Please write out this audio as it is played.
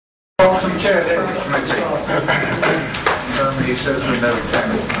chair of the committee. He says we never can.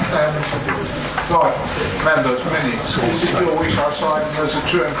 Right, members, minutes. This is your wish I signed and there's a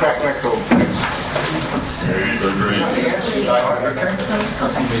true and correct record, please.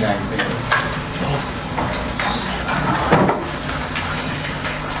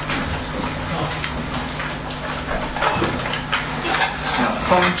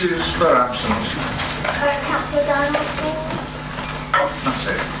 Apologies for absence. Councillor Daventry. That's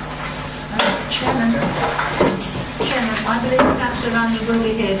it. Chairman, I believe Councillor Randall will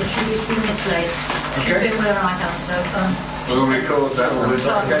be here, but she'll be a few minutes late. She's been where I have, so... we'll record that.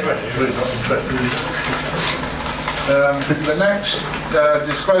 The next,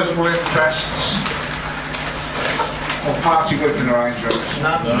 disposable interests or party whipping arrangements.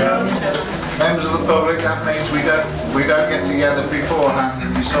 Members of the public, that means we don't get together beforehand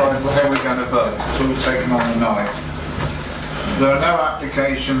and decide how we're going to vote. It's all taken on the night. There are no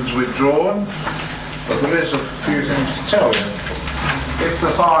applications withdrawn, but there is a few things to tell you. If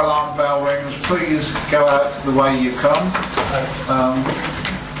the fire alarm bell rings, please go out the way you come.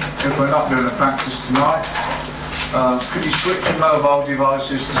 If we're not doing a practice tonight, could you switch your mobile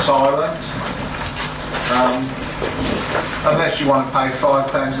devices to silent? Unless you want to pay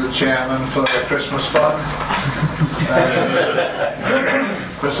 £5 to the chairman for the Christmas fund.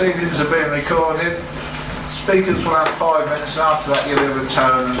 Proceedings are being recorded. Speakers will have 5 minutes, and after that you'll hear a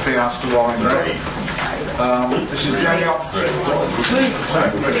tone and be asked to wind up. This is the only opportunity.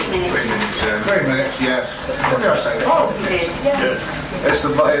 3 minutes, yes. What did I say? 5 minutes? It's the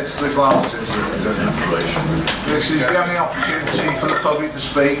glasses. This is the only opportunity for the public to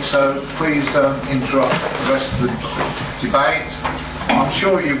speak, so please don't interrupt the rest of the debate. I'm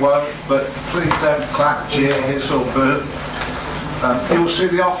sure you won't, but please don't clap, cheer, hiss or boo. You'll see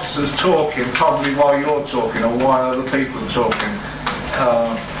the officers talking probably while you're talking or while other people are talking.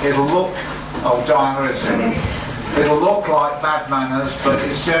 It'll look, oh Diana is here. It'll look like bad manners, but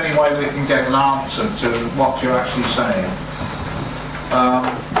it's the only way we can get an answer to what you're actually saying.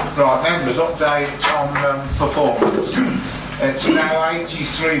 Right, members, update on performance. It's now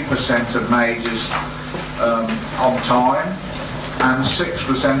 83% of majors on time and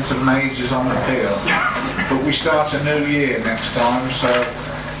 6% of majors on appeal. But we start a new year next time, so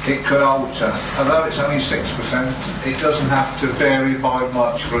it could alter. Although it's only 6%, it doesn't have to vary by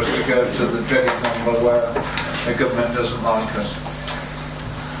much for us to go to the dreaded number where the government doesn't like us.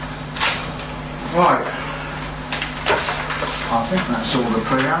 Right. I think that's all the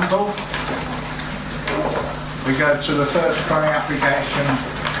preamble. We go to the first planning application,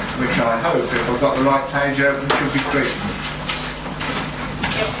 which I hope, if I've got the right page open, should be Cretan.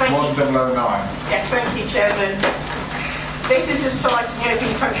 Yes, thank you. 1009. Yes, thank you, Chairman. This is a site in the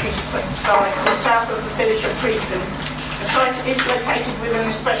open countryside, the south of the village of Cretan. The site is located within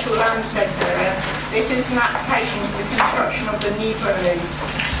a special landscape area. This is an application for the construction of the new dwelling.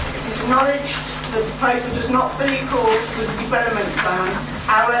 It is acknowledged the proposal does not fully accord with the development plan.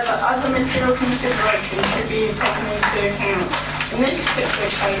 However, other material considerations should be taken into account. In this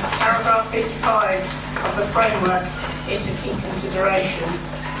particular case, paragraph 55 of the framework is a key consideration.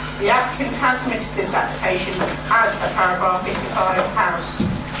 The applicant has submitted this application as a paragraph 55 house.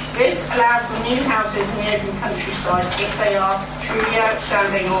 This allows for new houses in the open countryside if they are truly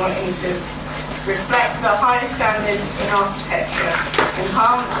outstanding or innovative, reflect the highest standards in architecture,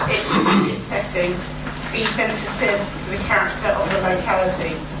 enhance its immediate setting, be sensitive to the character of the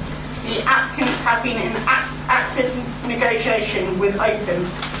locality. The applicants have been in active negotiation with Open,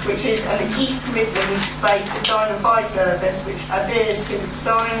 which is an East Midlands-based design and buy service which adheres to the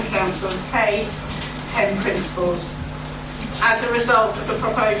Design Council's CADES 10 principles. As a result of the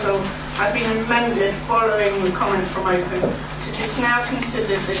proposal has been amended following the comment from Open, it is now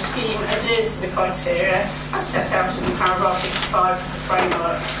considered the scheme adheres to the criteria as set out in paragraph 55 of the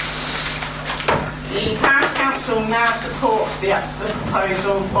framework. The Parish Council now supports the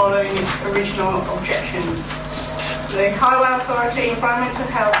proposal following its original objection. The Highway Authority, Environmental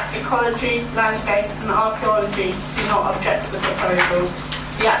Health, Ecology, Landscape and Archaeology do not object to the proposal.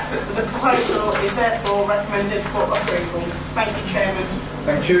 The proposal is therefore recommended for approval. Thank you, Chairman.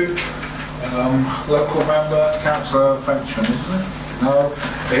 Thank you. Local member, Councillor Frenchman, isn't it? No,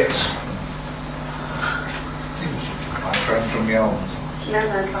 it's my friend from the old. No,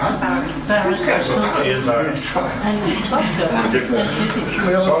 Councillor Barrett. Councillor Ian Barrett. Sorry,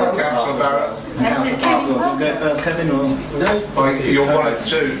 Councillor Barrett. Go first, Kevin, or no? Oh, you're one of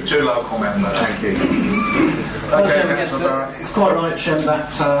two local members. Thank you. Okay, Councillor Barrett. It's quite right, Chairman, that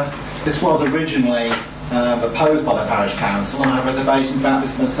this was originally proposed by the Parish Council, and I have reservations about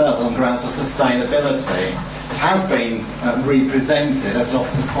this myself on grounds of sustainability. has been represented, as the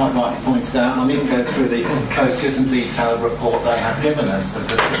officers quite rightly pointed out. And I needn't go through the copious and detailed report they have given us, as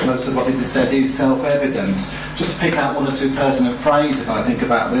most of what it says is self-evident. Just to pick out one or two pertinent phrases I think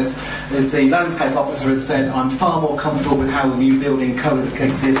about this, is the landscape officer has said, "I'm far more comfortable with how the new building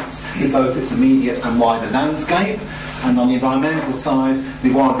coexists with both its immediate and wider landscape." And on the environmental side,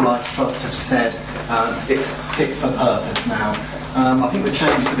 the Wildlife Trust have said it's fit for purpose now. I think the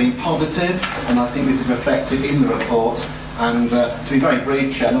changes have been positive, and I think this is reflected in the report. And to be very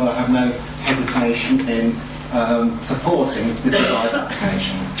brief, Chairman, I have no hesitation in supporting this revised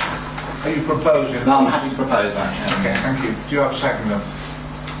application. Are you proposing? No, I'm happy to propose that, Chairman. Okay, thank you. Do you have a second then?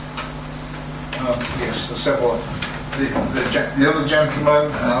 Yes, the several. The other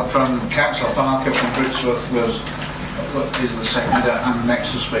gentleman from Councillor Parker from Britsworth is the seconder and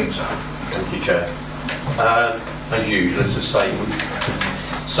next to speak, sir. Thank you, Chair. As usual, it's a statement.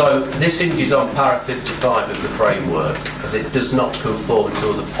 So this hinges on paragraph 55 of the framework, as it does not conform to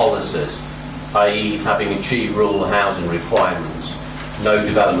other policies, i.e. having achieved rural housing requirements, no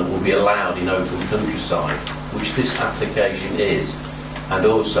development will be allowed in open countryside, which this application is, and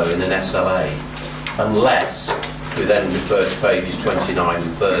also in an SLA, unless we then refer to pages 29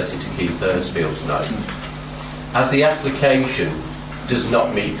 and 30 to Keith Thursfield's note. As the application does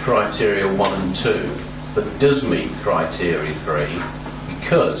not meet criteria 1 and 2, but does meet criteria 3,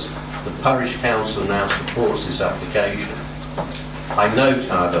 because the parish council now supports this application. I note,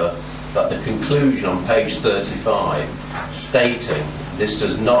 however, that the conclusion on page 35, stating this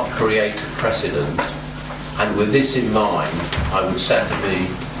does not create a precedent, and with this in mind, I would second the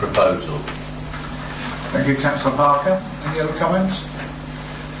proposal. Thank you, Councillor Parker. Any other comments?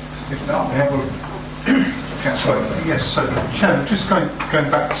 If not, we have a Councillor. Yes, so Chairman, just going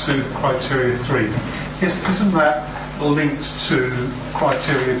back to criteria 3, isn't that linked to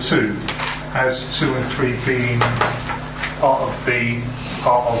criteria 2, as 2 and 3 being part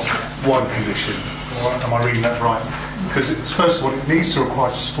of one condition? Or am I reading that right? Because first of all, it needs to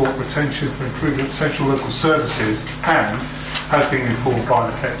require support retention for improvement of essential local services and has been informed by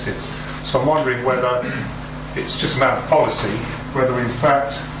and effective. So I'm wondering whether it's just a matter of policy, whether in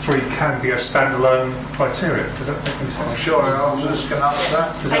fact 3 can be a standalone criteria. Does that make any sense? I'm sure our officers can answer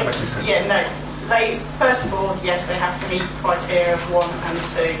that. Does that make any sense? Yeah, no. First of all, yes, they have to meet criteria of 1 and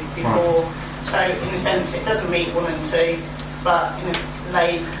 2 before. Right. So in a sense, it doesn't meet 1 and 2, but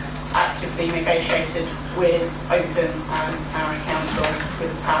they've actively negotiated with Open and Parish Council,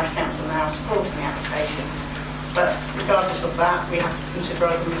 with the Parish Council now supporting the application. But regardless of that, we have to consider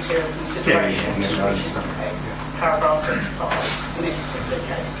other material considerations, which is paragraph 55 in this particular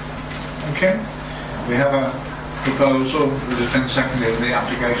case. Okay. We have a proposal that has been seconded, the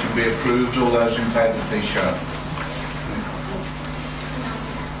application be approved. All those in favour, please show.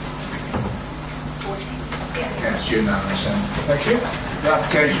 Yes, unanimous. Thank you. The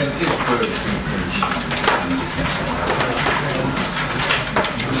application is approved.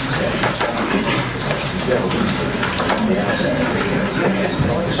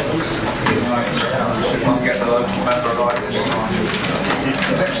 If I can get the local member right this time.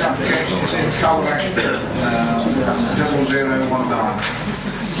 The next application is in Cold Ashby, 0019.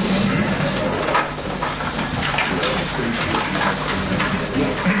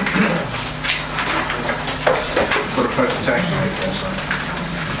 For a presentation, I guess.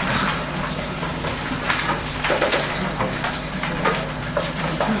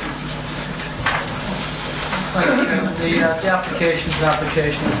 The application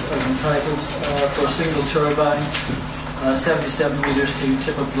is as entitled for a single turbine, 77 metres to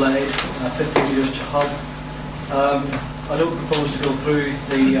tip of blade, 50 metres to hub. I don't propose to go through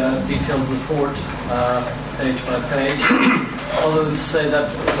the detailed report page by page, other than to say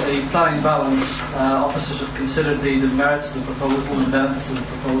that the planning balance officers have considered the merits of the proposal and the benefits of the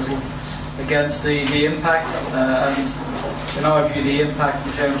proposal against the impact, and in our view the impact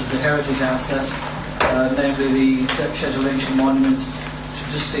in terms of the heritage asset, namely the Schedule Ancient Monument,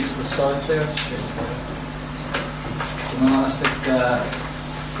 should just see to the south there. The monastic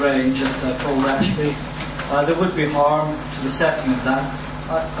Grange at Cold Ashby. There would be harm to the setting of that.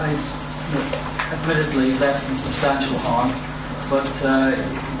 Admittedly less than substantial harm, but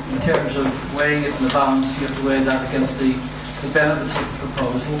in terms of weighing it in the balance, you have to weigh that against the benefits of the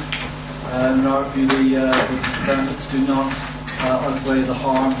proposal. In our view, the benefits do not outweigh the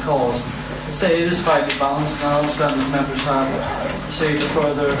harm caused. I'd say it is finely balanced, and I understand that members have received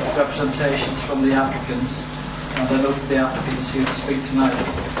further representations from the applicants, and I note that the applicant is here to speak tonight.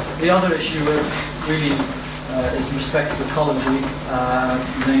 The other issue really is in respect to ecology,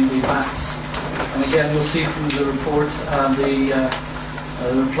 namely bats. And again, we'll see from the report and the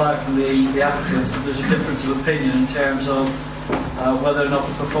The reply from the applicants that there's a difference of opinion in terms of whether or not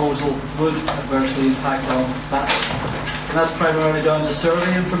the proposal would adversely impact on bats. And that's primarily down to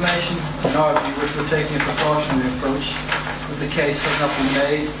survey information. In our view, we're taking a precautionary approach, but the case has not been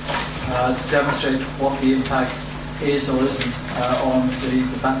made to demonstrate what the impact is or isn't on the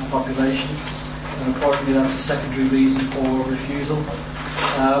bat population. And accordingly, that's a secondary reason for refusal.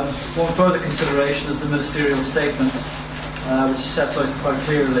 One further consideration is the ministerial statement, which sets out quite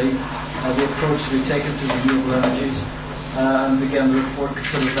clearly the approach to be taken to renewable energies. And again, the report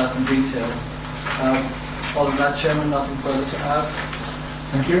considers that in detail. Other than that, Chairman, nothing further to add.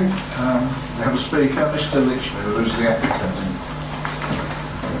 Thank you. We have a speaker, Mr. Litchfield, who's the applicant.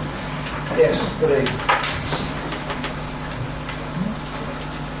 Yes, good evening.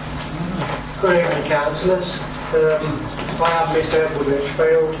 Good evening, councillors. I am Mr. Edward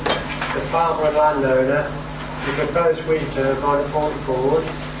Litchfield, the farmer and landowner. The proposed wind turbine at Port Forward,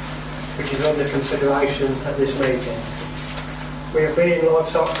 which is under consideration at this meeting. We have been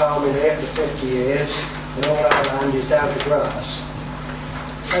livestock farming here for 50 years, and all our land is down to grass.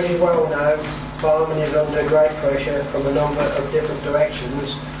 As you well know, farming is under great pressure from a number of different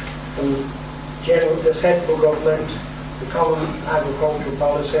directions, from the central government, the common agricultural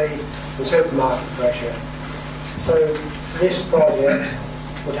policy, and supermarket pressure. So this project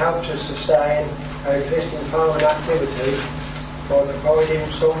would help to sustain our existing farming activity by providing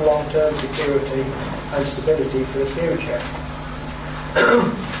some long-term security and stability for the future.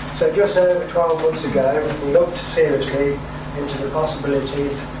 So just over 12 months ago, we looked seriously into the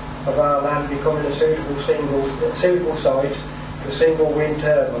possibilities of our land becoming a suitable site for a single wind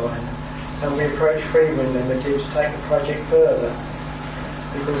turbine, and we approached Freeman Limited to take the project further,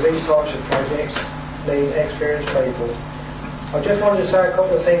 because these types of projects need experienced people. I just wanted to say a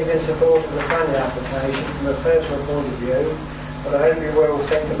couple of things in support of the planning application from a personal point of view, but I hope you will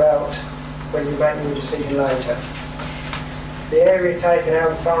think about when you make your decision later. The area taken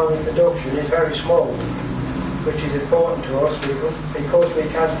out of farming production is very small, which is important to us because we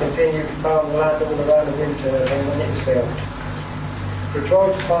can continue to farm the land all around the wind turbine when it is built. We try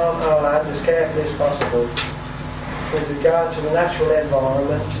to farm our land as carefully as possible with regard to the natural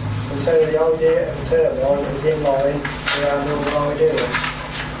environment, and so the idea of a turbine is in line with our normal ideas.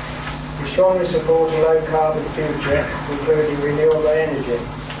 We strongly support a low carbon future, including renewable energy,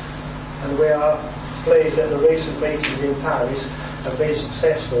 and we are pleased that the recent meetings in Paris have been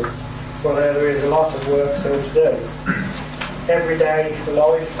successful, although there is a lot of work still to do. Everyday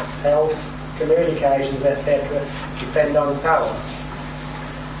life, health, communications, etc. depend on power.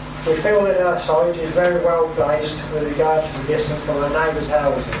 We feel that our site is very well placed with regard to the distance from our neighbours'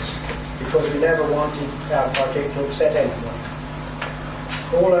 houses, because we never wanted our project to upset anyone.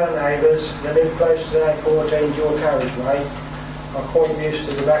 All our neighbours that live close to the A14 dual carriageway are quite used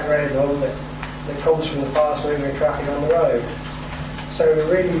to the background hum that comes from the fast moving traffic on the road. So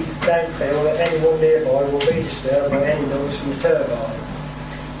we really don't feel that anyone nearby will be disturbed by any noise from the turbine.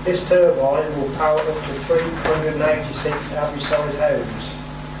 This turbine will power up to 386 average size homes,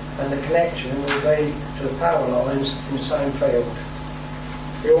 and the connection will be to the power lines in the same field.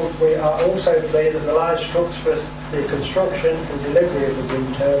 We are also pleased that the large trucks for the construction and delivery of the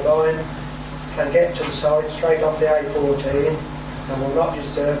wind turbine can get to the site straight off the A14 and will not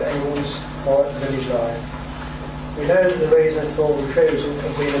disturb anyone's quiet village life. We know that the reasons for refusal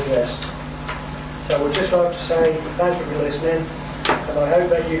have been addressed. So I would just like to say thank you for listening, and I hope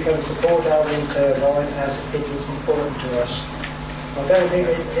that you can support our wind turbine as it is important to us. I don't think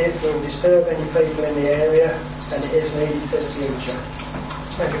it will disturb any people in the area, and it is needed for the future.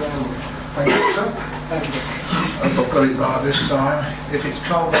 Thank you very much. Thank you, sir. Thank you. I've got it right this time. If it's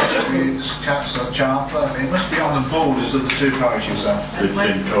cold, it's Councillor Charter. It must be on the borders of the two parishes, sir. It's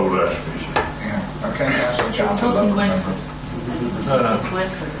in Cold Ash. Yeah. Okay, Councillor Charter. It's not in Wedford. No. It's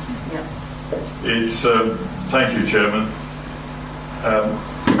Wedford, yeah. It's, thank you, Chairman.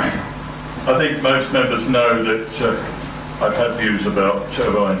 I think most members know that I've had views about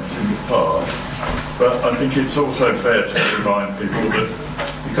turbines in the past, but I think it's also fair to remind people that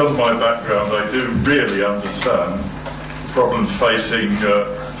because of my background, I do really understand the problems facing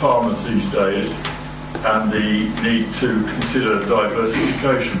farmers these days and the need to consider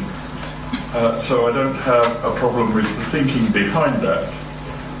diversification. So I don't have a problem with the thinking behind that.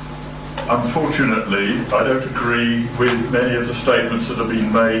 Unfortunately, I don't agree with many of the statements that have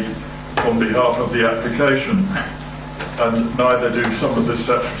been made on behalf of the application, and neither do some of the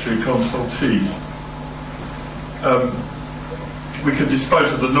statutory consultees. We can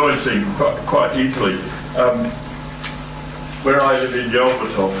dispose of the noise thing quite easily. Where I live in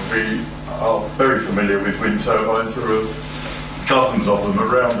Yalbertov, we are very familiar with wind turbines. There are dozens of them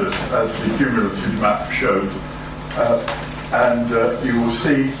around us, as the cumulative map showed. And you will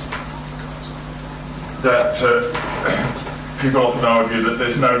see that people often argue that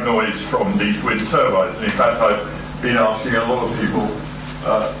there's no noise from these wind turbines. And in fact, I've been asking a lot of people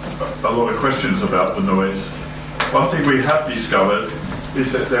a lot of questions about the noise. One thing we have discovered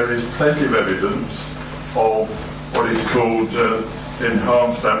is that there is plenty of evidence of what is called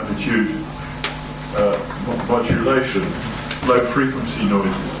enhanced amplitude modulation, low frequency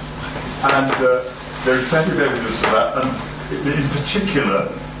noises. And there is plenty of evidence of that, and in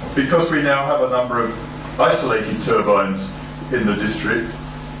particular, because we now have a number of isolated turbines in the district,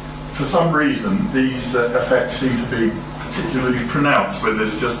 for some reason these effects seem to be particularly pronounced when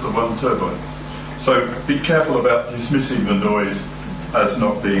there's just the one turbine. So be careful about dismissing the noise as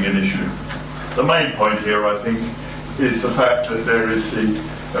not being an issue. The main point here, I think, is the fact that there is the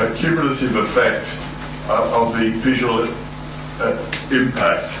cumulative effect of the visual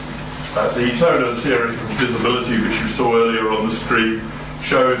impact. The total theoretical visibility, which you saw earlier on the screen,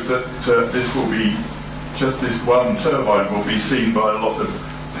 shows that this will be, just this one turbine will be seen by a lot of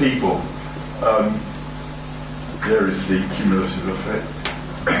people. There is the cumulative effect.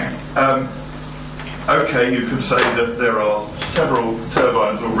 Okay, you can say that there are several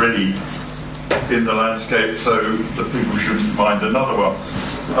turbines already in the landscape, so the people shouldn't mind another one.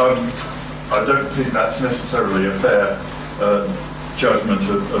 I don't think that's necessarily a fair judgment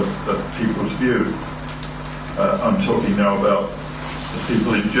of people's view. I'm talking now about the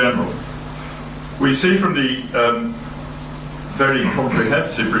people in general. We see from the very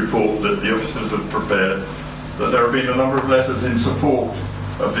comprehensive report that the officers have prepared that there have been a number of letters in support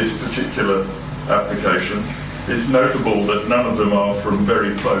of this particular application. It's notable that none of them are from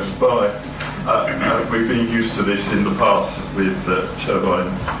very close by. We've been used to this in the past with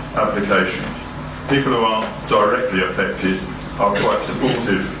turbine applications. People who aren't directly affected are quite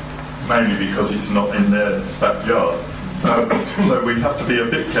supportive, mainly because it's not in their backyard. So we have to be a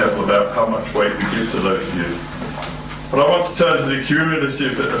bit careful about how much weight we give to those views. But I want to turn to the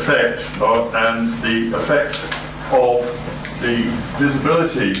cumulative effect and the effect of the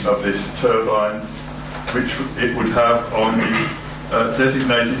visibility of this turbine, which it would have on the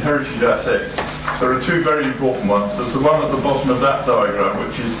designated heritage assets. There are two very important ones. There's the one at the bottom of that diagram,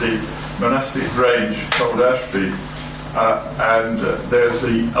 which is the monastic range Cold Ashby, and there's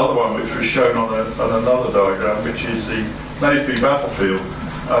the other one which was shown on another diagram, which is the Naseby battlefield,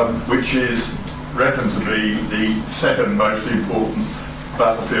 which is reckoned to be the second most important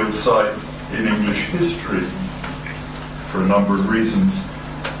battlefield site in English history for a number of reasons.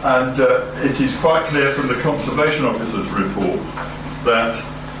 And it is quite clear from the Conservation Officer's report that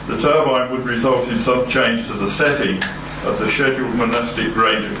the turbine would result in some change to the setting of the scheduled monastic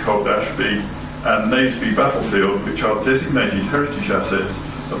range at Cold Ashby and Naseby battlefield, which are designated heritage assets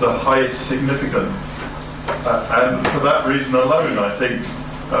of the highest significance. And for that reason alone, I think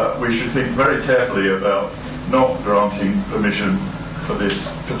we should think very carefully about not granting permission for this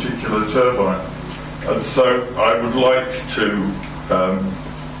particular turbine. And so I would like to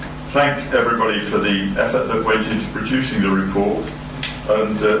thank everybody for the effort that went into producing the report,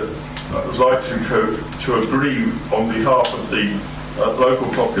 and I would like to agree on behalf of the local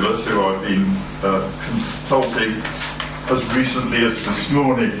populace who I've been consulting as recently as this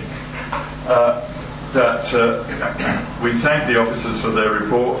morning, that we thank the officers for their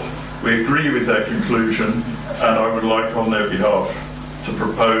report, we agree with their conclusion, and I would like on their behalf to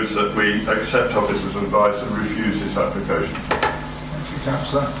propose that we accept officers' advice and refuse this application. Thank you,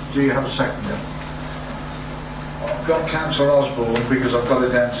 Councillor. Do you have a seconder? I've got Councillor Osborne because I've got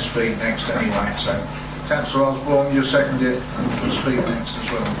it down to speak next anyway, so Councillor Osborne, you second it and will speak next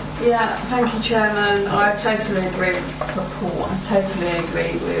as well. Yeah, thank you, Chairman. I totally agree with the report. I totally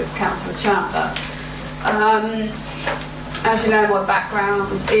agree with Councillor Chandler. As you know, my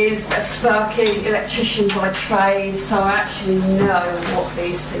background is a sparky electrician by trade, so I actually know what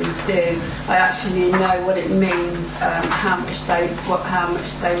these things do. I actually know what it means, how much they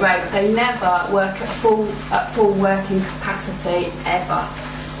rate. They never work at full working capacity ever.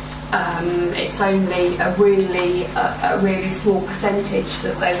 It's only a really small percentage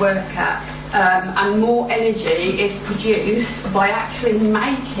that they work at, and more energy is produced by actually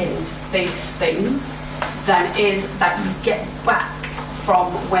making these things than is that you get back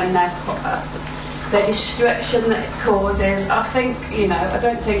from when they're put up. The destruction that it causes, I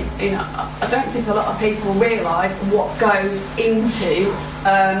don't think a lot of people realise what goes into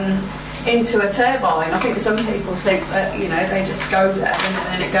a turbine. I think some people think that they just go there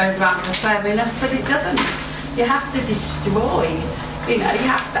and it goes around the turbine, but it doesn't. You have to destroy you know, you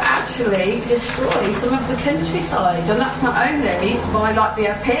have to actually destroy some of the countryside, and that's not only by like the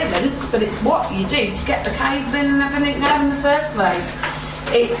appearance, but it's what you do to get the cable in and everything there in the first place.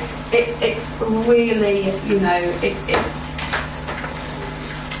 It's really, you know,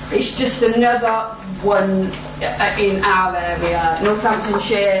 it's just another one in our area.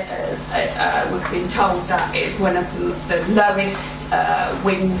 Northamptonshire, we've been told that it's one of the lowest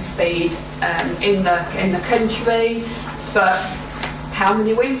wind speed in the country, but how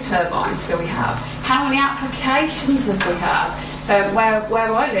many wind turbines do we have? How many applications have we had?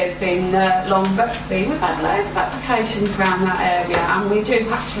 Where I live in Long Buckby, we've had loads of applications around that area, and we do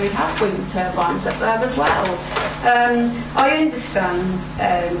actually have wind turbines up there as well. I understand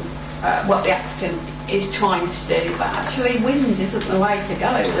what the applicant is trying to do, but actually wind isn't the way to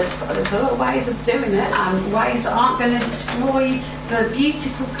go. There's other ways of doing it, and ways that aren't going to destroy the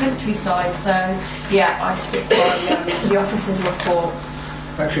beautiful countryside. So yeah, I stick by the officer's report.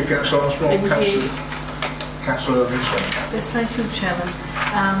 Thank you, Councillor Armstrong. Councillor Winston. Yes, thank you, Chairman.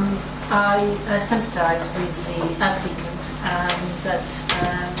 I sympathise with the applicant that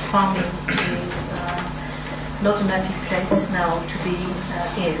farming is not an happy place now to be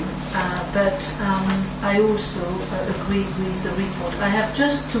in, but I also agree with the report. I have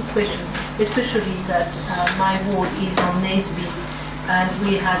just two questions, especially that my ward is on Naseby, and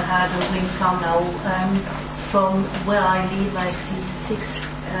we had a wind farm now. From where I live, I see 6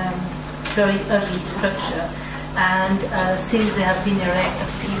 very ugly structure, and since they have been erected,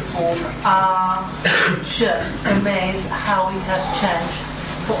 people are just amazed how it has changed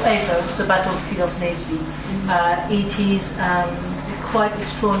forever, the battlefield of Naseby. It is quite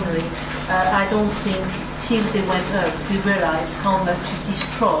extraordinary. I don't think till they went up we realised how much it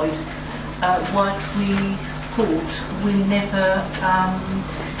destroyed what we thought will never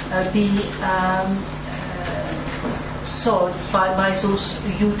be solved by those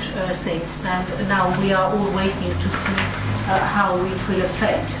huge things, and now we are all waiting to see how it will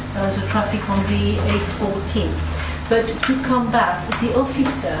affect the traffic on the A14. But to come back, the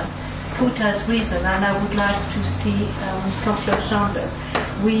officer put as reason, and I would like to see Councillor Chandler,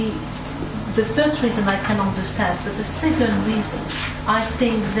 the first reason I can understand, but the second reason I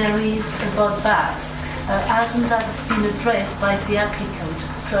think there is about that hasn't that been addressed by the applicant.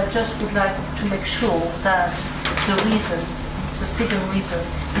 So I just would like to make sure that the second reason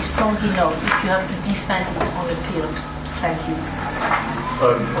is strong enough if you have to defend it on appeal. Thank you.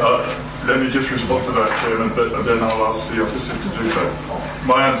 Let me just respond to that, Chairman, but then I'll ask the officer to do so.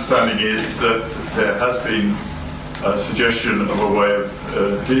 My understanding is that there has been a suggestion of a way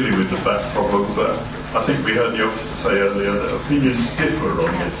of dealing with the bat problem, but I think we heard the officer say earlier that opinions differ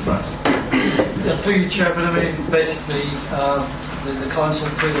on this matter. Yeah, through you, Chairman, I mean, basically, the Council,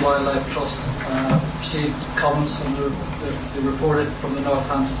 through the Wildlife Trust, received comments and they reported from the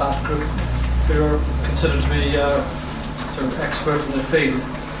Northants Bat Group, who are considered to be sort of expert in their field.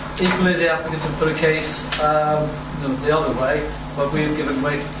 Equally, the applicants have put a case the other way, but we have given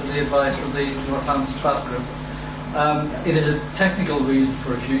weight to the advice of the Northants Bat Group. It is a technical reason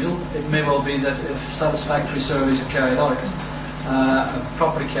for refusal. It may well be that if satisfactory surveys are carried out,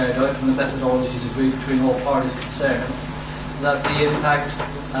 properly carried out, and the methodology is agreed between all parties concerned, that the impact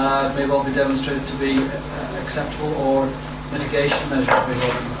may well be demonstrated to be acceptable, or mitigation measures may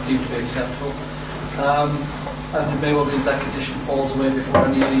well be deemed to be acceptable. And it may well be that condition falls away before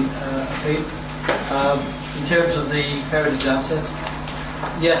any appeal. In terms of the heritage assets,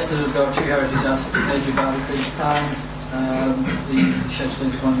 yes, there are 2 heritage assets, Daventry and the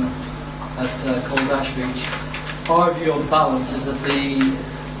Scheduled one at Cold Ash Beach. Our view on balance is that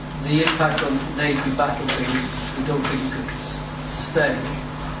the impact on Naseby battlefield we don't think we could sustain,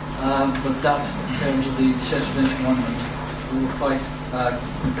 but that in terms of the Scheduled monument we were quite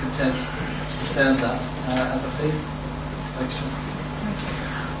content to suspend that at the field. Thanks, John.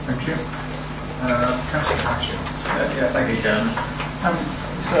 Thank you. Councillor Hatchett. Thank you, Chairman.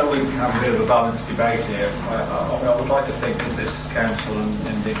 So we can have a bit of a balanced debate here. I would like to think that this council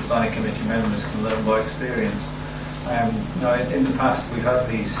and the planning committee members can learn by experience. In the past we've had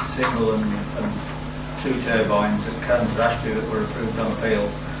these single and 2 turbines at Cairns Ashby that were approved on appeal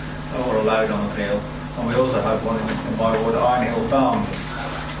or allowed on appeal, and we also had one in my ward, Iron Hill Farm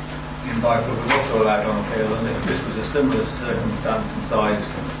in Byford, was also allowed on appeal, and this was a similar circumstance and size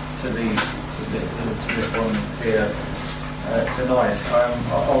to this one here tonight.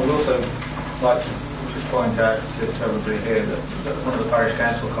 I would also like to just point out to everybody here that one of the parish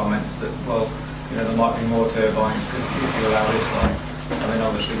council comments that, well, there might be more turbines if you allow this one. I mean,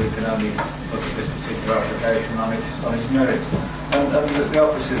 obviously we can only look at this particular application on its merits. And the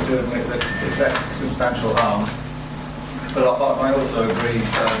office is doing it that it's less substantial harm But I also agree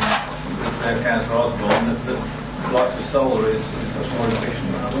with Councillor Osborne that the likes of solar is much more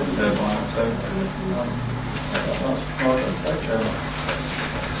efficient than a wind turbine. So that's what I'd say, Chairman.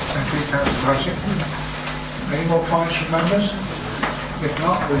 Thank you, Councillor Hatchett. Any more points from members? If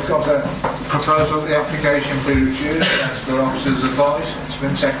not, we've got a proposal that the application be refused as the officer's advice. It's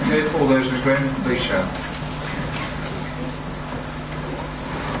been seconded. All those in agreement, please show.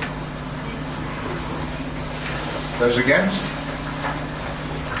 Those against?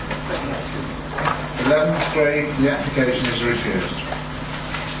 11-3, the application is refused.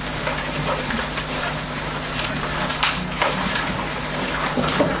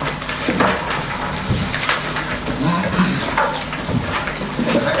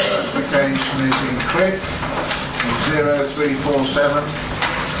 The next application is in Crib, 0347.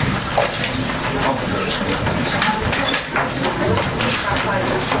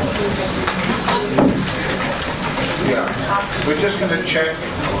 Yeah, we're just going to check.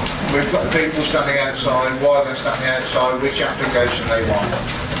 We've got people standing outside, why they're standing outside, which application they want.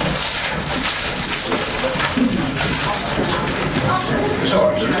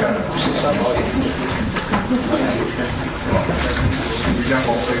 Sorry, we don't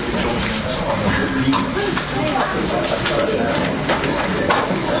want people talking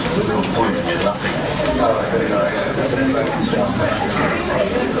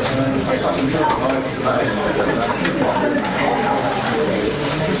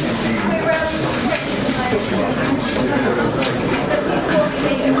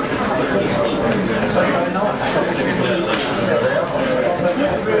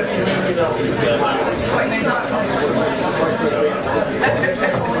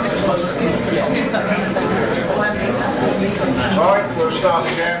Right, we'll start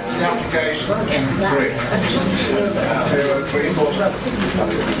again with the application in 0347.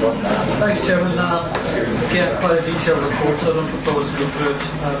 Thanks, Chairman. Again, quite a detailed report, so I don't propose to go through it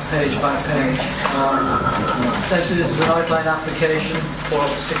page by page. Essentially, this is an outline application for up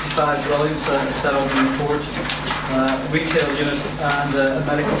to 65 dwellings set out in the report, retail unit and a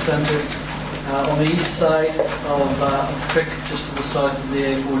medical centre on the east side of Crick, just to the south of the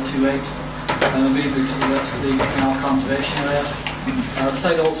A428, and immediately to the west of the canal conservation area. The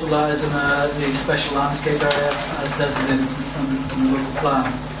site also lies in the special landscape area as designated in the local plan.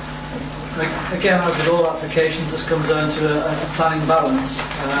 Again, as with all applications, this comes down to a planning balance,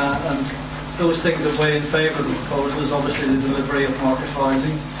 and those things that weigh in favour of the proposal is obviously the delivery of market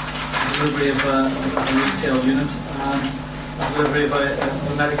housing, the delivery of a retail unit, and the delivery of a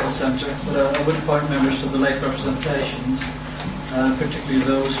medical centre. But I would point members to the late representations, particularly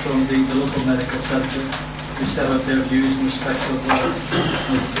those from the local medical centre, who set out their views in respect of the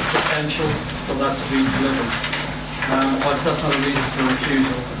potential for that to be delivered. Whilst that's not a reason for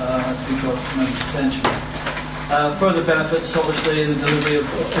refusal, to be brought to members' attention. Further benefits, obviously, in the delivery of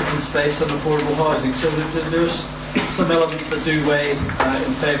open space and affordable housing. So there's some elements that do weigh in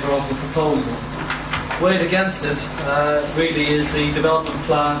favour of the proposal. Weighed against it really is the development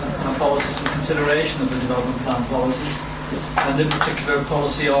plan policies and consideration of the development plan policies, and in particular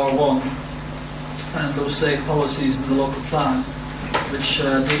policy R1 and those safe policies in the local plan, which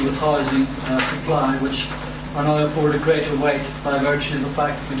deal with housing supply, which are now afforded greater weight by virtue of the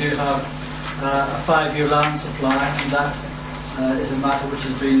fact that we do have a 5-year land supply, and that is a matter which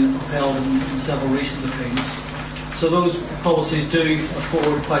has been upheld in several recent opinions. So those policies do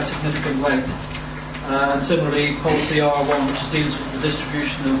afford quite significant weight. And similarly, policy R1, which deals with the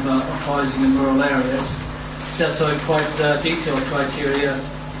distribution of housing in rural areas, sets out quite detailed criteria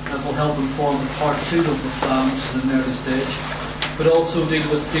that will help inform the Part 2 of the plan, which is in an early stage, but also dealing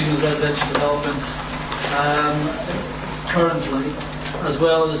with residential development currently, as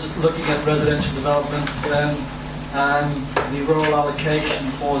well as looking at residential development when the rural allocation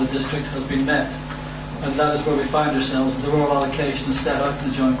for the district has been met. And that is where we find ourselves. The rural allocation is set out in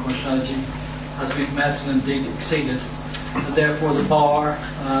the Joint Core Strategy has been met and indeed exceeded. And therefore the bar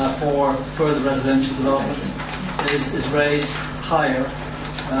for further residential development is raised higher,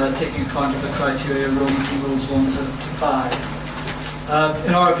 taking account of the criteria rules 1 to 5.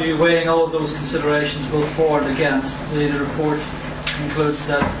 In our view, weighing all of those considerations both for and against, the report concludes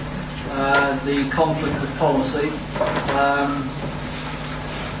that the conflict with policy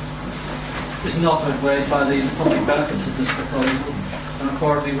is not outweighed by the public benefits of this proposal, and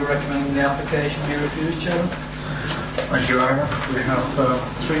accordingly we're recommending the application be refused, Chairman. Thank you, Aaron. We have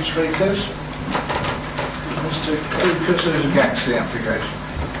 3 speakers. Mr. Lucas is against the application.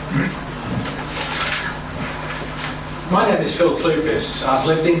 My name is Phil Clucas. I've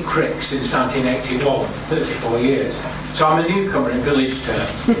lived in Crick since 1981, 34 years. So I'm a newcomer in village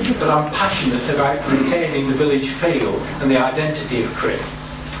terms, but I'm passionate about retaining the village feel and the identity of Crick.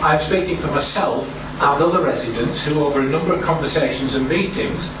 I'm speaking for myself and other residents who, over a number of conversations and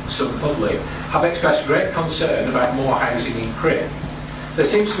meetings, some public, have expressed great concern about more housing in Crick. There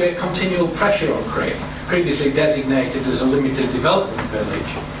seems to be a continual pressure on Crick, previously designated as a limited development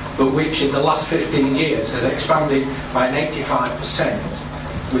village, but which in the last 15 years has expanded by an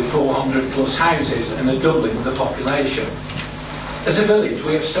 85%, with 400 plus houses and a doubling of the population. As a village,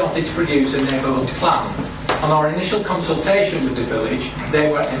 we have started to produce a neighbourhood plan. On our initial consultation with the village, they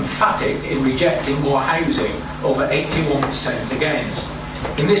were emphatic in rejecting more housing, over 81% against.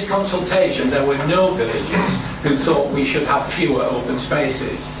 In this consultation, there were no villagers who thought we should have fewer open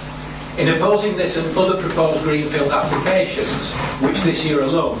spaces. In opposing this and other proposed greenfield applications, which this year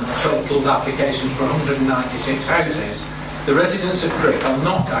alone totaled applications for 196 houses, the residents of Crick are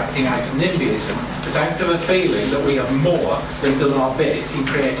not acting out of NIMBYism, but out of a feeling that we have more than done our bit in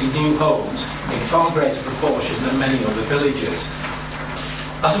creating new homes in far greater proportion than many other villages.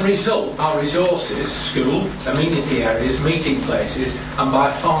 As a result, our resources, school, amenity areas, meeting places, and by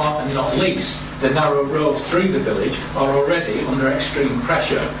far and not least, the narrow roads through the village are already under extreme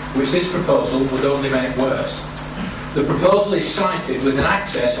pressure, which this proposal would only make worse. The proposal is cited with an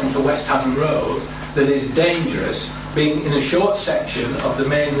access onto West Haddon Road that is dangerous, being in a short section of the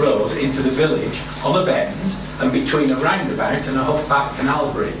main road into the village, on a bend, and between a roundabout and a humpback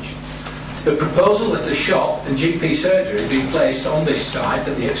canal bridge. The proposal that the shop and GP surgery be placed on this site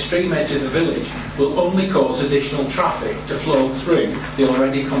at the extreme edge of the village will only cause additional traffic to flow through the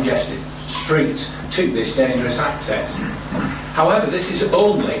already congested streets to this dangerous access. However, this is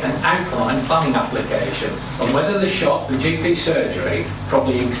only an outline planning application, and whether the shop and GP surgery,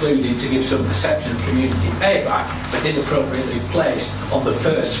 probably included to give some perception of community payback, but inappropriately placed on the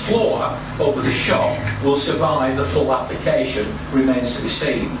first floor over the shop, will survive the full application remains to be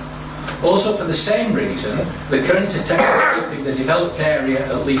seen. Also, for the same reason, the current attempt at keeping the developed area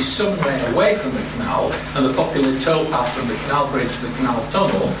at least some way away from the canal and the popular towpath from the canal bridge to the canal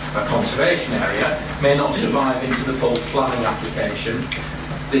tunnel, a conservation area, may not survive into the full planning application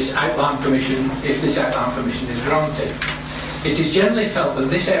if this outline permission is granted. It is generally felt that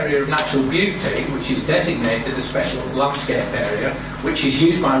this area of natural beauty, which is designated a special landscape area, which is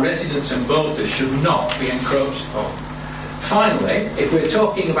used by residents and voters, should not be encroached upon. Finally, if we're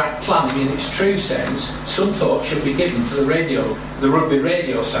talking about planning in its true sense, some thought should be given to the rugby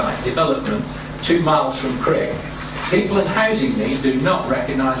radio site development 2 miles from Crick. People and housing needs do not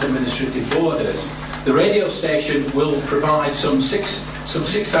recognise administrative borders. The radio station will provide some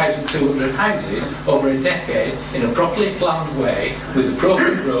 6,200 houses over a decade in a properly planned way with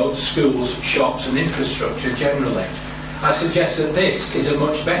appropriate roads, schools, shops and infrastructure generally. I suggest that this is a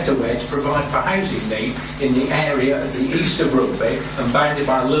much better way to provide for housing need in the area of the east of Rugby and bounded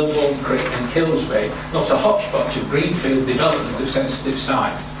by Lilbourne Creek and Killsby, not a hodgepodge of greenfield development of sensitive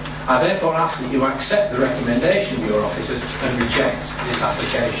sites. I therefore ask that you accept the recommendation of your officers and reject this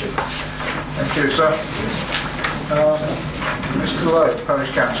application. Thank you, sir. Mr. Lowe,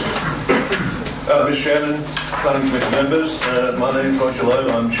 Parish Council. Mr. Chairman, Planning Committee members, my name is Roger Lowe,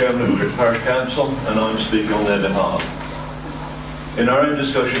 I'm Chairman of Crick Parish Council and I'm speaking on their behalf. In our own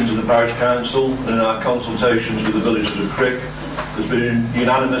discussions in the Parish Council and in our consultations with the villagers of Crick, there's been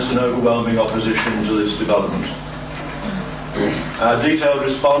unanimous and overwhelming opposition to this development. Our detailed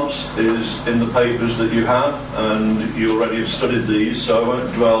response is in the papers that you have, and you already have studied these, so I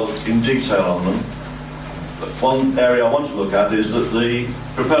won't dwell in detail on them. But one area I want to look at is that the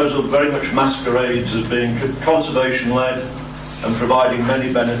proposal very much masquerades as being conservation-led and providing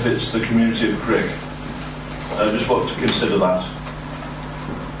many benefits to the community of Crick. I just want to consider that.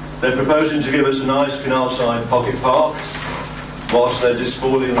 They're proposing to give us a nice canal-side pocket park, whilst they're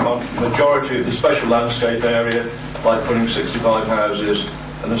despoiling the majority of the special landscape area by putting 65 houses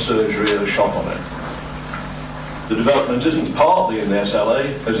and a surgery and a shop on it. The development isn't partly in the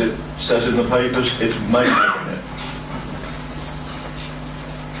SLA, as it says in the papers, it's mainly in it.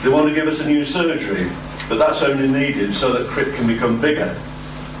 They want to give us a new surgery, but that's only needed so that Crick can become bigger.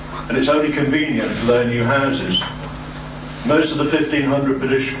 And it's only convenient for their new houses. Most of the 1,500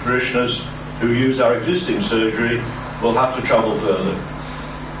 parishioners who use our existing surgery will have to travel further.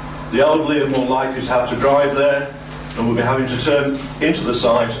 The elderly are more likely to have to drive there and will be having to turn into the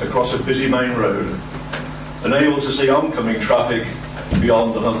site across a busy main road, unable to see oncoming traffic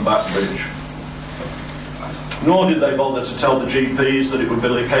beyond the humpback bridge. Nor did they bother to tell the GPs that it would be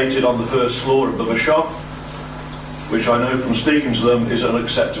located on the first floor above a shop, which I know from speaking to them is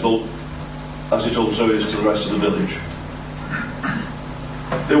unacceptable, as it also is to the rest of the village.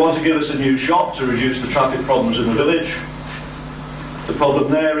 They want to give us a new shop to reduce the traffic problems in the village. The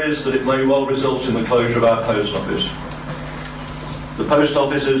problem there is that it may well result in the closure of our post office. The post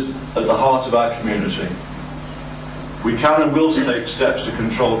office is at the heart of our community. We can and will take steps to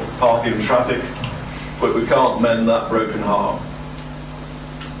control parking and traffic, but we can't mend that broken heart.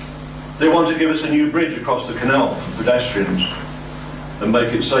 They want to give us a new bridge across the canal for pedestrians and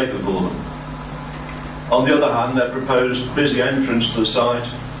make it safer for them. On the other hand, their proposed busy entrance to the site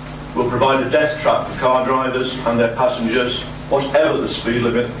will provide a death trap for car drivers and their passengers, whatever the speed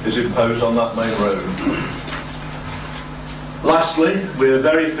limit is imposed on that main road. Lastly, we are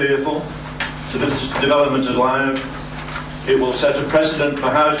very fearful that if this development is allowed, it will set a precedent for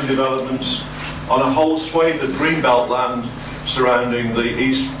housing developments on a whole swathe of greenbelt land surrounding the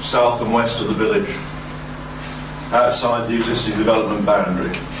east, south and west of the village, outside the existing development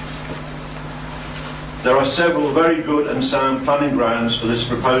boundary. There are several very good and sound planning grounds for this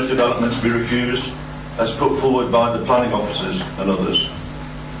proposed development to be refused, as put forward by the planning officers and others.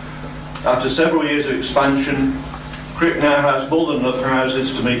 After several years of expansion, Crick now has more than enough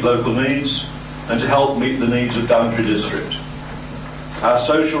houses to meet local needs and to help meet the needs of Daventry district. Our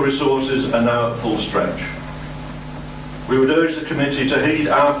social resources are now at full stretch. We would urge the committee to heed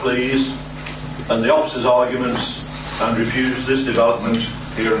our pleas and the officers' arguments and refuse this development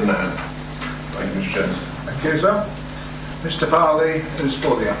here and now. Thank you, Mr. Chairman. Thank you, sir. Mr. Farley is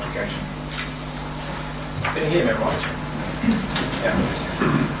for the application. Can you hear me right? Yeah.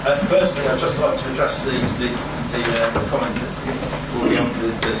 Firstly, I'd just like to address the comment that's already on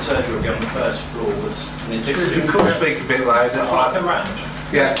the surgery will be on the first floor was an indicative. If you could speak a bit louder. I'll come round.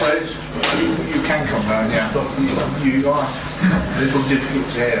 Yeah, please. You can come round, yeah. You are a little difficult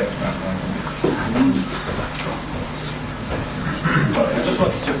to hear. Sorry, I just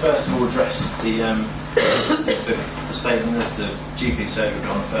wanted to first of all address the statement that the GP surgery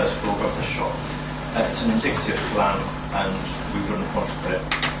on the first floor of the shop. It's an indicative plan and we wouldn't want to put it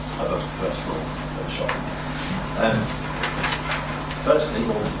above the first floor of the shop. Firstly,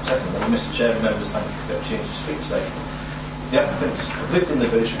 or secondly, Mr. Chairman, members, thank you for the opportunity to speak today. The applicants have lived in the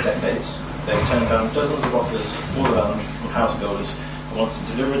village for decades. They've turned down dozens of offers all around from house builders and want to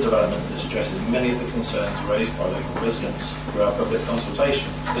deliver a development that addresses many of the concerns raised by local residents through our public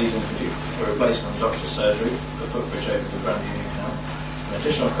consultation. These include the replacement of doctor's surgery, the footbridge over the Grand Union Canal, an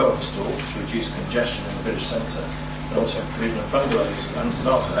additional co-op store to reduce congestion in the village centre, and also provision of bungalows and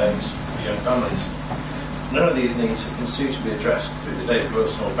starter homes for young families. None of these needs have been suitably addressed through the David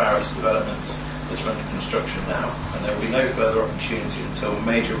Wilson or Barrett's developments that's under construction now, and there will be no further opportunity until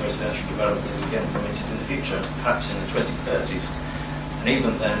major residential development is again permitted in the future, perhaps in the 2030s, and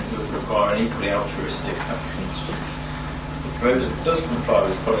even then it would require an equally altruistic applicant. The proposal does comply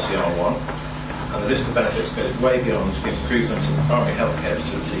with Policy R1, and the list of benefits goes way beyond the improvement of the primary healthcare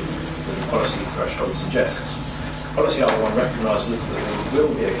facility that the policy threshold suggests. Policy R1 recognises that there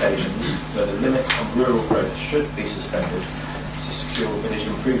will be occasions where the limit on rural growth should be suspended to secure village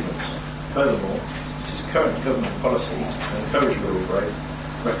improvements. Furthermore, it is current government policy to encourage rural growth,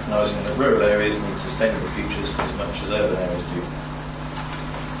 recognising that rural areas need sustainable futures as much as urban areas do.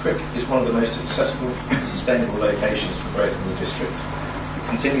 Crick is one of the most accessible and sustainable locations for growth in the district. The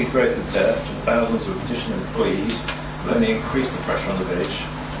continued growth of dirt and thousands of additional employees will only increase the pressure on the village,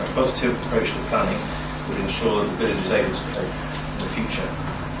 and a positive approach to planning would ensure that the village is able to cope in the future.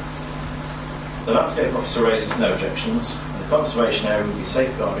 The landscape officer raises no objections, and the conservation area will be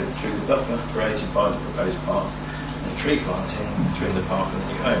safeguarded through the buffer created by the proposed park and tree planting between the park and the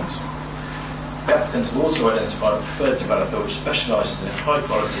new homes. The applicants have also identified a preferred developer which specialises in high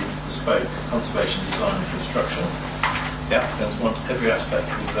quality, bespoke conservation design and construction. The applicants want every aspect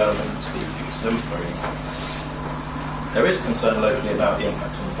of the development to be exemplary. There is concern locally about the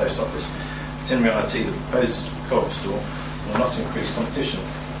impact on the post office, but in reality the proposed co-op store will not increase competition.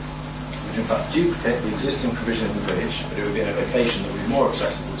 It would in fact duplicate the existing provision in the village, but it would be in a location that would be more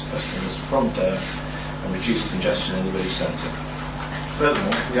accessible to customers from there and reduce congestion in the village centre.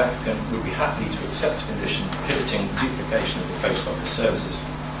 Furthermore, the applicant would be happy to accept a condition prohibiting duplication of the post office services.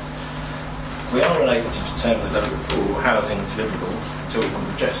 We are unable to determine the level of affordable housing deliverable until we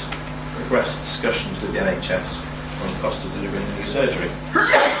can progress discussions with the NHS on the cost of delivering the new surgery.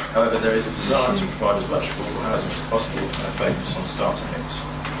 However, there is a desire to provide as much affordable housing as possible and a focus on starter homes.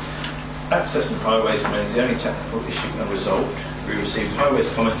 Access on highways remains the only technical issue unresolved. We received highways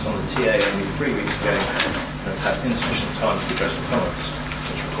comments on the TA only 3 weeks ago and have had insufficient time to address the comments,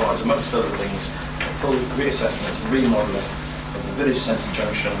 which requires, amongst other things, a full reassessment and remodelling of the village centre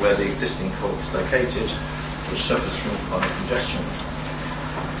junction where the existing court is located, which suffers from chronic congestion.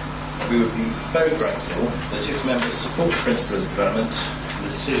 We would be very grateful that if members support the principle of the development, the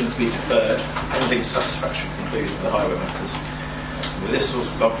decision to be deferred pending satisfactory conclusion of the highway matters. With this sort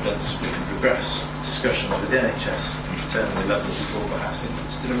of confidence, we can progress discussions with the NHS and determine the level of affordable housing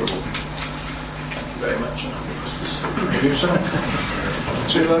that's deliverable. Thank you very much and happy Christmas. Thank you, sir.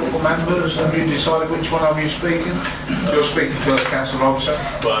 Two local members, have you decided which one of you speaking? You're speaking first, Councillor Robinson.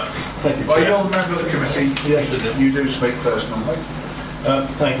 Right, thank you, Well, Chair. you're the member of the committee. Yes, you do speak first, normally.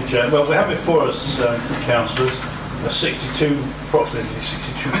 Thank you, Chair. Well, we have before us, councillors, a approximately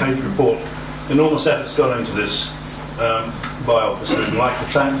 62-page report. Enormous effort's gone into this by officers, and I'd like to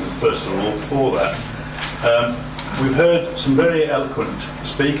thank them, first of all, for that. We've heard some very eloquent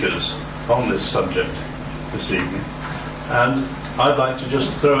speakers on this subject this evening, and I'd like to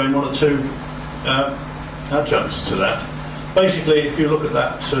just throw in one or two adjuncts to that. Basically, if you look at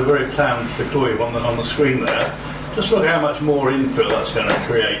that very planned deploy on the screen there, just look how much more infill that's going to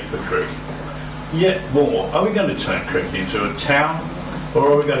create for Crick. Yet more. Are we going to turn Crick into a town,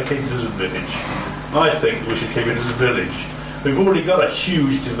 or are we going to keep it as a village? I think we should keep it as a village. We've already got a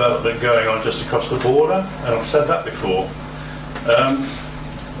huge development going on just across the border, and I've said that before.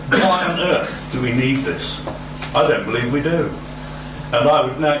 Why on earth do we need this? I don't believe we do. And I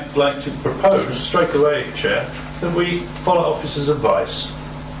would now like to propose, straight away, Chair, that we follow officers' advice.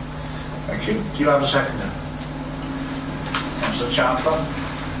 Thank you. Do you have a seconder? Councillor Chandler?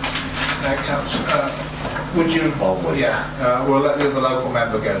 No, Councillor. Would you? Well, yeah. We'll let the other local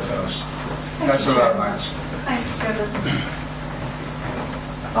member go first. Councillor Lomax. Thank you, Chairman.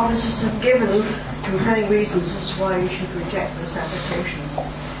 Officers have given compelling reasons as to why you should reject this application,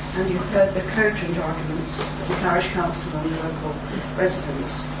 and you've heard the cogent arguments of the parish council and the local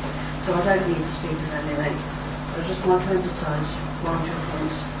residents, so I don't need to speak at any length. I just want to emphasise one or two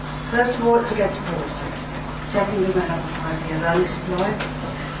points. First of all, it's against policy. Secondly, we have a 5-year land supply,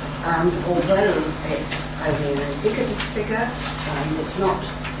 and although it's only an indicative figure, and it's not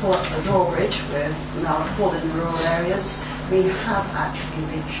for a drawbridge, we're now full in the rural areas, we have actually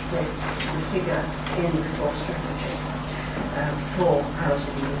reached the figure in the core strategy for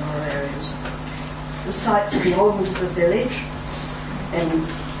housing in the rural areas. The sites belong to the village in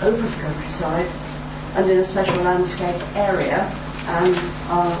open countryside and in a special landscape area, and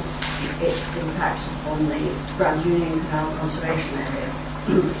it impacts upon the Grand Union Canal Conservation Area.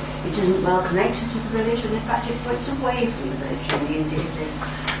 It isn't well connected to the village, and in fact it points away from the village in the indicative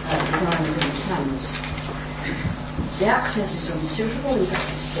designs and plans. The access is unsuitable, in fact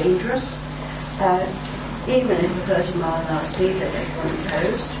it's dangerous, even if a 30-mile-an-hour speed limit were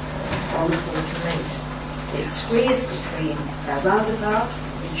imposed on the 48. It's squeezed between a roundabout,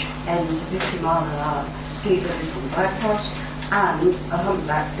 which ends a 50-mile-an-hour speed limit on the bypass, and a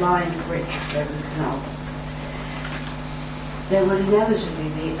humpback blind bridge over the canal. There will inevitably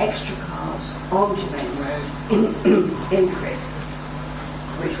be extra cars onto Main Road in Crick,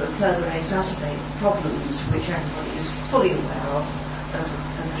 which will further exacerbate the problems which everybody is fully aware of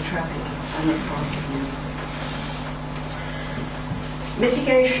the traffic and the parking.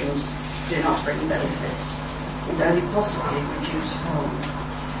 Mitigations do not bring benefits and only possibly reduce harm.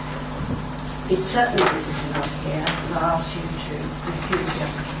 It certainly isn't enough here, and I ask you to refuse the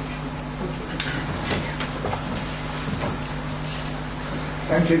application.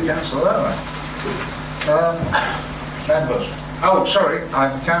 Thank you, Councillor Lomax. Members. Oh, sorry,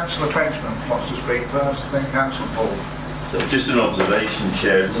 Councillor Frenchman wants to speak first, then Councillor Paul. So just an observation,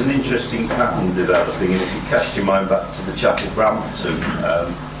 Chair. There's an interesting pattern developing, and if you cast your mind back to the Chapel Brampton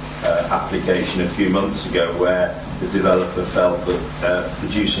application a few months ago, where the developer felt that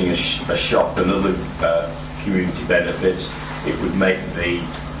producing a shop and other community benefits, it would make the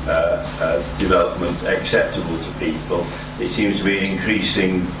development acceptable to people. It seems to be an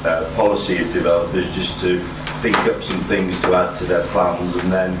increasing policy of developers just to think up some things to add to their plans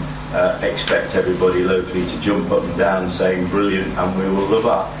and then expect everybody locally to jump up and down saying brilliant, and we will love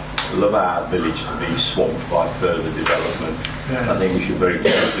our village to be swamped by further development. I think we should very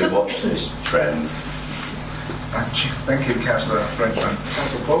carefully watch this trend. Thank you, Councillor Frenchman.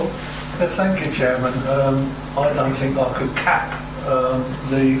 Councillor Paul? Thank you, Chairman. I don't think I could cap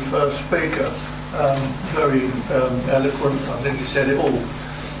the first speaker. Very eloquent. I think he said it all.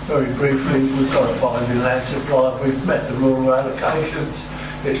 Very briefly, we've got a 5-year land supply. We've met the rural allocations.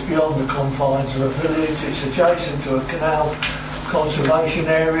 It's beyond the confines of a village. It's adjacent to a canal conservation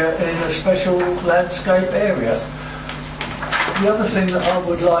area in a special landscape area. The other thing that I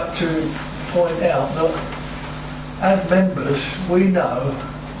would like to point out, that as members, we know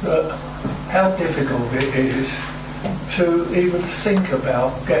that how difficult it is to even think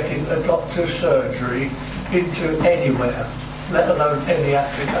about getting a doctor's surgery into anywhere, let alone any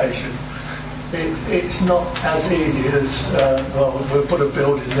application. it's not as easy as, well, we'll put a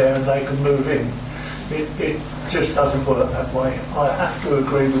building there and they can move in. It just doesn't work that way. I have to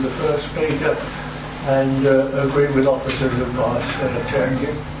agree with the first speaker and agree with officers' advice, Chair. Thank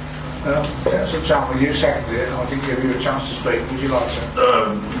you. Councillor Chapman, you seconded it. I didn't give you a chance to speak. Would you like to?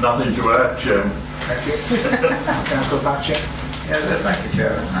 Nothing to add, Chairman. Thank you. Councillor Thatcher. Yes, thank you,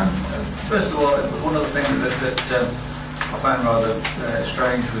 Chairman. First of all, one of the things that I found rather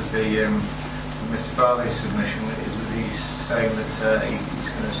strange with the Mr. Farley's submission is that he's saying that he's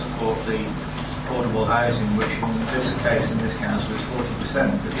going to support the affordable housing, which in this case in this council is 40%.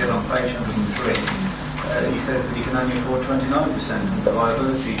 But yet on page 103, he says that he can only afford 29% of the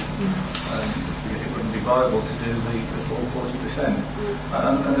liability because it wouldn't be viable to do the full 40%.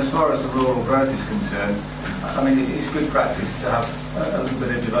 And as far as the rural growth is concerned, I mean, it's good practice to have a little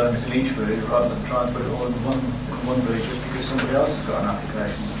bit of development in each village rather than try and put it all in one village just because somebody else has got an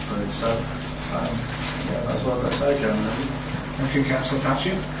application approved. So, yeah, that's what I've got to say, Chairman. Thank you, Councillor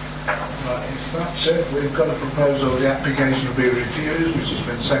Thatcher. Right, if that's it, we've got a proposal the application will be refused, which has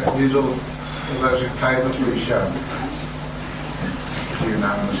been seconded. All those in favour, please show. It's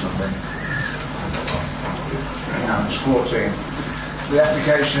unanimous, I think. Unanimous, 14. The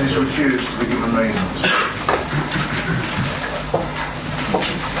application is refused for the given reasons.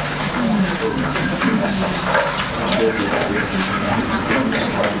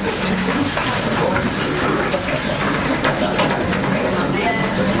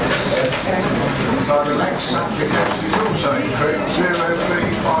 So the next application is also in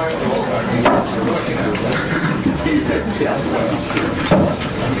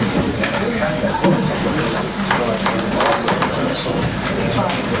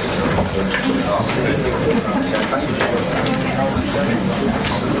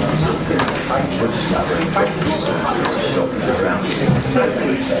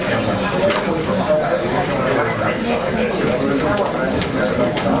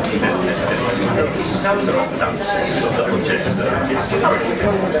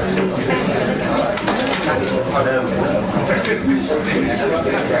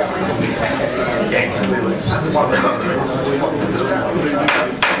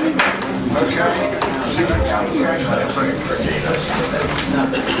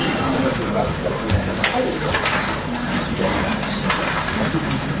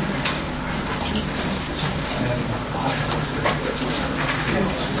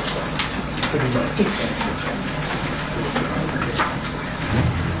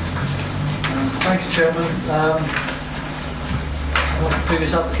Thanks, Chairman. The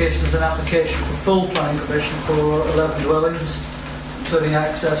previous application is an application for full planning permission for 11 dwellings, including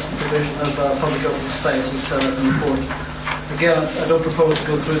access and provision of public open space as set out in the report. Again, I don't propose to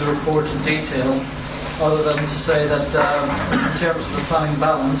go through the report in detail, other than to say that in terms of the planning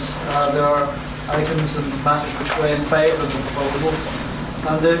balance, there are items and matters which weigh in favour of the proposal,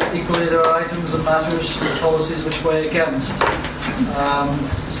 and equally there are items and matters and policies which weigh against.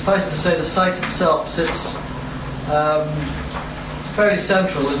 Suffice it to say, the site itself sits fairly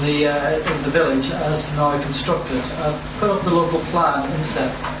central in the village as now constructed. I've put up the local plan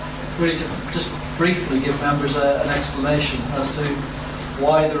inset, really to just briefly give members an explanation as to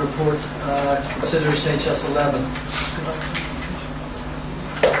why the report considers HS11.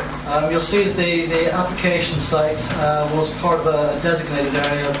 You'll see that the application site was part of a designated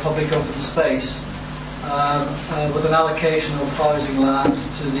area of public open space with an allocation of housing land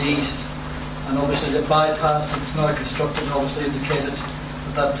to the east, and obviously the bypass that's now constructed obviously indicated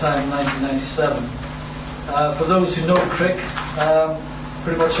at that time in 1997. For those who know Crick,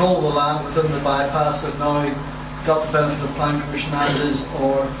 pretty much all the land within the bypass has now got the benefit of planning permission and is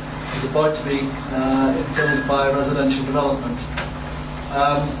about to be infilled by residential development.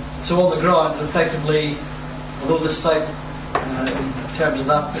 So on the ground, effectively, although this site, in terms of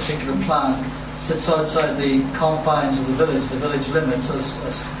that particular plan, sits outside the confines of the village limits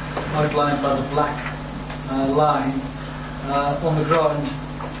as outlined by the black line, on the ground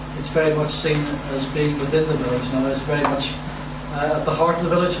it's very much seen as being within the village now. It's very much at the heart of the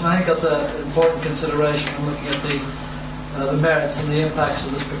village, and I think that's an important consideration when looking at the merits and the impacts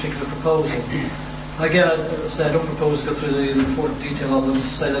of this particular proposal. Again, as I don't propose to go through the important detail of them, to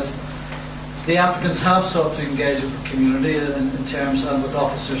say that the applicants have sought to engage with the community in terms, and with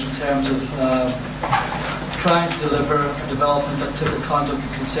officers in terms of trying to deliver a development that took account of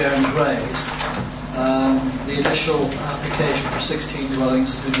the concerns raised. The initial application for 16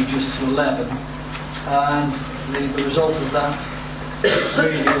 dwellings has been reduced to 11, and the result of that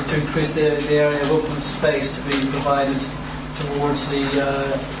really is to increase the area of open space to be provided towards to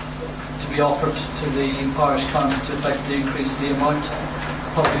be offered to the parish council to effectively increase the amount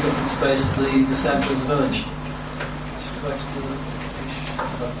public open space at the centre of the village.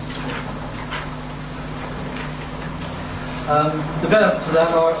 The benefits of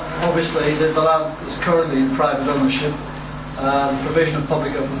that are obviously that the land is currently in private ownership. The provision of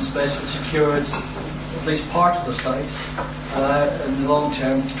public open space would secure at least part of the site in the long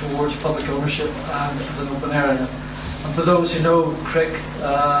term towards public ownership and as an open area. And for those who know Crick,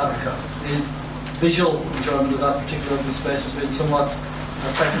 the visual enjoyment of that particular open space has been somewhat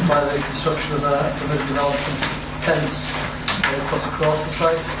affected by the construction of a permitted development fence that cuts across the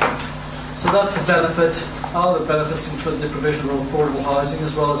site. So that's a benefit. Other benefits include the provision of affordable housing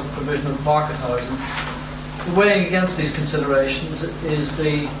as well as the provision of market housing. Weighing against these considerations is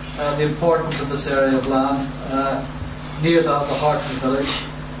the importance of this area of land near the heart of the village,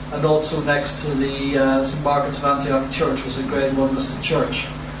 and also next to the St Margaret's of Antioch Church, which is a Grade 1 listed church.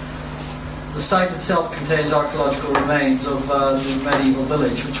 The site itself contains archaeological remains of the medieval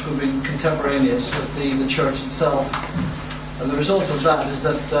village, which would be contemporaneous with the church itself. And the result of that is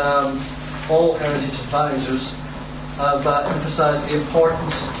that all heritage advisors have emphasised the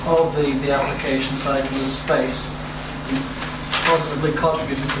importance of the application site in this space, positively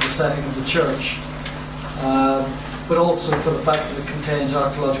contributing to the setting of the church, but also for the fact that it contains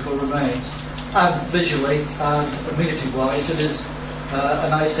archaeological remains. And visually and amenity-wise, it is a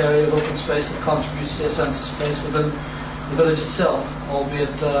nice area of open space that contributes to a sense of space within the village itself, albeit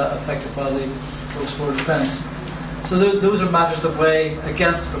affected by the close border fence. So those are matters that weigh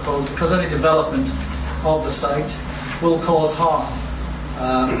against the proposal, because any development of the site will cause harm,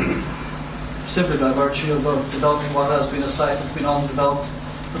 simply by virtue of developing what has been a site that's been undeveloped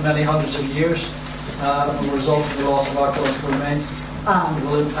for many hundreds of years, will result in the loss of archaeological remains and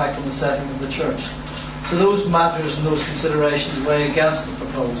will impact on the setting of the church. So those matters and those considerations weigh against the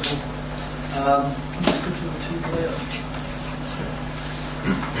proposal. Let's go to the two layout.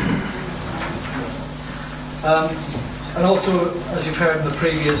 And also, as you've heard in the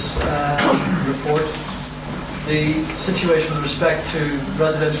previous report, the situation with respect to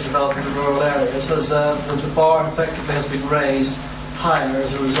residential development in rural areas has the bar effectively has been raised higher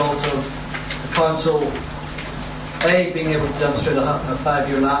as a result of the council being able to demonstrate a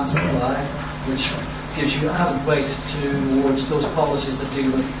 5-year land supply, which gives you added weight towards those policies that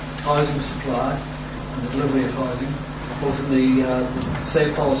deal with housing supply and the delivery of housing, both in the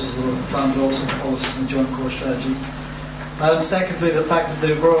state policies of the plan, but also the policies in the joint core strategy. And secondly, the fact that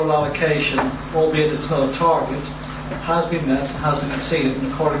the rural allocation, albeit it's not a target, has been met, has been exceeded,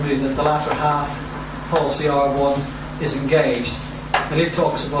 and accordingly that the latter half, policy R1, is engaged. And it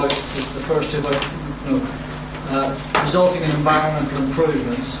talks about, the first two, about resulting in environmental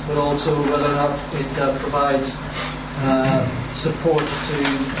improvements, but also whether or not it provides support to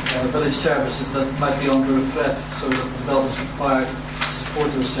village services that might be under a threat, so that the development is required to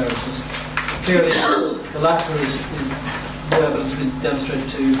support those services. Clearly, the latter is no evidence been demonstrated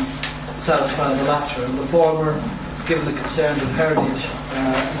to satisfy the latter, and the former, given the concerns of heritage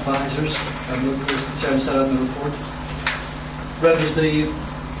advisors and those concerns set out in the report, renders the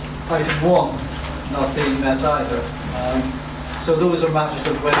item 1 not being met either. So those are matters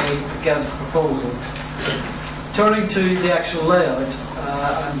that weigh against the proposal. Turning to the actual layout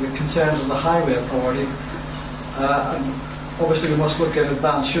and the concerns of the Highway Authority, and obviously we must look in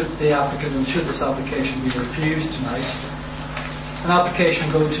advance should the applicant and should this application be refused tonight. An application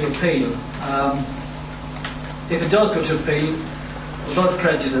will go to appeal. If it does go to appeal, without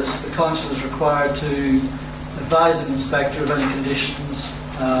prejudice, the council is required to advise an inspector of any conditions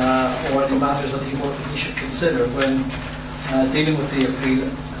or any matters that he should consider when dealing with the appeal,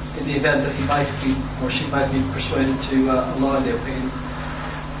 in the event that he might be or she might be persuaded to allow the appeal.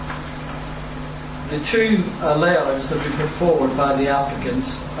 The two layouts that we put forward by the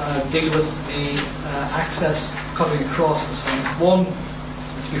applicants deal with the access cutting across the site. One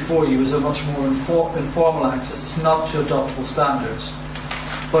that's before you is a much more informal access. It's not to adoptable standards,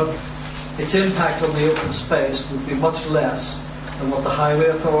 but its impact on the open space would be much less than what the Highway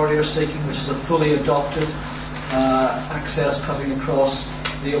Authority are seeking, which is a fully adopted access cutting across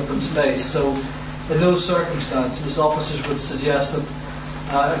the open space. So in those circumstances, officers would suggest that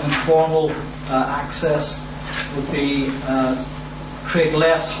an informal access would be create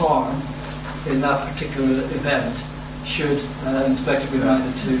less harm in that particular event should an inspector be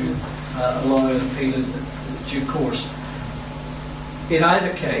minded to allow an appeal in due course. In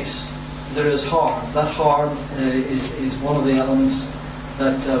either case, there is harm. That harm is one of the elements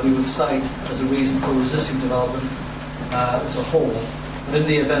that we would cite as a reason for resisting development as a whole. But in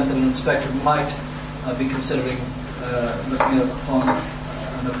the event that an inspector might be considering looking upon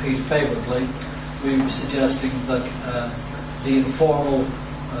an appeal favourably, we would be suggesting that the informal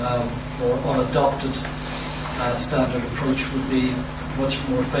or unadopted standard approach would be much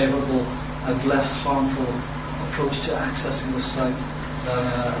more favourable and less harmful approach to accessing the site than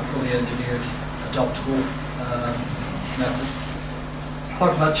a fully engineered, adoptable method.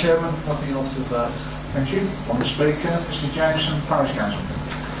 Apart from that, Chairman, nothing else to add. Thank you. One speaker, Mr. Jameson, Parish Council.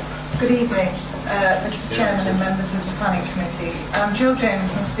 Good evening, Mr. Chairman and members of the Planning Committee. I'm Jill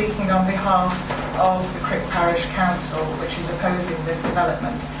Jameson, speaking on behalf of the Crick Parish Council, which is opposing this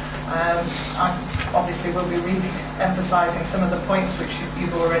development. I obviously will be re-emphasising some of the points which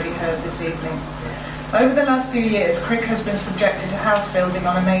you've already heard this evening. Over the last few years, Crick has been subjected to house building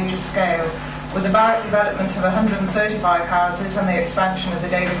on a major scale, with the Barratt development of 135 houses and the expansion of the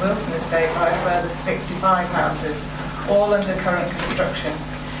David Wilson estate by a further 65 houses, all under current construction.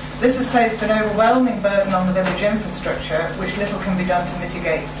 This has placed an overwhelming burden on the village infrastructure, which little can be done to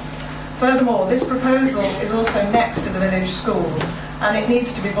mitigate. Furthermore, this proposal is also next to the village school, and it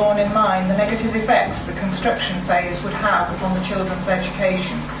needs to be borne in mind the negative effects the construction phase would have upon the children's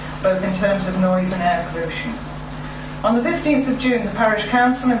education, both in terms of noise and air pollution. On the 15th of June, the Parish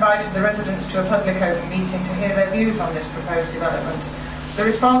Council invited the residents to a public open meeting to hear their views on this proposed development. The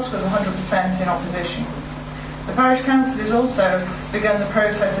response was 100% in opposition. The Parish Council has also begun the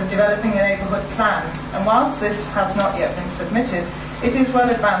process of developing a neighbourhood plan, and whilst this has not yet been submitted, it is well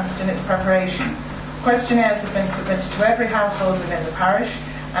advanced in its preparation. Questionnaires have been submitted to every household within the parish,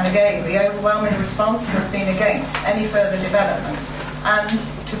 and again, the overwhelming response has been against any further development and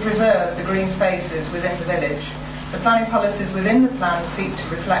to preserve the green spaces within the village. The planning policies within the plan seek to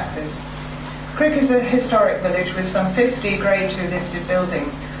reflect this. Crick is a historic village with some 50 Grade 2 listed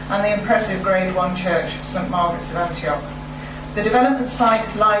buildings and the impressive Grade 1 church, St Margaret's of Antioch. The development site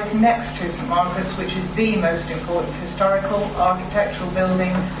lies next to St Margaret's, which is the most important historical, architectural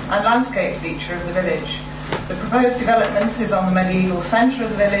building and landscape feature of the village. The proposed development is on the medieval centre of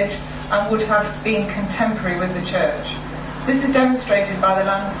the village and would have been contemporary with the church. This is demonstrated by the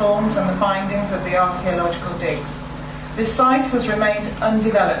landforms and the findings of the archaeological digs. This site has remained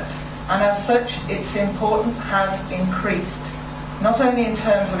undeveloped, and as such its importance has increased, not only in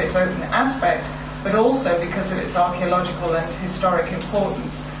terms of its open aspect, but also because of its archaeological and historic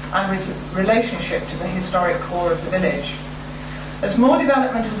importance and relationship to the historic core of the village. As more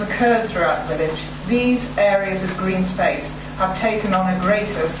development has occurred throughout the village, these areas of green space have taken on a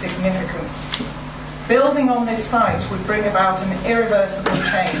greater significance. Building on this site would bring about an irreversible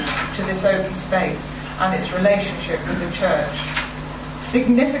change to this open space and its relationship with the church.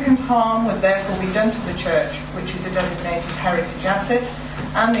 Significant harm would therefore be done to the church, which is a designated heritage asset,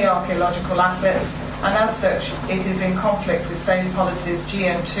 and the archaeological assets, and as such it is in conflict with same policies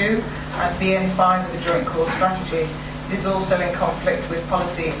GM2 and BN5 of the Joint Core Strategy. It is also in conflict with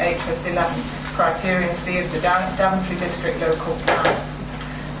policy HS11, criterion C of the Daventry District Local Plan,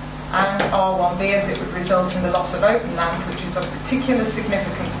 and R1B, as it would result in the loss of open land, which is of particular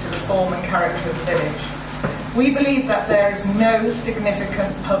significance to the form and character of the village. We believe that there is no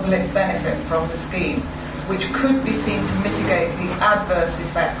significant public benefit from the scheme, which could be seen to mitigate the adverse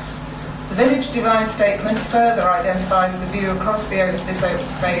effects. The village design statement further identifies the view across this open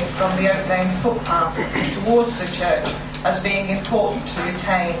space from the Oak Lane footpath towards the church as being important to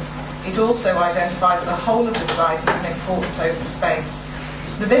retain. It also identifies the whole of the site as an important open space.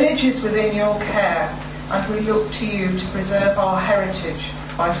 The village is within your care, and we look to you to preserve our heritage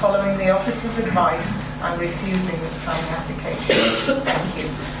by following the officer's advice and refusing this planning application. Thank you.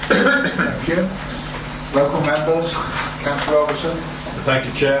 Thank you. Local members, Councillor Robertson. Thank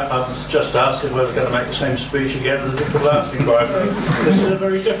you, Chair. I was just asking whether I was going to make the same speech again as I did the last inquiry. This is a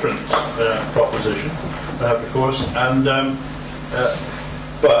very different proposition before us, and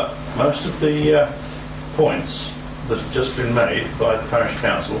but most of the points that have just been made by the Parish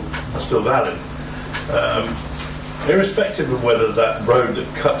Council are still valid. Irrespective of whether that road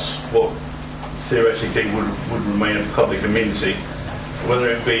that cuts what theoretically would remain a public amenity, whether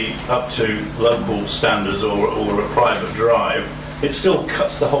it be up to local standards or a private drive, it still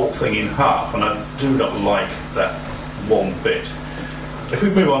cuts the whole thing in half, and I do not like that one bit. If we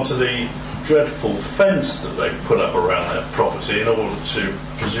move on to the dreadful fence that they've put up around their property in order to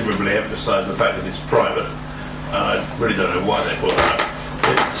presumably emphasise the fact that it's private, I really don't know why they put that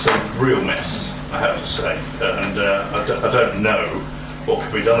up. It's a real mess, I have to say, and I don't know what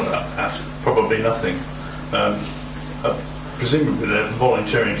can be done about that. Probably nothing. Presumably they're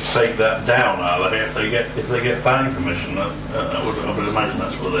volunteering to take that down, are they? If they get planning permission, I would imagine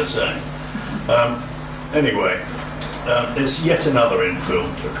that's what they're saying. Anyway, it's yet another infill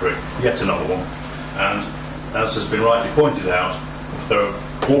to a creek, yet another one, and as has been rightly pointed out, there are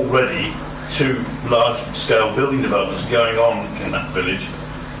already two large-scale building developments going on in that village.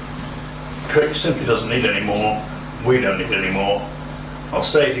 Crick simply doesn't need any more. We don't need any more. I'll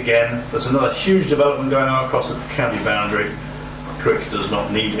say it again, there's another huge development going on across the county boundary. Crick does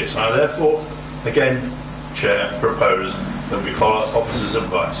not need it. I therefore, again, Chair, propose that we follow officers'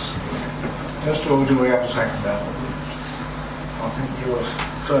 advice. First of all, do we have a second now? I think you were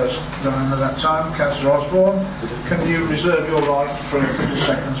first going at that time. Councillor Osborne, can you reserve your right for a couple of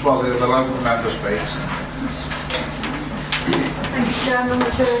seconds while the local member speaks? Thank you, Chairman.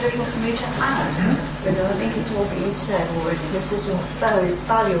 There's very little for me to add, but I think it's all been said already. This is a very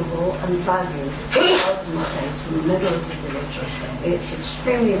valuable and valued open space in the middle of the village. It's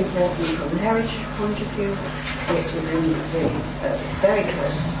extremely important from the heritage point of view. It's within the very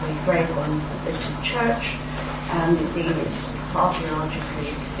close to the Grade 1 listed church, and indeed it's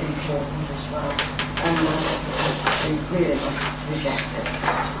archaeologically important as well. And we really must reject it this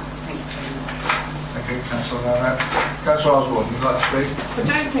time. Thank you very much. Thank you, Councillor Rowett. Councillor Osborne, would you like to speak? I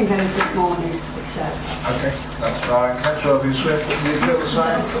don't think anything more needs to be said. Okay, that's fine. Councillor Swift, do you feel the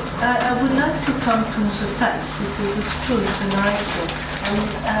same? I would like to come to the fence because it's true, it's an eyesore.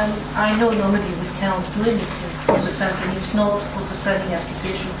 And I know normally we cannot do anything for the fence and it's not for the planning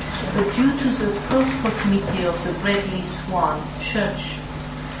application. But due to the close proximity of the Red List 1 church,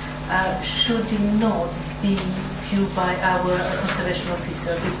 should it not be viewed by our conservation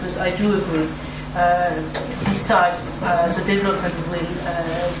officer? Because I do agree. Besides, the development will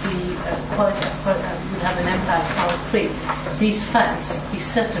will have an impact on Creek. This fence is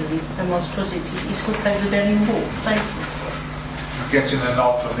certainly a monstrosity. It's what I would very more. Thank you. Getting a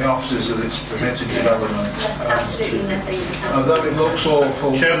nod from the officers that it's preventing development. Yes, absolutely nothing. Although it looks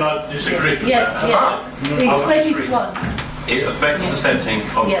awful. Chairman, I disagree. Yes. It's Grade 1. It affects the setting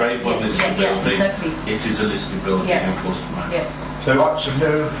of Yes, Grade 1 listed building. Exactly. It is a listed building, Yes. of course. Yes. So lots of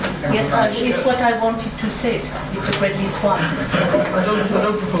new Yes, it's what I wanted to say. It's a Red List 1. I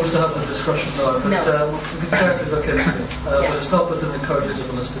don't propose to have the discussion now, but we can certainly look into it. But it's not within the coverage of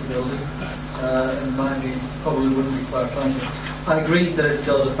a listed building. In my view, probably wouldn't require planning. I agree that it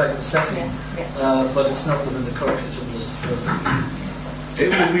does affect the setting, but it's not within the coverage of a listed building. It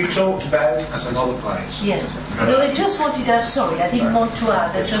will be talked about as another place. Yes. No, I just wanted to, sorry, I didn't want to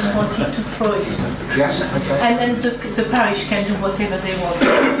add, I just wanted to throw it. Yes, okay. And then the parish can do whatever they want.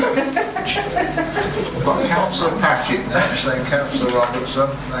 We've got Councillor Patchett next, then Councillor Robertson,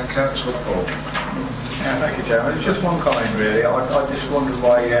 then Councillor Paul. Yeah, thank you, Chairman. It's just one comment, really. I just wondered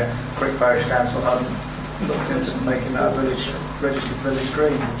why Crick Parish Council hadn't looked into making that a registered village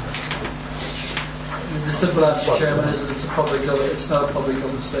green. The simple answer, Chairman, is that it's not a public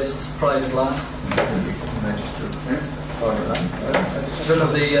open space, it's private land.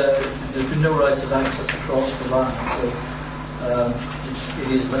 There's been no rights of access across the land, so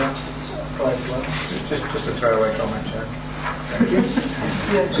it is that, it's private land. Just a throwaway comment, Chair. Thank you.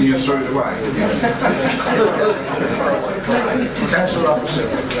 So you threw it away? Councillor Robertson.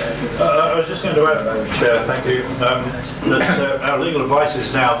 I was just going to add, Chair, thank you, that our legal advice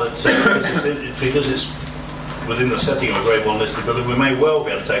is now that because it's within the setting of a Grade 1 listed building, we may well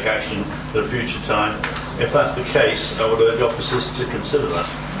be able to take action at a future time. If that's the case, I would urge officers to consider that.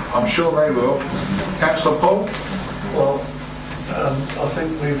 I'm sure they will. Councillor Paul? Well, I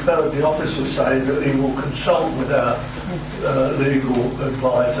think we've heard the officer say that he will consult with our legal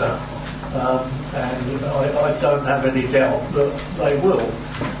advisor, and I don't have any doubt that they will,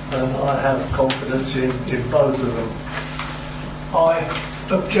 and I have confidence in both of them. I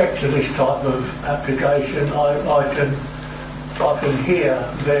object to this type of application. I can hear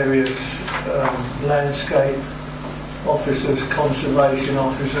various landscape officers, conservation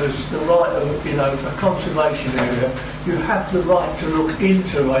officers, the right of, a conservation area. You have the right to look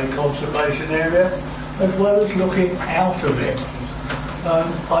into a conservation area as well as looking out of it.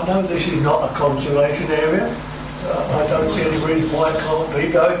 I know this is not a conservation area. I don't see any reason why it can't be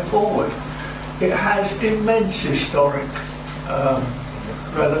going forward. It has immense historic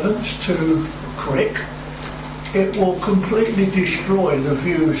relevance to Crick. It will completely destroy the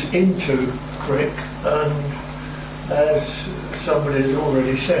views into Crick, and as somebody has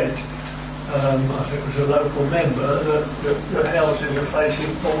already said, I think it was a local member, that the houses are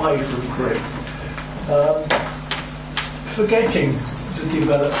facing away from Crick. Forgetting the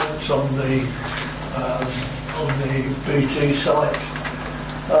developments on the BT site,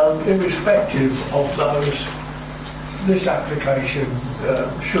 irrespective of those, this application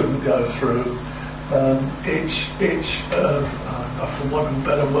shouldn't go through. It's for want of a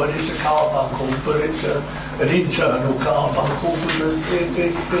better word, it's a carbuncle, but it's an internal carbuncle because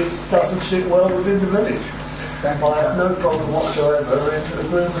it doesn't sit well within the village. I have no problem whatsoever in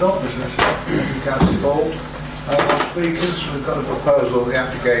agreeing with officers. Councillor Bald. Speakers, we've got a proposal that the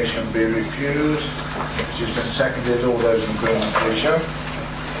application be refused, which has been seconded. All those in agreement, please show.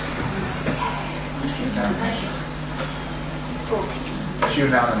 It's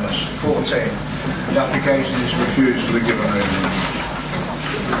unanimous. 14. The application is refused for the given reason.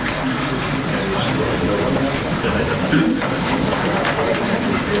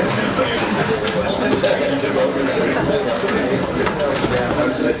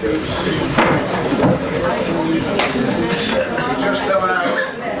 Just about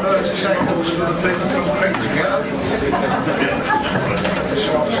 30 seconds for the people from Creek to go. This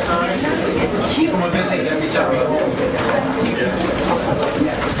one's done. Come on, visit every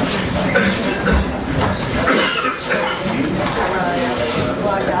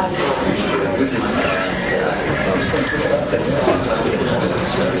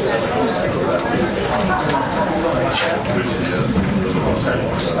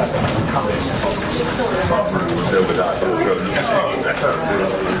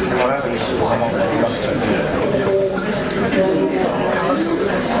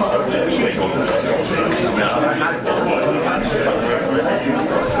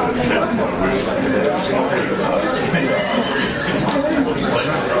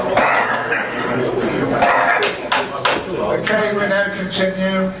Okay, we now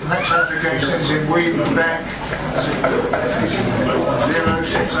continue. Next application is in Weedon Bank. 0606.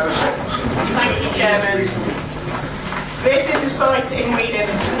 Thank you, Chairman. This is a site in Weedon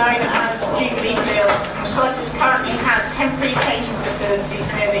known as Jubilee Field. The site has currently had temporary changing facilities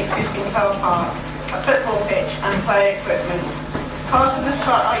near the existing car park, a football pitch and play equipment. Part of the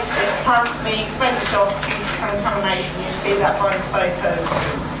site is currently fenced off due to contamination. You see that by the photo.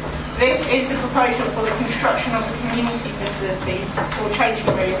 This is a proposal for the construction of a community facility for changing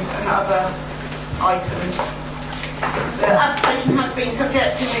rooms and other items. The application has been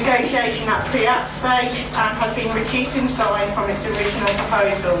subject to negotiation at pre-app stage and has been reduced in size from its original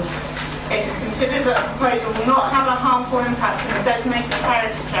proposal. It is considered that the proposal will not have a harmful impact on the designated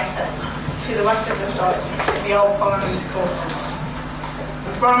heritage assets to the west of the site, such as the old Fireman's Quarters.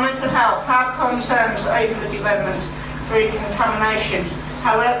 Environmental health have concerns over the development through contamination.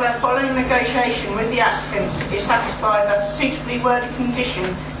 However, following negotiation with the applicants, is satisfied that a suitably worded condition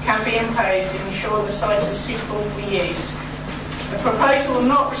can be imposed to ensure the site is suitable for use. The proposal will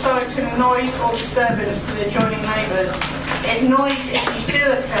not result in noise or disturbance to the adjoining neighbours. If noise issues do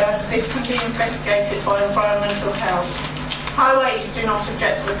occur, this can be investigated by environmental health. Highways do not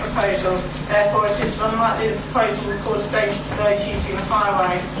object to the proposal, therefore it is unlikely the proposal will cause danger to those using the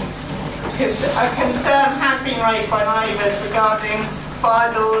highway. Because a concern has been raised by neighbours regarding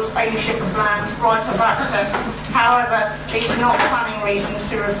fire doors, ownership of land, right of access. However, these are not planning reasons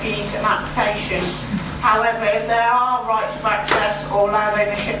to refuse an application. However, if there are rights of access or land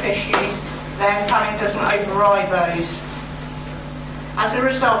ownership issues, then planning doesn't override those. As a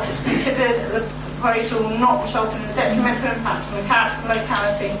result, it's considered the proposal will not result in a detrimental impact on the character of the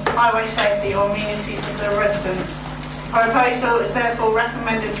locality, highway safety or amenities of the residents. The proposal is therefore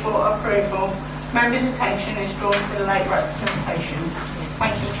recommended for approval. Members' attention is drawn to the late representations.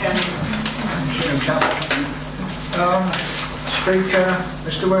 Thank you, Chairman. Speaker,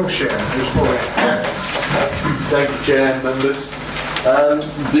 Mr Wilshire, who's for it. Thank you, Chair, members.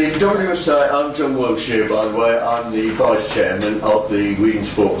 The WSA, I'm John Wilshire, by the way. I'm the Vice Chairman of the Weedon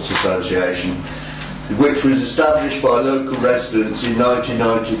Sports Association, which was established by local residents in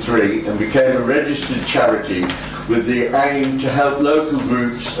 1993 and became a registered charity with the aim to help local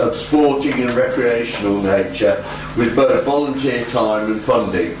groups of sporting and recreational nature with both volunteer time and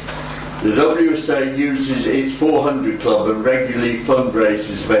funding. The WSA uses its 400 Club and regularly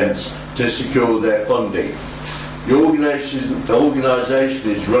fundraises events to secure their funding. The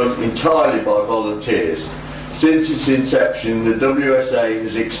organisation is run entirely by volunteers. Since its inception, the WSA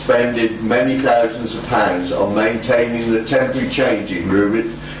has expended many thousands of pounds on maintaining the temporary changing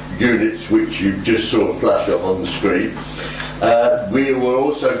room units, which you just saw flash up on the screen. We were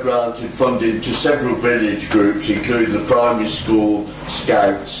also granted funding to several village groups, including the primary school,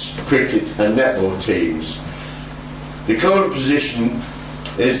 scouts, cricket and netball teams. The current position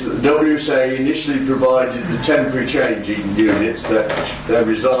is that the WSA initially provided the temporary changing units that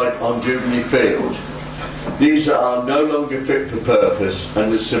reside on Jubilee Field. These are no longer fit for purpose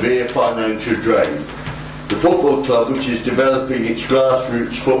and a severe financial drain. The football club, which is developing its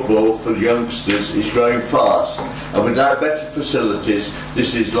grassroots football for youngsters, is growing fast, and without better facilities,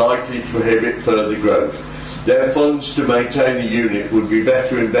 this is likely to prohibit further growth. Their funds to maintain a unit would be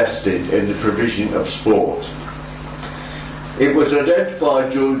better invested in the provision of sport. It was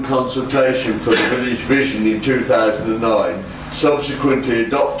identified during consultation for the village vision in 2009, subsequently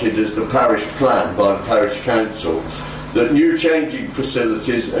adopted as the parish plan by the parish council, that new changing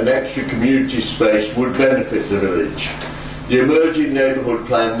facilities and extra community space would benefit the village. The emerging neighbourhood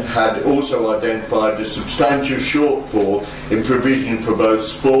plan had also identified a substantial shortfall in provision for both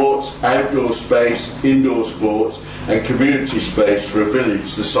sports, outdoor space, indoor sports and community space for a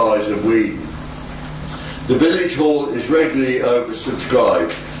village the size of Weedon. The village hall is regularly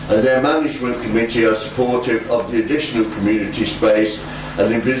oversubscribed and their management committee are supportive of the additional community space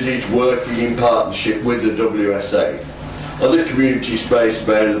and envisage working in partnership with the WSA. Other community space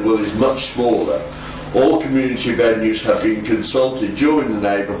available is much smaller. All community venues have been consulted during the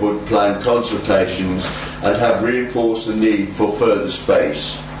neighbourhood plan consultations and have reinforced the need for further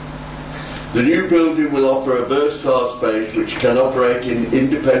space. The new building will offer a versatile space which can operate in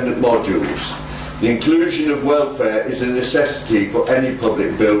independent modules. The inclusion of welfare is a necessity for any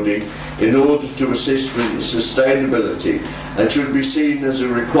public building in order to assist with its sustainability and should be seen as a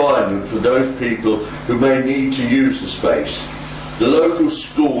requirement for those people who may need to use the space. The local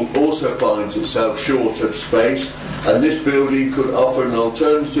school also finds itself short of space and this building could offer an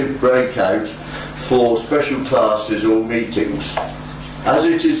alternative breakout for special classes or meetings. As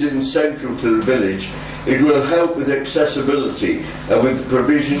it is central to the village, it will help with accessibility and with the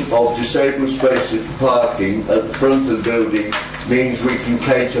provision of disabled spaces for parking at the front of the building means we can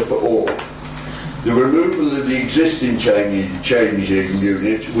cater for all. The removal of the existing changing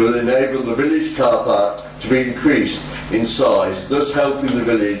unit will enable the village car park to be increased in size, thus helping the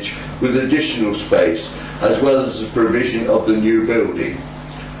village with additional space as well as the provision of the new building.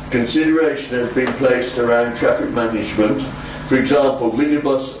 Consideration has been placed around traffic management. For example,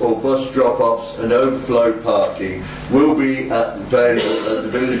 minibus or bus drop-offs and overflow parking will be available at the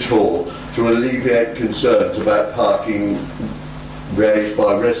village hall to alleviate concerns about parking raised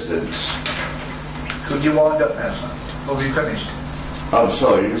by residents. Could you wind up now, sir? Or have you finished? I'm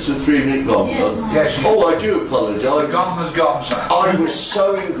sorry, it was a 3-minute gong. Yes. Oh, I do apologise. The gong has gone, sir. I was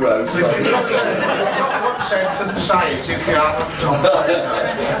so engrossed. You've got one sentence, say it if you haven't.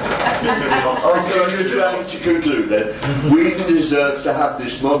 I'm just going to conclude then. Weedon deserves to have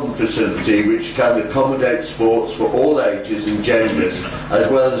this modern facility which can accommodate sports for all ages and genders as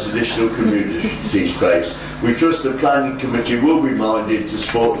well as additional community space. We trust the planning committee will be minded to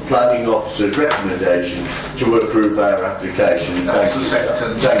support the planning officer's recommendation to approve our application. Thank you.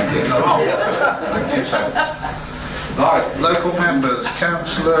 Thank you. Thank you, sir. Right, local members,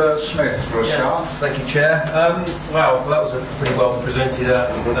 Councillor Smith for a start. Thank you, Chair. Well, that was a pretty well presented,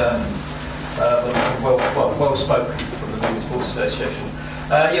 well spoken from the Weedon Sports Association.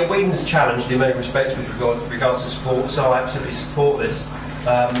 Yeah, Weedon's challenged in many respects with regards to sport, so I absolutely support this.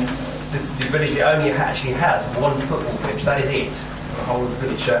 The village only actually has one football pitch, that is it, for the whole of the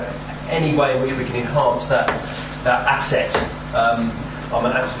village. Any way in which we can enhance that asset, I'm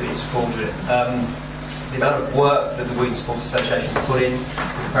absolutely supportive of it. The amount of work that the Weedon Sports Association has put in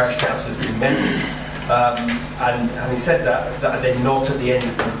with the parish council has been immense. And having said that, they're not at the end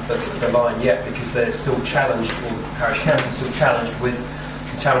of the line yet because they're still challenged, or the parish council is still challenged with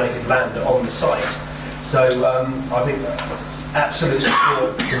contaminated land on the site. So I think absolute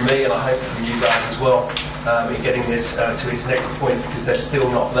support from me, and I hope from you guys as well, in getting this to its next point, because they're still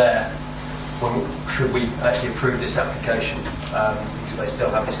not there should we actually approve this application, because they still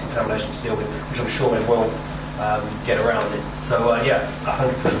have this contamination to deal with, which I'm sure they will get around it. So yeah,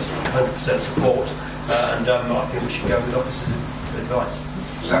 100% support, and I think we should go with opposite advice.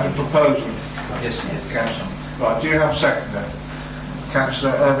 Is that a proposal? Yes, yes. Councillor. Right, do you have a second then?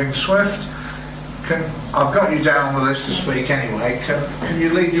 Councillor Irving Swift. I've got you down on the list to speak anyway. Can you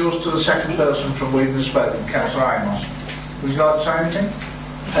lead yours to the second person from Weedon spoken, Councillor Amos? Would you like to say anything?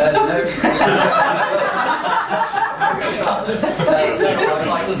 No.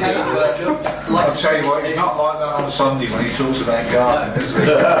 I'll tell you what, he's not like that on a Sunday when he talks about gardening, is he? A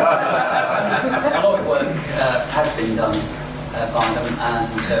lot of work has been done by them, and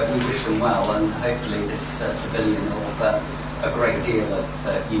we wish them well, and hopefully this pavilion will offer a great deal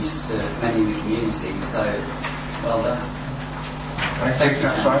of use to many in the community, so well done. Thank you,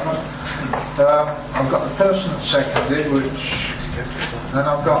 Councillor. I've got the person that seconded, then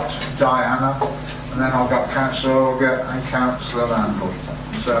I've got Diana, and then I've got Councillor Olga and Councillor Landlord.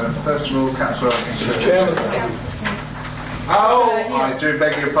 So first of all, Councillor Chairman. Oh, I do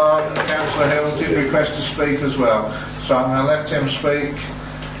beg your pardon, Councillor Hill did request to speak as well. So I'm going to let him speak.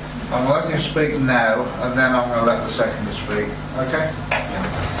 I'm going to let him speak now, and then I'm going to let the seconder speak. Okay?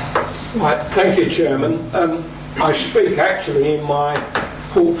 Right, thank you, Chairman. I speak actually in my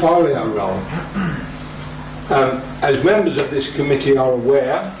portfolio role. As members of this committee are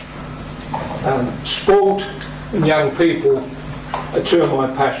aware, sport and young people are two of my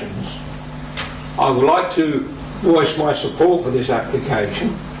passions. I would like to voice my support for this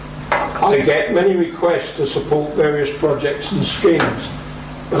application. I get many requests to support various projects and schemes,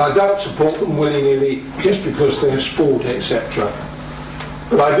 but I don't support them willy-nilly just because they're sport, etc.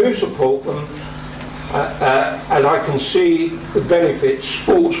 But I do support them and I can see the benefits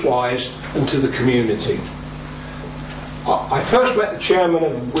sports-wise and to the community. I first met the chairman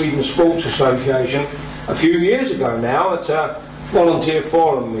of Weedon Sports Association a few years ago now at a volunteer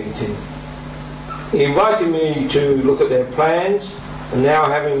forum meeting. He invited me to look at their plans, and now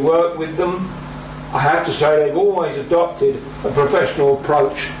having worked with them, I have to say they've always adopted a professional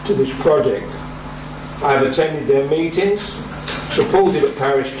approach to this project. I have attended their meetings, supported at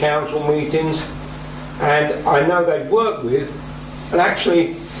parish council meetings, and I know they've worked with and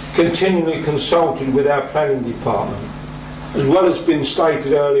actually continually consulted with our planning department, as well as been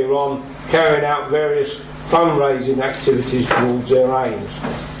stated earlier on, carrying out various fundraising activities towards their aims.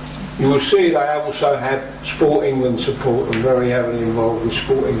 You will see they also have Sport England support and very heavily involved with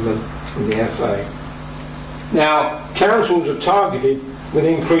Sport England in the FA. Now, councils are targeted with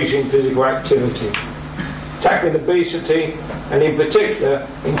increasing physical activity, tackling obesity, and in particular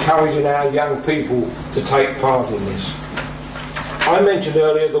encouraging our young people to take part in this. I mentioned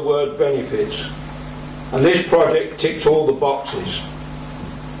earlier the word benefits, and this project ticks all the boxes.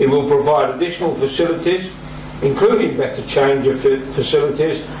 It will provide additional facilities, including better change of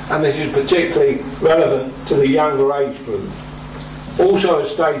facilities, and this is particularly relevant to the younger age group. Also, as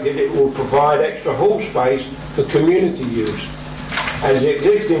stated, it will provide extra hall space for community use, as the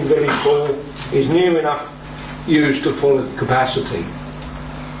existing village hall is near enough used to full capacity.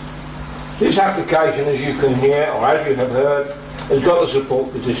 This application, as you can hear, or as you have heard, has got the support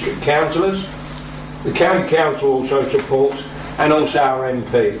of the district councillors. The county council also supports, and also our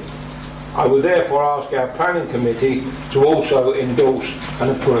MP. I would therefore ask our planning committee to also endorse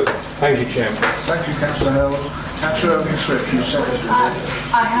and approve. Thank you, Chairman. Thank you, Councillor Held. Councillor Owen-Swift, you said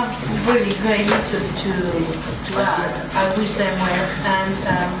I have really very little to add. I wish them well, and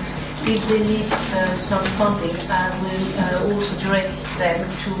if they need some funding, I will also direct them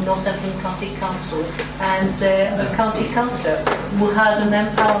to Northampton County Council and the county councillor who has an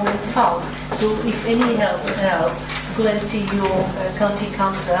empowerment fund. So if any help is help, go and see your county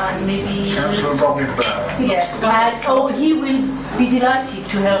councillor and maybe... Councillor Robin Brown. Yes, and he will be delighted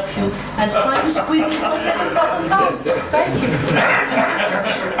to help you and try to squeeze it for £7,000. Thank you.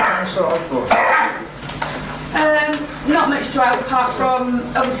 Councillor Osborne. Not much to add apart from,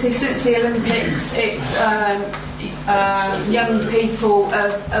 obviously, since the Olympics, it's young people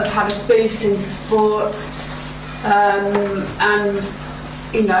have had a boost into sport, and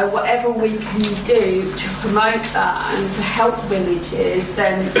you know, whatever we can do to promote that and to help villages,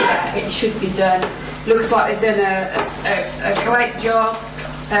 then it should be done. Looks like they've done a great job.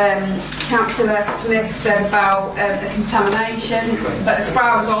 Councillor Smith said about the contamination, but as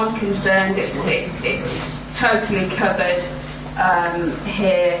far as I'm concerned, it's totally covered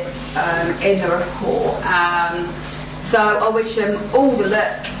here in the report. So I wish them all the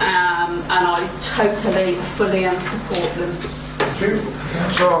luck, and I totally, fully support them. Thank you.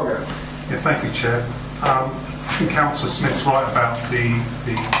 Councillor Argo. Yeah, thank you, Chair. I think Councillor Smith's right about the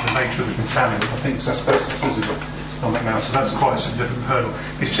nature of the contaminant. I think it's asbestos, isn't it, on it now, so that's quite a significant hurdle.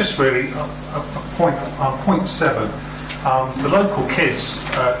 It's just really a point 7. The local kids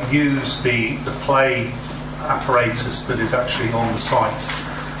use the play apparatus that is actually on the site,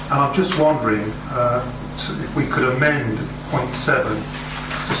 and I'm just wondering if we could amend point 7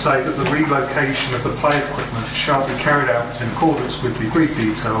 to say that the relocation of the play equipment shall be carried out in accordance with the agreed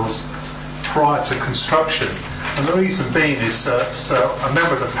details prior to construction. And the reason being is so a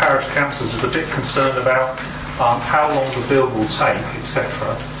member of the parish councils is a bit concerned about how long the build will take,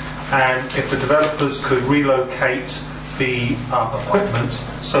 etc. And if the developers could relocate the equipment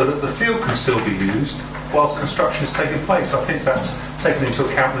so that the field can still be used whilst construction is taking place. I think that's taken into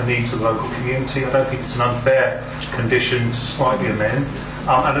account the needs of the local community. I don't think it's an unfair condition to slightly amend.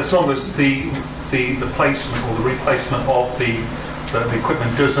 And as long as the placement or the replacement of the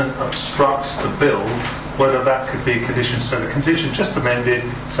equipment doesn't obstruct the build, whether that could be a condition. So the condition just amended,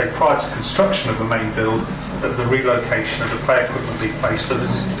 say prior to construction of the main build, that the relocation of the play equipment be placed so that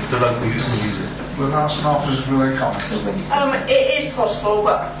the local users can use it. We'll ask an officer for their comments. It is possible,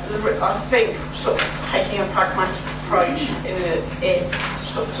 but I think sort of taking a pragmatic approach if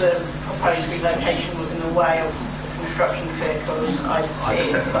sort of the proposed relocation was in the way of construction vehicles,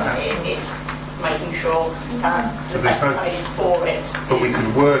 making sure the best pays for it. But we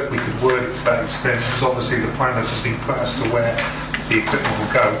could word it to that extent, because obviously the planners have been put as to where the equipment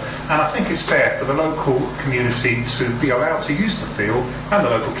will go. And I think it's fair for the local community to be allowed to use the field and the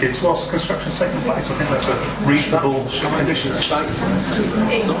local kids whilst the construction's taking place. I think that's a reasonable condition. It's something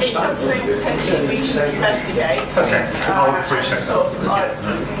potentially we should investigate. Okay, I'll appreciate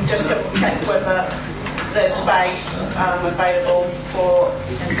that. Just double check whether there's space available for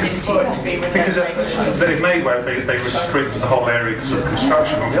it to be Because relocated. they may well they restrict the whole area because of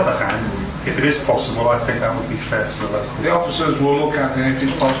construction. On the other hand, if it is possible, I think that would be fair to the local. The officers will look at it, and if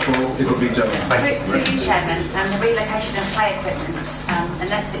it's possible, it'll be done. Through you, Chairman, the relocation of play equipment,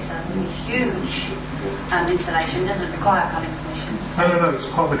 unless it's a huge installation, doesn't require planning permission. No, it's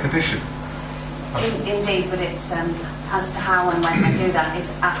part of the condition. Indeed, but it's as to how and when they do that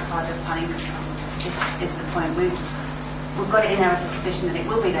is outside of planning control. Is the point. We've got it in there as a condition that it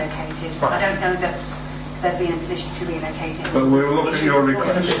will be located, but I don't know that they'd be in a position to relocate it. But we'll look at your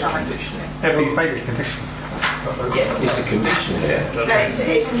request. It'll be a condition. It's a condition here. No, it's a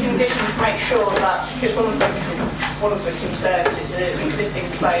condition to make sure that, because one of the concerns is an existing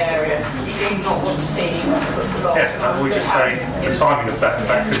play area, you do not want to see football. Yeah, and we're just saying the timing of that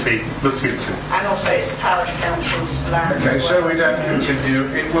could be looked into. And also it's the parish council's land. Okay, so we don't continue.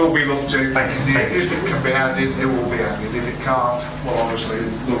 It will be looked at. If it can be added, it will be added. If it can't, well, obviously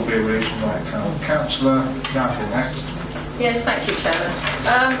there will be a reason why it can't. Councillor Gaffney next. Yes, thank you, Chairman.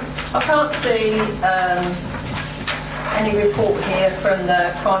 I can't see any report here from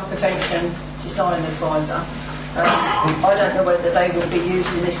the Crime Prevention Design Advisor. I don't know whether they will be used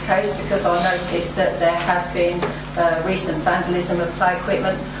in this case, because I noticed that there has been recent vandalism of play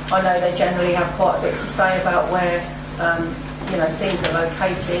equipment. I know they generally have quite a bit to say about where things are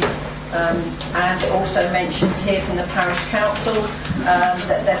located. And it also mentions here from the parish council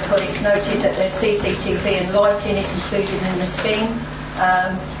that it's noted that there's CCTV and lighting is included in the scheme,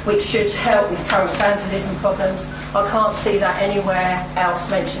 which should help with current vandalism problems. I can't see that anywhere else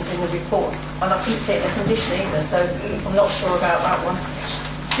mentioned in the report, and I couldn't see it in the condition either, so I'm not sure about that one.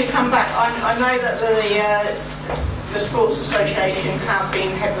 To come back, I know that the Sports Association have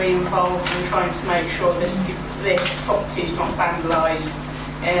been heavily involved in trying to make sure this property is not vandalised,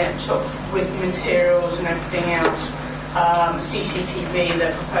 sort of with materials and everything else. CCTV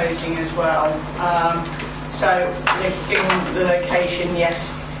they're proposing as well. So given the location,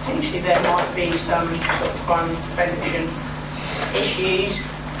 yes, potentially there might be some sort of crime prevention issues,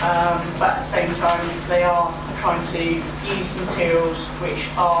 but at the same time they are trying to use materials which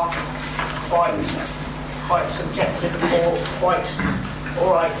are quite subjective or quite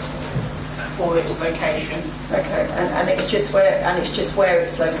alright for its location. Okay, and it's just where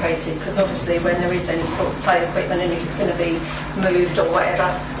it's located, because obviously when there is any sort of play equipment and if it's going to be moved or whatever,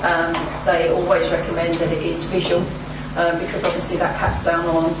 they always recommend that it is visual. Because obviously that cuts down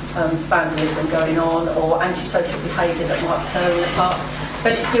on vandalism going on or antisocial behaviour that might occur in the park.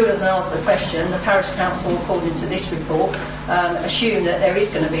 But it still doesn't answer the question. The parish council, according to this report, assume that there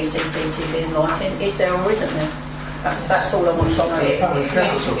is going to be CCTV and lighting. Is there or isn't there? That's all I want to know.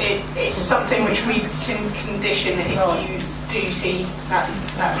 It's something which we can condition if you do see that.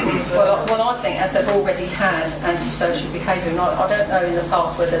 Well, I think as they've already had antisocial behaviour, and I don't know in the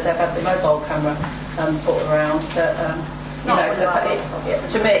past whether they've had the mobile camera put around, but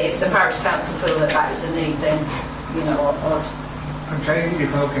to me, if the parish council feel that that is a need, then I'd. Okay, you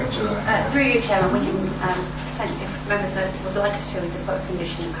can look into that. Through you, Chairman, we can if members would like us to, we can put a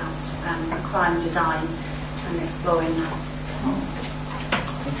condition about crime design and exploring that.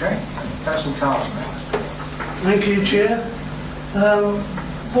 Okay, Councillor Carlton next. Thank you, Chair.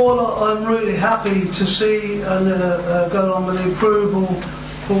 Paul, I'm really happy to see and go on with the approval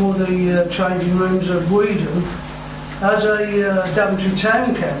for the changing rooms of Weedon. As a Daventry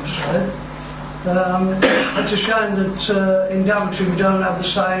Town Councillor, it's a shame that in Daventry we don't have the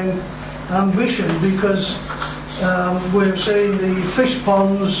same ambition, because we've seen the fish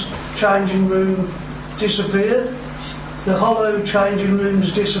ponds changing room disappear, the hollow changing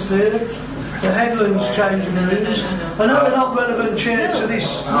rooms disappear, the headlands changing rooms. I know they're not relevant, Chair, to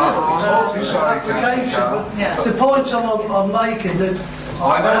this application, but the point I'm making that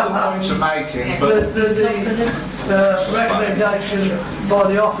I know the points are making, but the recommendation by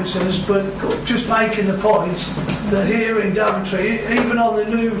the officers, but just making the point that here in Daventry, even on the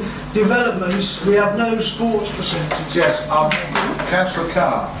new developments, we have no sports facilities. Yes, Councillor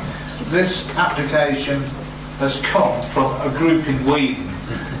Carr, this application has come from a group in Weedon.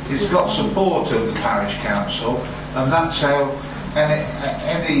 It's got support of the parish council, and that's how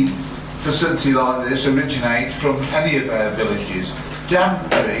any facility like this originates from any of our villages.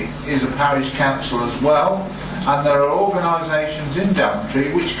 Daventry is a parish council as well, and there are organisations in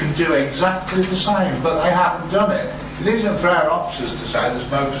Daventry which can do exactly the same, but they haven't done it. It isn't for our officers to say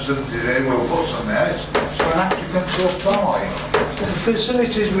there's no facilities here, we'll put some there. It's for an applicant to apply. The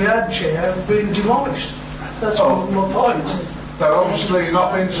facilities we had, Chair, have been demolished. That's my point. They're obviously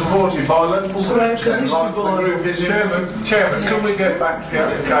not being supported by local So groups, can then, this like be the group is in... Chairman, can we get back to the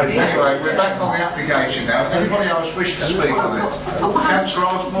application? Anyway, we're back on the application now. Anybody else wish to speak on it? Councillor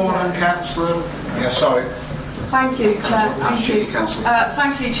Osborne and Councillor... Yeah, sorry. Thank you, Chair. Thank you.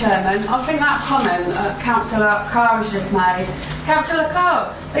 Thank you, Chairman. I think that comment Councillor Carr has just made. Councillor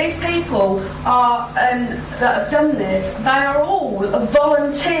Carr, these people are that have done this. They are all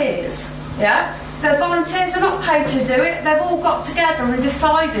volunteers. Yeah. The volunteers are not paid to do it. They've all got together and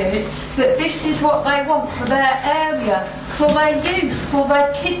decided that this is what they want for their area, for their youth, for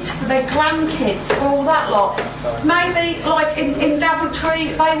their kids, for their grandkids, for all that lot. Maybe, like in Daventry,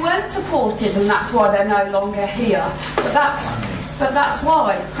 they weren't supported, and that's why they're no longer here. But that's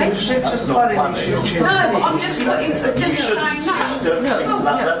why. Can you stick to the planning issue, Chair? No, I'm just saying that.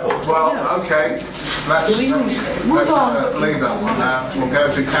 Well, okay. Let's leave that one now. We'll go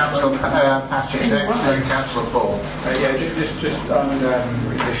to Councillor Patchett next, then Councillor Paul. Yeah, just on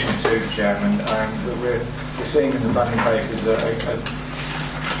condition 2, Chairman, we're seeing in the planning papers a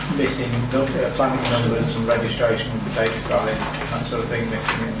missing planning numbers and registration dates valid, that sort of thing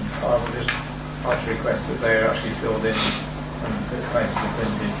missing, and I would just like to request that they are actually filled in and basically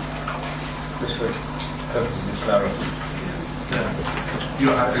printed, just for purposes of clarity.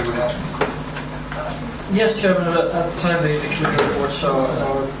 You're happy with that? Yes, Chairman, at the time the committee reports are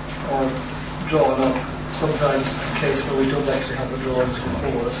drawn up, sometimes it's the case where we don't actually have the drawings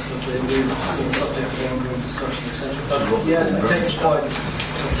before us, that they do the subject of ongoing discussion, etc. But yeah, I take your point.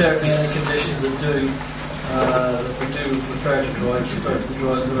 But certainly any conditions that we do refer to drawings, refer to the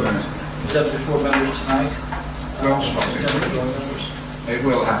drawings that are presented before members tonight. Well spotted. It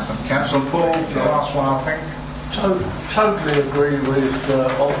will happen. Councillor Paul, the last one, I think. Totally agree with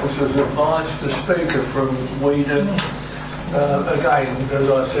officers' advice. The speaker from Weedon, again, as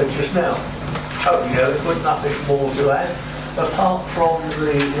I said just now, totally eloquent, nothing more to add. Apart from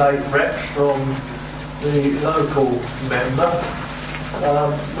the late reps from the local member,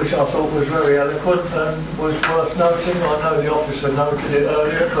 which I thought was very eloquent and was worth noting. I know the officer noted it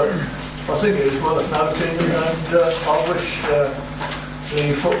earlier, but I think it is worth noting, and I wish the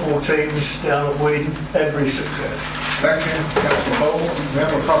football teams down at Weedon every success. Thank you, Councillor Paul. We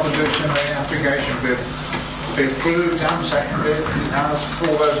have a proposition, the application be approved and seconded. It has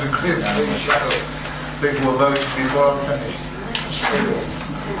all those agreed. Please show people will vote before I'm finished.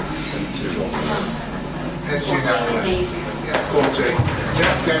 It's unanimous. 14. The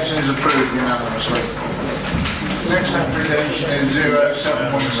application is approved unanimously. Next application is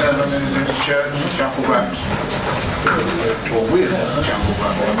 0717 and is in Church Chapel Grounds. Or with Chapel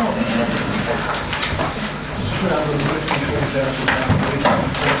Grounds.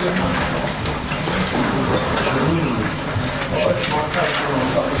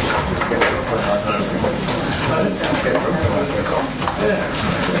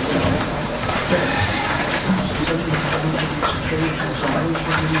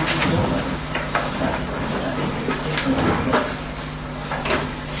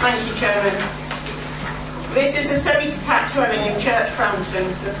 Thank you, Chairman. This is a semi-detached dwelling in Church Crampton.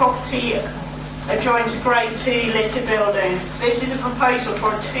 The property adjoins a Grade 2 listed building. This is a proposal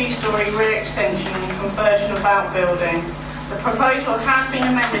for a 2-storey rear extension and conversion of outbuilding. The proposal has been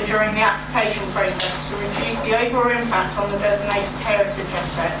amended during the application process to reduce the overall impact on the designated heritage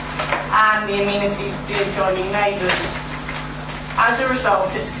asset and the amenities of the adjoining neighbours. As a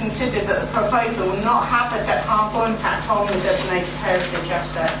result, it's considered that the proposal will not have a harmful impact on the designated heritage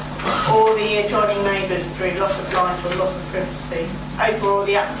asset or the adjoining neighbours through loss of life or loss of privacy. Overall,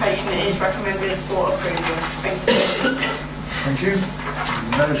 the application is recommended for approval. Thank you. Thank you.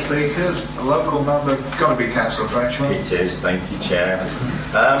 No speakers. A local member, got to be Councillor Frenchman. It is, thank you, Chair.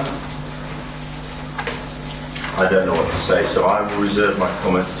 I don't know what to say, so I will reserve my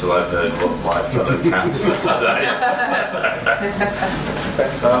comments till I've heard what my fellow councillors say.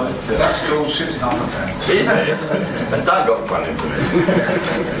 That's called sitting on the fence. Is it? Has that got planning permission?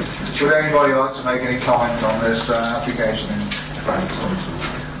 Would anybody like to make any comment on this application in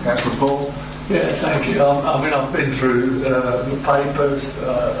Councillor Paul? Yeah, thank you. I mean, I've been through the papers,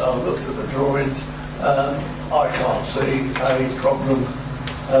 I've looked at the drawings. I can't see a problem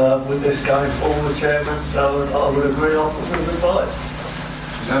with this going forward, Chairman, so I would agree on with advice.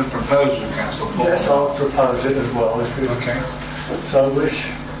 Is that a proposal, Councillor Paul? Yes, I'll propose it as well, if you so wish.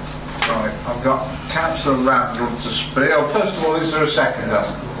 Right, I've got Councillor Randall to speak. Oh, first of all, is there a seconder?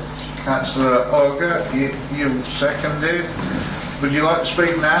 Councillor Ogre, you seconded. Would you like to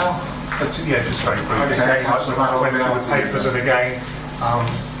speak now? Yeah, just very briefly. Okay, Again, I went through the papers, and again,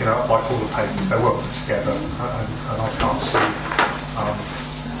 you know, like all the papers, they're well put together, and I can't see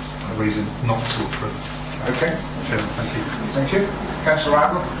a reason not to approve. Okay. Chairman, thank you. Thank you. Councillor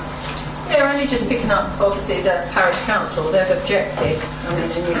Randall? Yeah, only just picking up, obviously, the parish council, they've objected. I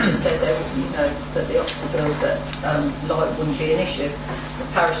mean, and you've just said that, you know, that the officer feels that light wouldn't be an issue. The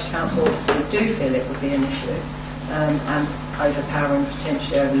parish council obviously do feel it would be an issue, and overpowering,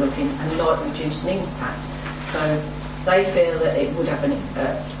 potentially overlooking, and light reducing impact. So they feel that it would have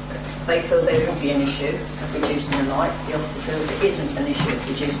they feel there would be an issue of reducing the light. The officer feels it isn't an issue of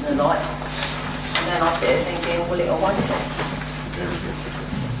reducing the light. And then I sit there thinking, will it or won't it?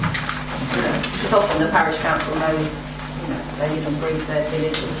 Because often the parish council know, you know, they live and breathe their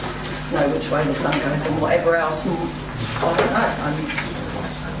village and know which way the sun goes and whatever else. I don't know.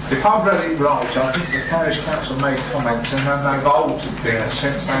 If I've read it right, I think the parish council made comments and then they've altered things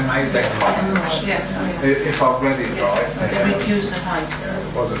since they made their comments. Yes. If I've read it right. They reduce the height.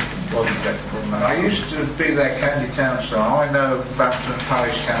 It wasn't technical. I used to be their county councillor. I know Daventry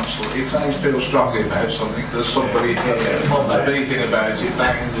Parish Council. If they feel strongly about something, there's somebody here speaking about it,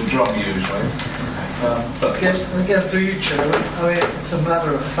 banging the drum usually. Again, through you, Chairman, I mean, it's a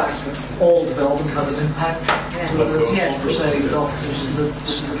matter of fact that all development has an impact. So what we're saying as officers is that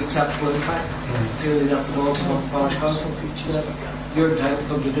this is an acceptable impact. Clearly that's an also on the parish council. So you're entitled to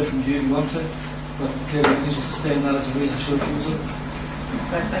come to a different view if you want to, but clearly we need to sustain that as a reason to refusal.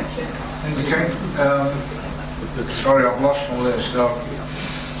 Okay, thank you. Okay. Sorry, I've lost my list. I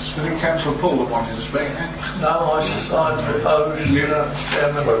think Councillor Paul that wanted to speak. No, I propose,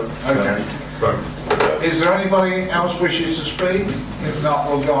 Chairman. Okay. Is there anybody else wishes to speak? If not,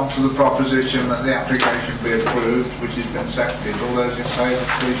 we'll go on to the proposition that the application be approved, which has been seconded. All those in favour,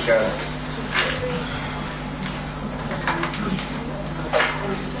 please show.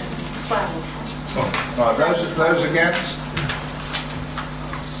 Right, those against?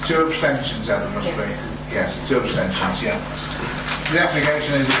 2 abstentions, Adam, must be. Yes, 2 abstentions, yeah. The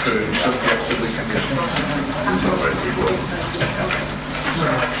application is approved, subject to the conditions.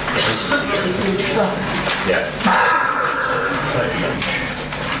 Yeah.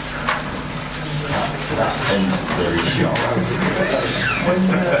 That ends very sharp.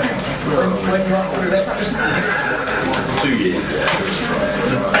 When you're up for election? 2 years,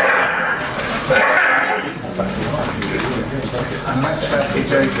 And the next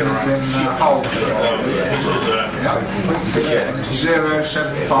application has been Hull.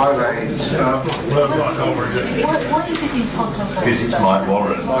 0758. Why is it in front of us? Because it's Mike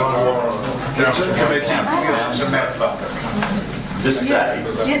Warren. It's a member. Just say.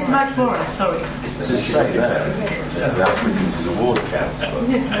 Yes, Mike Warren, sorry. Just say there. The applicant is a ward councillor.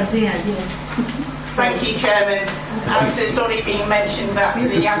 Yes, yes. Thank you, Chairman. As it's already been mentioned that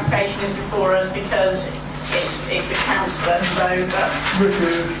the application is before us because it's a councillor, so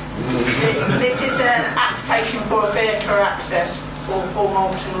this is an application for a vehicle access for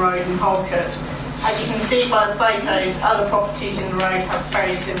Moulton Road and Holcott. As you can see by the photos, other properties in the road have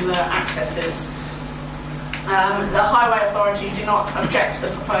very similar accesses. The Highway Authority do not object to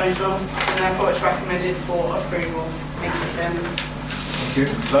the proposal, and therefore it's recommended for approval. Thank you, Chairman. Thank you.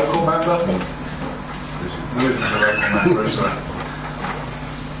 Local member? Local member,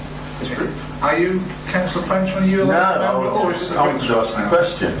 Are you Councillor Frenchman? Are you a local member? I wanted to ask a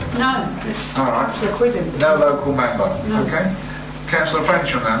question. No. All right. No local member. No. Okay. Councillor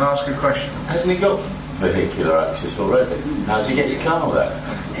Frenchman then, ask a question. Hasn't he got vehicular access already? How's he get his car there?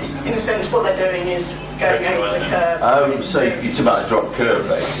 In a sense, what they're doing is going over the curb. Oh, so you're talking about a drop curb,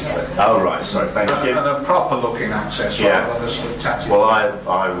 basically. Oh, right, sorry, thank you. And a proper looking access, yeah. Rather than a sort of taxi. Well,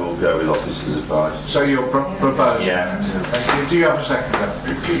 I will go with officer's advice. So you're proposing? Yeah. Thank you. Do you have a seconder?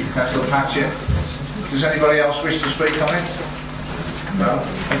 Councillor Patchett? Does anybody else wish to speak on it? No?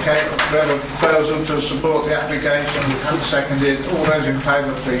 Okay, we have a proposal to support the application and seconded. All those in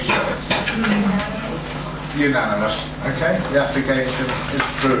favour, please show. Unanimous. Okay, the application is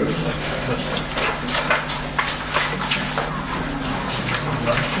approved.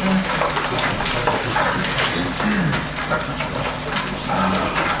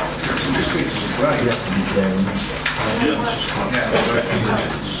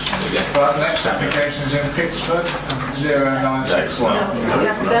 Right, the next application is in Pittsford, 0961.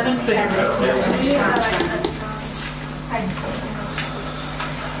 That's Daventry.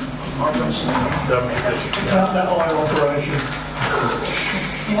 That oil operation.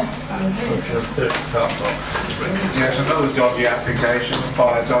 Yes, another dodgy application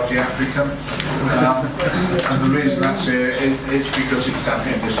by a dodgy applicant. And the reason that's here is because it's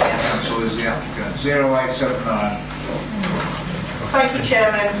Daventry District Council is the applicant. 0879. Thank you,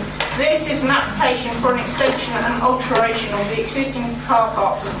 Chairman. This is an application for an extension and alteration of the existing car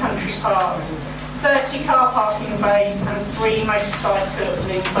park for the country park. 30 car parking bays and 3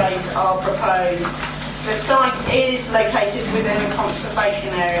 motorcycling bays are proposed. The site is located within the conservation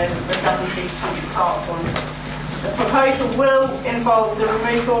area of the Daventry Country Park one. The proposal will involve the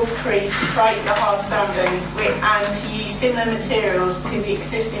removal of trees to create the hard standing and to use similar materials to the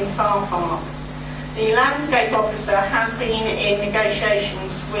existing car park. The landscape officer has been in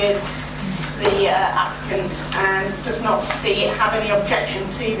negotiations with the applicant and does not have any objection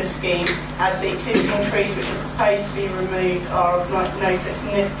to the scheme, as the existing trees which are proposed to be removed are of no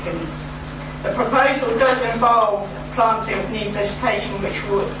significance. The proposal does involve planting of new vegetation which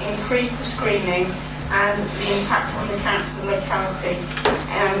will increase the screening and the impact on the character of the locality,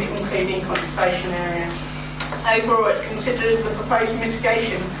 and including conservation area. Overall, it's considered the proposed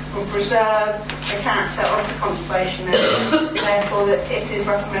mitigation will preserve the character of the conservation area. Therefore, that it is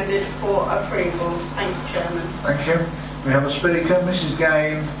recommended for approval. Thank you, Chairman. Thank you. We have a speaker, Mrs.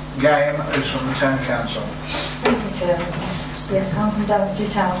 Game, who's from the Town Council. Thank you, Chairman. Yes, I'm from Daventry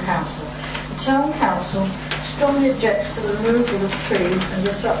Town Council. The Town Council strongly objects to the removal of trees and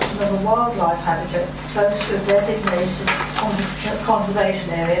destruction of a wildlife habitat close to a designated conservation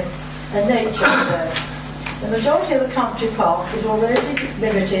area, a nature reserve. The majority of the country park is already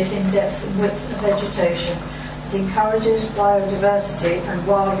limited in depth and width of vegetation that encourages biodiversity and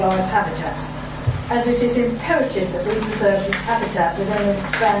wildlife habitats, and it is imperative that we preserve this habitat within an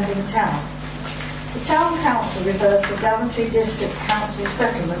expanding town. The Town Council refers to Daventry District Council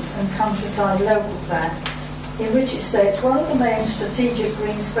Settlements and Countryside Local Plan, in which it states one of the main strategic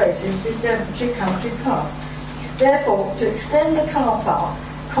green spaces is Daventry Country Park. Therefore, to extend the car park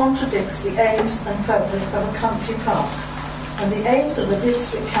contradicts the aims and purpose of a country park and the aims of the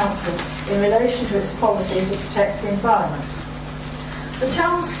District Council in relation to its policy to protect the environment. The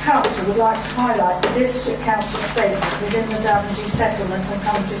Town's Council would like to highlight the District Council statement within the Daventry Settlements and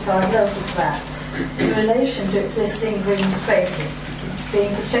Countryside Local Plan in relation to existing green spaces,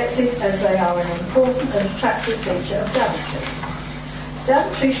 being protected as they are an important and attractive feature of Daventry.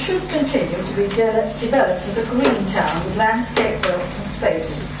 Daventry should continue to be developed as a green town with landscape belts and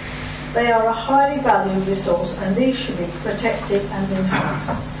spaces. They are a highly valued resource and these should be protected and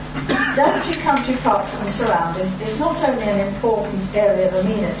enhanced. Daventry Country Parks and surroundings is not only an important area of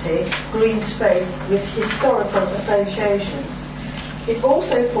amenity, green space with historical associations, it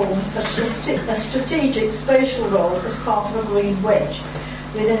also forms a strategic spatial role as part of a green wedge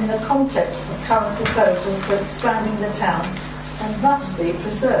within the context of current proposals for expanding the town and must be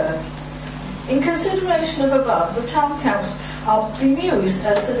preserved. In consideration of above, the Town Council are bemused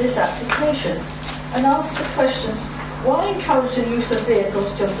as to this application and ask the questions: why encourage the use of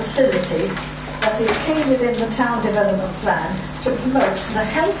vehicles to a facility that is key within the town development plan to promote the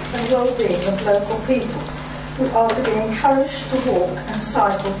health and well-being of local people who are to be encouraged to walk and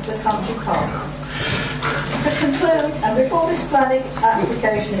cycle to the country park? To conclude, and before this planning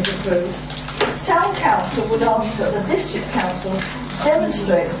application is approved, the Town Council would ask that the District Council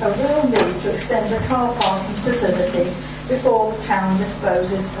demonstrates a real need to extend the car parking facility before the town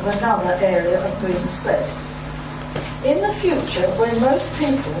disposes of another area of green space. In the future, when most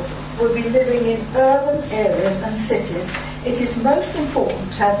people will be living in urban areas and cities, it is most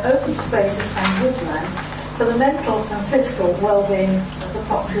important to have open spaces and woodland for the mental and physical well-being of the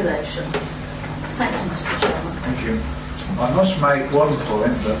population. Thank you, Mr. Chairman. Thank you. I must make one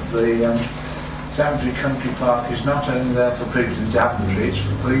point that the Daventry Country Park is not only there for people in Daventry, it's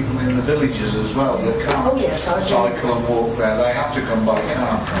for people in the villages as well that can't cycle and walk there. They have to come by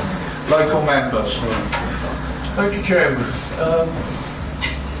car. Local members. Thank you, Chairman.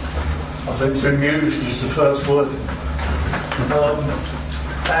 I think bemused is the first word.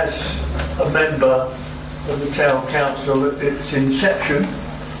 As a member of the Town Council at its inception,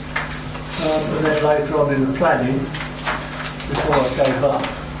 and then later on in the planning, before I gave up,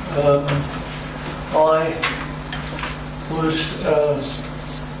 I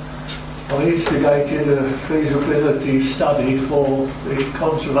instigated a feasibility study for the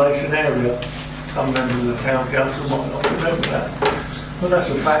conservation area. Some members of the Town Council might not remember that, but that's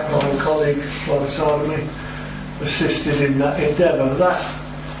a fact. My colleague by the side of me assisted in that endeavour. That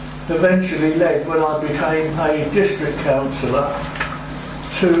eventually led, when I became a district councillor,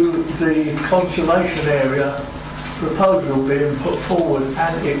 to the conservation area proposal being put forward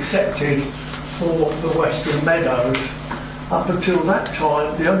and accepted for the Western Meadows Up until that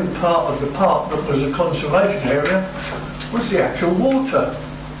time, the only part of the park that was a conservation area was the actual water.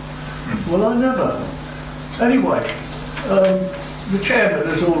 Well, I never. Anyway, the chairman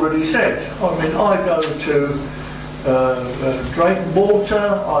has already said, I mean, I go to Drayton Water,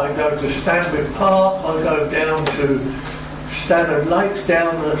 I go to Stanwick Park, I go down to Stannard Lakes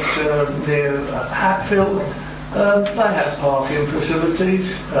down at near Hatfield. They have parking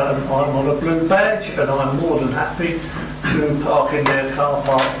facilities. I'm on a blue badge and I'm more than happy to park in their car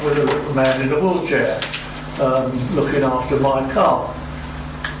park with a little man in a wheelchair looking after my car.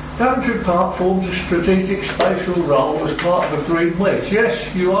 Daventry Park forms a strategic spatial role as part of a green wedge.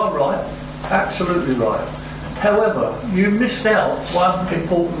 Yes, you are right, absolutely right. However, you missed out one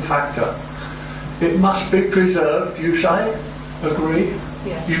important factor. It must be preserved, you say? Agree?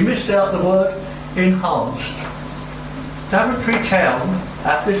 Yeah. You missed out the word enhanced. Daventry Town,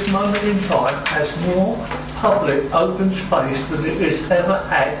 at this moment in time, has more public open space than it has ever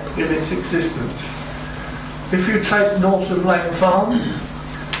had in its existence. If you take north of Lane Farm,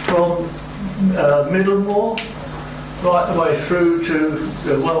 from Middlemore, right the way through to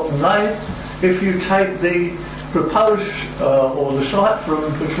Welton Lane, if you take the proposed or the site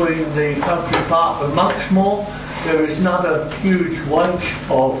from between the Country Park and Monksmoor, there is another huge wedge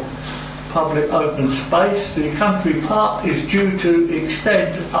of public open space. The Country Park is due to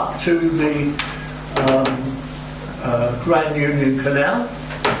extend up to the Grand Union Canal.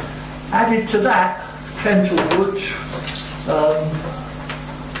 Added to that, Kental Woods,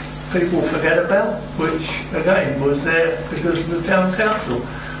 people forget about, which again was there because of the town council.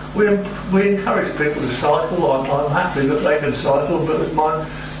 We encourage people to cycle. I'm happy that they can cycle, but as my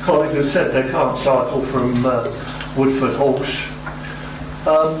colleague has said, they can't cycle from Woodford Horse.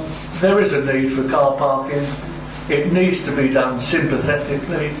 There is a need for car parking. It needs to be done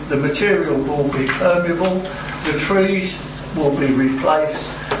sympathetically. The material will be permeable, the trees will be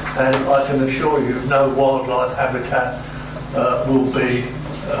replaced, and I can assure you no wildlife habitat will be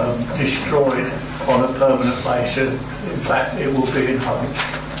destroyed on a permanent basis. In fact, it will be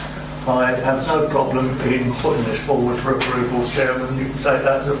enhanced. I have no problem in putting this forward for approval, Chairman. You can take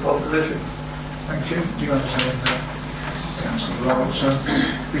that as a proposition. Thank you. Do you understand that, Councillor Robertson?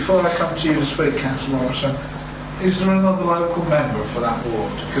 Before I come to you to speak, Councillor Robertson, is there another local member for that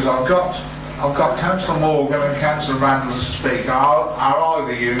ward? Because I've got Councillor Morgan and Councillor Randall to speak. Are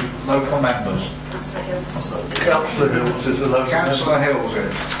either you local members? Councillor Hills is a local member. Councillor Hills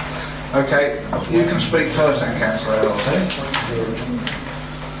is. Okay, you can speak first then, Councillor Hills.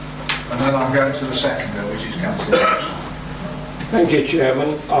 And then I'm going to the seconder, which is Councillor Hills. Thank you,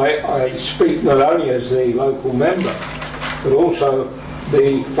 Chairman. I speak not only as the local member, but also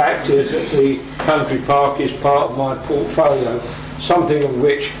the fact is that the Country Park is part of my portfolio, something of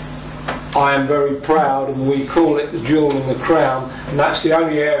which I am very proud, and we call it the jewel in the crown, and that's the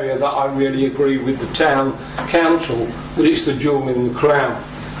only area that I really agree with the town council, that it's the jewel in the crown.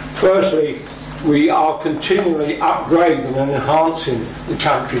 Firstly, we are continually upgrading and enhancing the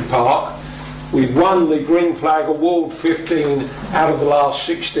Country Park. We've won the Green Flag Award 15 out of the last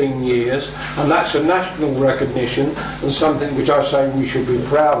 16 years, and that's a national recognition and something which I say we should be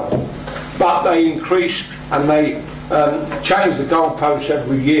proud of. But they increase and they change the goalposts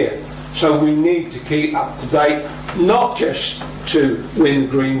every year. So we need to keep up to date, not just to win the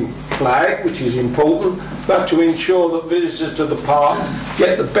Green Flag, which is important, but to ensure that visitors to the park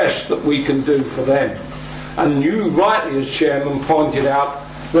get the best that we can do for them. And you rightly, as Chairman, pointed out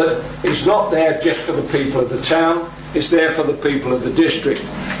that it's not there just for the people of the town, it's there for the people of the district.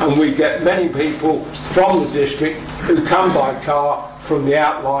 And we get many people from the district who come by car from the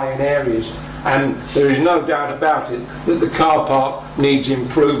outlying areas. And there is no doubt about it that the car park needs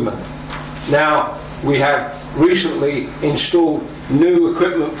improvement. Now, we have recently installed new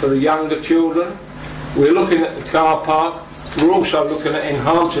equipment for the younger children. We're looking at the car park. We're also looking at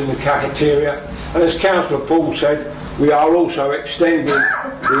enhancing the cafeteria. And as Councillor Paul said, we are also extending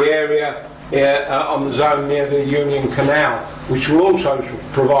the area on the zone near the Union Canal, which will also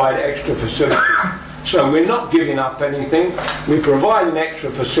provide extra facilities. So we're not giving up anything. We're providing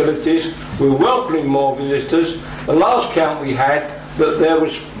extra facilities. We're welcoming more visitors. The last count we had, that there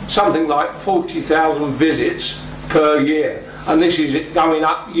was something like 40,000 visits per year. And this is going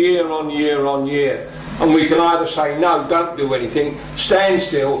up year on year on year. And we can either say, no, don't do anything, stand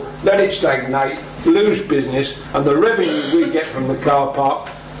still, let it stagnate, lose business, and the revenue we get from the car park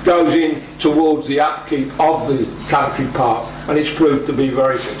goes in towards the upkeep of the country park, and it's proved to be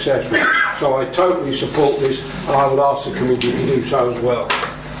very successful. So I totally support this, and I would ask the committee to do so as well.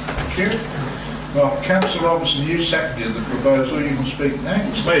 Thank you. Well, Councillor Robinson, you seconded the proposal, you can speak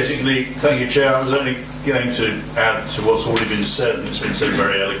next. Basically, thank you, Chair. I was only going to add to what's already been said, and it's been said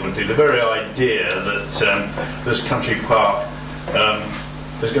very eloquently. The very idea that this country park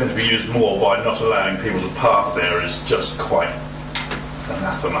is going to be used more by not allowing people to park there is just quite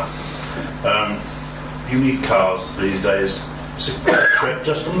anathema. You need cars these days. It's a quick trip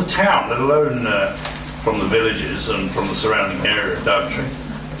just from the town, let alone from the villages and from the surrounding area of Daventry.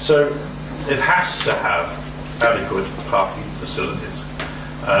 So it has to have adequate parking facilities.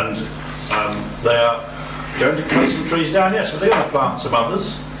 And they are going to cut some trees down, yes, but they're going to plant some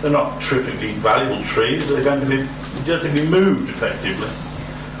others. They're not terrifically valuable trees. They're going to be moved effectively.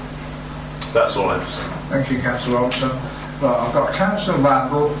 That's all I have to say. Thank you, Councillor Robinson. Right, I've got Councillor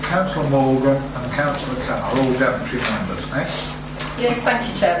Randall, Councillor Morgan and Councillor Carr, all Daventry members. Next. Yes, thank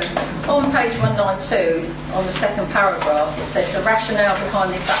you, Chairman. On page 192, on the second paragraph, it says the rationale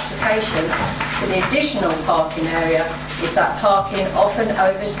behind this application for the additional parking area is that parking often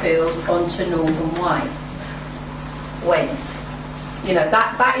overspills onto Northern Way. When? You know,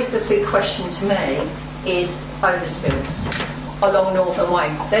 that is the big question to me, is overspill along Northern Way.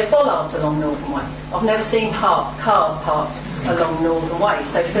 There's bollards along Northern Way. I've never seen cars parked along Northern Way.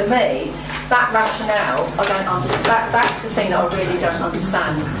 So for me, that rationale, I don't understand. That's the thing that I really don't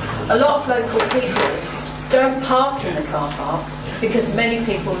understand. A lot of local people don't park in the car park because many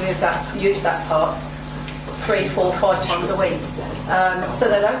people use that park 3, 4, 5 times a week. So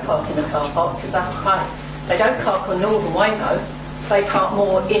they don't park in the car park because they have to pay. They don't park on Northern Way though. They park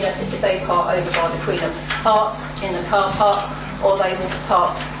more in they park over by the Queen of Hearts in the car park, or they will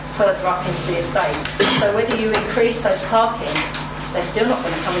park further up into the estate. So whether you increase those parking, they're still not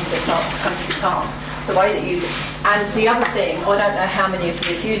going to come into the country park the way that you do. And the other thing, I don't know how many of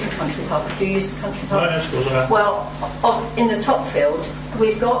you have used the country park. Do you use the country park? No, of course I have. Well, in the top field,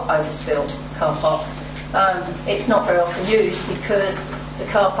 we've got overspilled car park. It's not very often used because the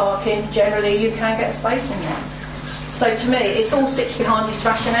car parking, generally you can get a space in there. So to me, it's all sits behind this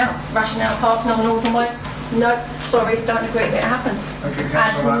rationale. Rationale parking on Northern Way. No, sorry, don't agree with it happened.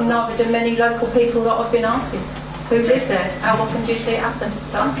 And neither do many local people that I've been asking who live there. How often do you see it happen?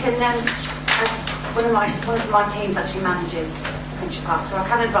 One of my teams actually manages Country Park, so I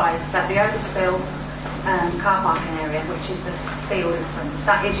can advise that the overspill car parking area, which is the field in front,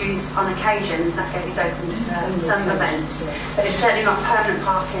 that is used on occasion, that is open for some events, but it's certainly not permanent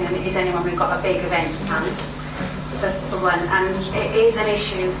parking, and it is only when we've got a big event planned. For one, and it is an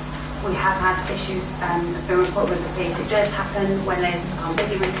issue. We have had issues been reported with the police. It does happen when there's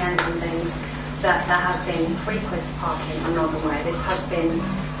busy weekends and things that there has been frequent parking on Northern Way. This has been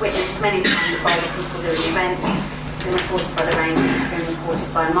witnessed many times by the people doing events. It's been reported by the Rangers. It's been reported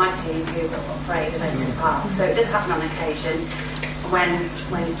by my team who operate events in the park. So it does happen on occasion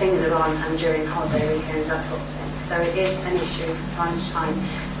when things are on and during holiday weekends, that sort of thing. So it is an issue from time to time,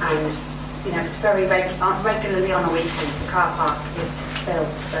 and you know, it's very regularly on a weekend. The car park is filled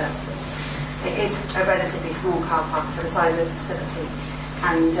to bursting. It is a relatively small car park for the size of the facility.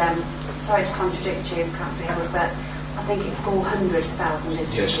 And sorry to contradict you, Councillor Hills, but I think it's 400,000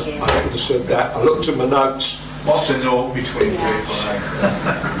 visitors a year. Yes, I should have said that. I looked at my notes. What's the north between people?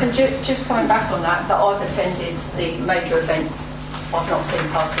 And just coming back on that I've attended the major events. I've not seen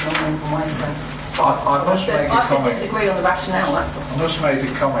parking on Northern Way, so I must make a comment. I have to disagree on the rationale, that's all. I must make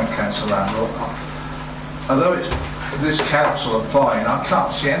a comment, Councillor Randall. Although it's this council applying, I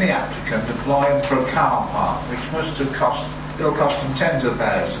can't see any applicant applying for a car park, which must have it'll cost them tens of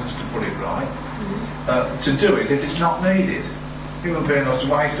thousands, to put it right, to do it if it's not needed. It would be a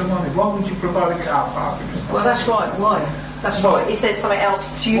waste of money. Why would you provide a car park if it's not Well, that's right. Why? That's right. It says something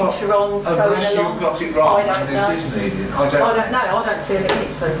else future on going along. Unless you've got it right, I don't and know. this is needed. I don't know. I don't feel it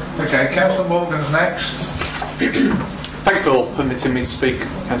is, though. Okay, Councillor Morgan's next. Thank you for permitting me to speak,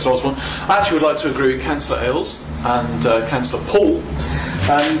 Councillor Osborne. I actually would like to agree with Councillor Ailes and Councillor Paul.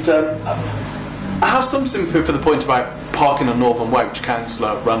 And I have some sympathy for the point about parking on Northern Way, which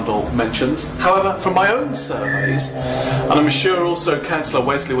Councillor Randall mentions. However, from my own surveys, and I'm sure also Councillor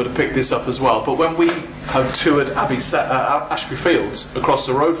Wesley would have picked this up as well, but when we have toured Ashby Fields across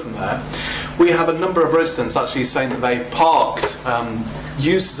the road from there, we have a number of residents actually saying that they parked,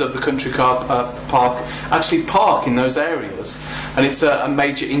 users of the country car park actually park in those areas, and it's a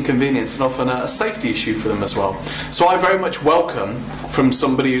major inconvenience and often a safety issue for them as well. So I very much welcome, from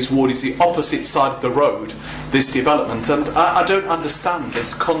somebody whose ward is the opposite side of the road, this development, and I don't understand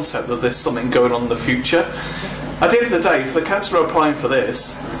this concept that there's something going on in the future. At the end of the day, if the councillor are applying for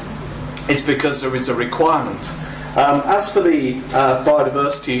this, it's because there is a requirement. As for the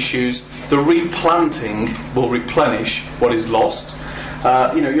biodiversity issues, the replanting will replenish what is lost.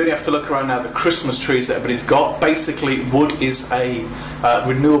 You only have to look around now, the Christmas trees that everybody's got. Basically, wood is a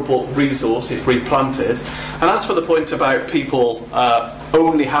renewable resource if replanted. And as for the point about people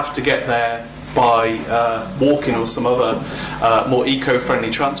only have to get there by walking or some other more eco-friendly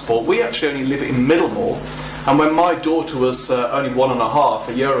transport, we actually only live in Middlemore. And when my daughter was only 1.5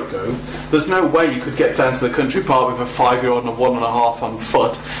 a year ago, there's no way you could get down to the country park with a 5-year-old and a 1.5 on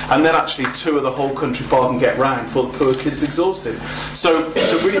foot, and then actually tour the whole country park and get round before the poor kid's exhausted. So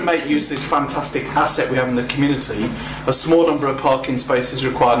to really make use of this fantastic asset we have in the community, a small number of parking spaces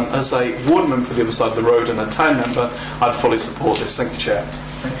required. And as a wardman for the other side of the road and a town member, I'd fully support this. Thank you, Chair.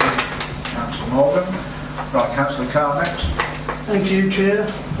 Thank you, Councillor Morgan. Right, Councillor Carr next. Thank you, Chair.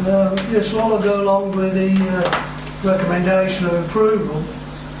 Yes, while I go along with the recommendation of approval,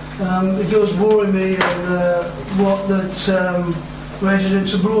 it does worry me what that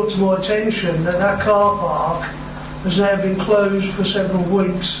residents have brought to my attention, that car park has now been closed for several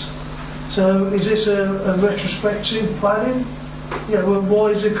weeks. So is this a retrospective planning? Yeah, well, why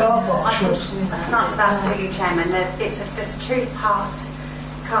is the car park shut? Not to that for you, Chairman. There's a two-part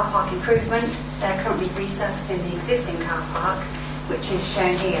car park improvement. They're currently resurfacing the existing car park, which is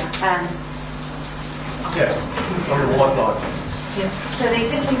shown here. On the white line. Yeah. So the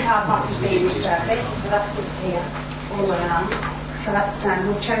existing car park is being resurfaced, so that's this here, all the way along. So that's,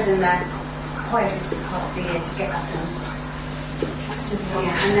 we've chosen that quite a distant part of the year to get that done. That's just here.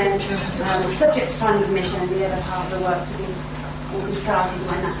 And then, subject to planning permission, the other part of the works will be started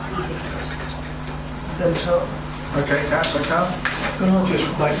when that's completed. Okay, Councillor Carr. Can I just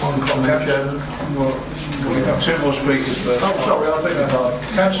make one comment, Chairman? Well, we've got two more speakers first. Oh, sorry, I beg your pardon.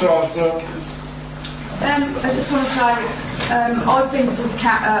 Councillor Osborne. I just want to say, I've been to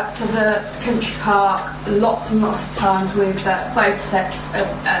the country park lots and lots of times with both sets of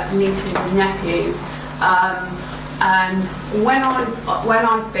nieces and nephews. And when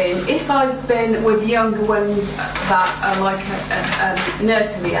I've been, if I've been with younger ones that are like a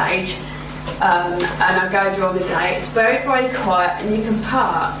nursery age, and I go during the day, it's very, very quiet and you can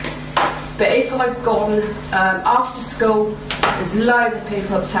park. But if I've gone after school, there's loads of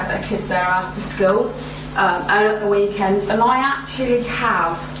people that take their kids there after school and at the weekends, and I actually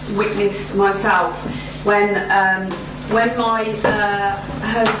have witnessed myself when my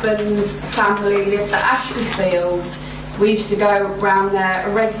husband's family lived at Ashby Fields, we used to go round there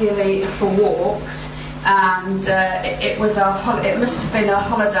regularly for walks. And it must have been a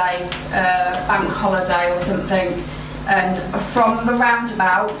holiday, bank holiday or something. And from the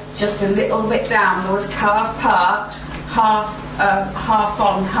roundabout, just a little bit down, there was cars parked, half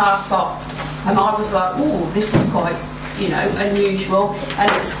on, half off. And I was like, "Ooh, this is quite, unusual."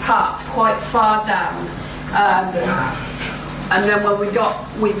 And it was parked quite far down. And then when we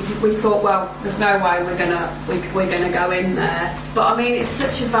thought, well, there's no way we're gonna go in there. But I mean, it's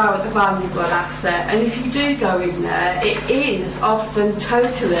such a valuable asset, and if you do go in there, it is often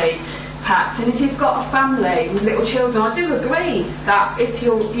totally packed. And if you've got a family with little children, I do agree that if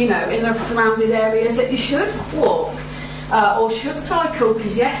you're, in the surrounding areas, that you should walk or should cycle,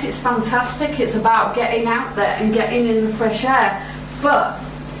 because yes, it's fantastic. It's about getting out there and getting in the fresh air. But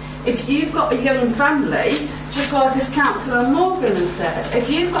if you've got a young family, just like as Councillor Morgan has said, if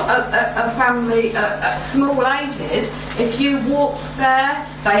you've got a family at small ages, if you walk there,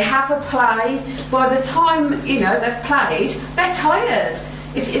 they have a play, by the time, they've played, they're tired.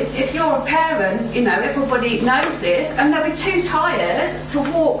 If you're a parent, everybody knows this, and they'll be too tired to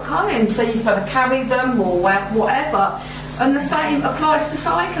walk home, so you've got to carry them or whatever. And the same applies to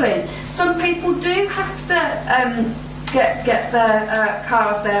cycling. Some people do have to get their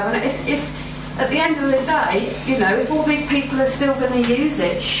cars there, and if at the end of the day, if all these people are still going to use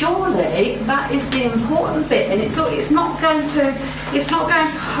it, surely that is the important bit, and it's not going to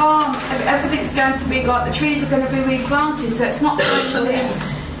harm. Everything's going to be like the trees are going to be replanted, so it's not going to be,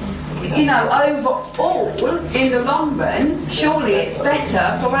 overall in the long run. Surely it's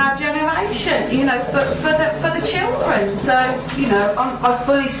better for our generation, for the children. So I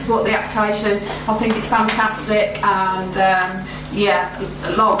fully support the application. I think it's fantastic, and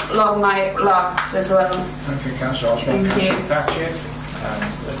long may it last as well. Thank you, Councillor Osborne. Thank you. Thatcher.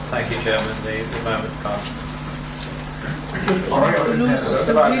 Thank you, Chairman. The moment's passed.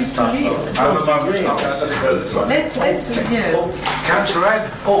 Councillor Ed.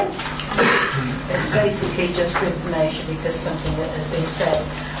 It's basically just for information, because something that has been said.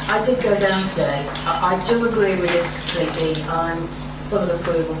 I did go down today. I do agree with this completely. I'm full of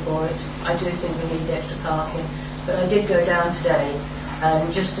approval for it. I do think we need extra parking. But I did go down today,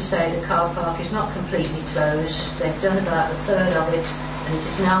 and just to say the car park is not completely closed. They've done about a third of it and it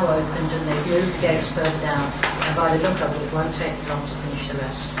is now opened, and they've moved the gates further down, and by the look of it, it won't take long to finish the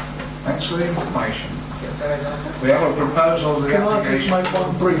rest. Thanks for the information. You're very welcome. We have a proposal of the Can I just application. make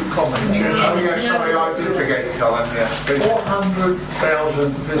one brief comment? Oh yeah, sorry, I did forget your comment, yes.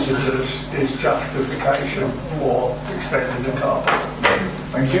 400,000 visitors is justification for extending the car park.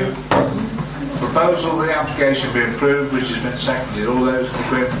 Thank you. Proposal of the application be approved, which has been seconded. All those in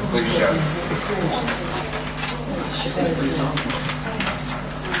agreement, please show.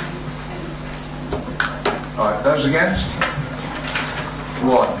 Right, those against?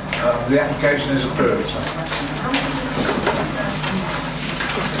 1. The application is approved.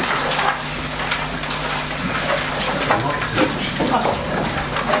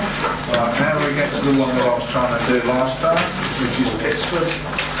 Right, now we get to the one that I was trying to do last time, which is Pittsford.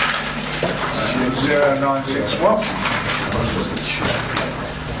 0961.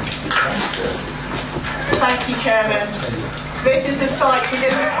 Thank you, Chairman. This is a site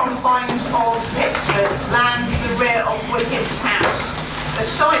within the confines of Pittsford, land to the rear of Wickett's house. The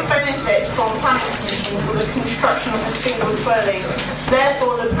site benefits from planning permission for the construction of a single dwelling.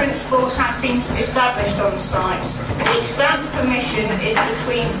 Therefore, the principle has been established on site. The extent of permission is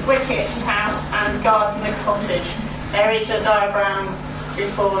between Wickett's house and Gardner Cottage. There is a diagram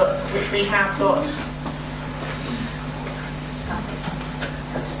before which we have got.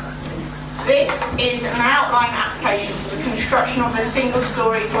 This is an outline application for the construction of a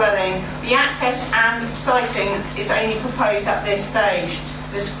single-storey dwelling. The access and siting is only proposed at this stage.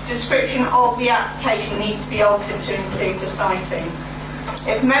 The description of the application needs to be altered to include the siting.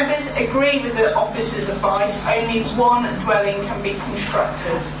 If members agree with the officer's advice, only one dwelling can be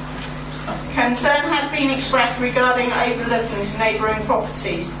constructed. Concern has been expressed regarding overlooking to neighbouring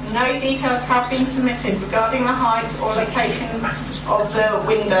properties. No details have been submitted regarding the height or location of the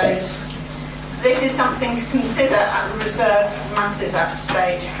windows. This is something to consider at the reserved matters at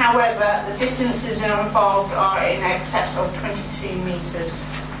stage. However, the distances involved are in excess of 22 metres.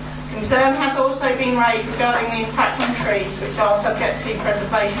 Concern has also been raised regarding the impact on trees, which are subject to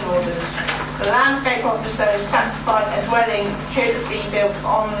preservation orders. The landscape officer is satisfied a dwelling could be built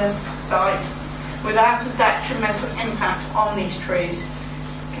on the site without a detrimental impact on these trees.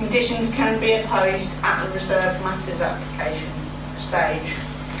 Conditions can be opposed at the reserved matters application stage.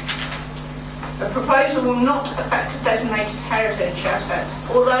 The proposal will not affect a designated heritage asset.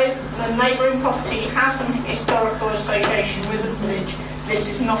 Although the neighbouring property has some historical association with the village, this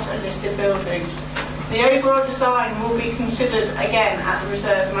is not a listed building. The overall design will be considered again at the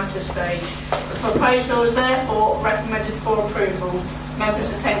reserved matter stage. The proposal is therefore recommended for approval. Members'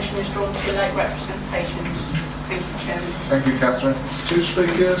 attention is drawn to late representations. Thank you, Chairman. Thank you, Catherine. 2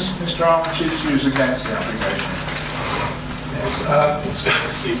 speakers. Mr. Armitage, who's against the application.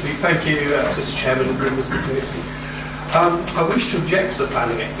 Excuse me. Thank you, Mr. Chairman and members of the committee. I wish to object to the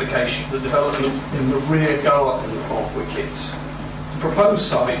planning application for the development in the rear garden of Wickett's. The proposed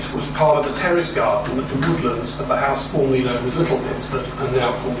site was part of the terrace garden at the woodlands of the house formerly known as Little Pittsford and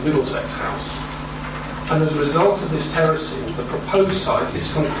now called Middlesex House. And as a result of this terracing, the proposed site is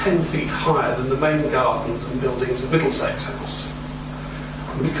some 10 feet higher than the main gardens and buildings of Middlesex House.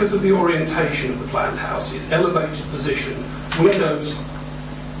 And because of the orientation of the planned house, its elevated position, windows,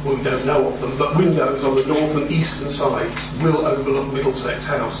 well, we don't know of them, but windows on the north and eastern side will overlook Middlesex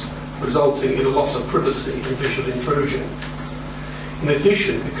House, resulting in a loss of privacy and visual intrusion. In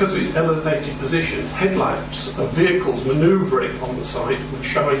addition, because of its elevated position, headlamps of vehicles manoeuvring on the site would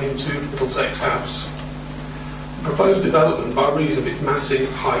shine into Middlesex House. The proposed development, by reason of its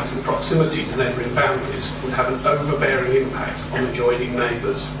massive height and proximity to neighbouring boundaries, would have an overbearing impact on adjoining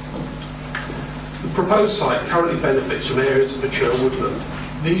neighbours. The proposed site currently benefits from areas of mature woodland.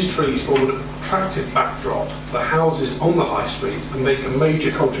 These trees form an attractive backdrop to the houses on the high street and make a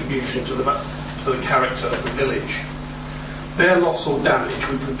major contribution to the character of the village. Their loss or damage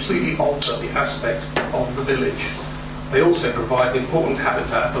would completely alter the aspect of the village. They also provide important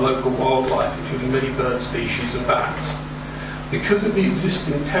habitat for local wildlife, including many bird species and bats. Because of the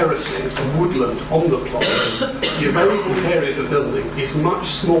existing terracing and woodland on the plot, the available area for building is much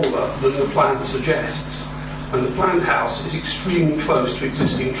smaller than the plan suggests, and the planned house is extremely close to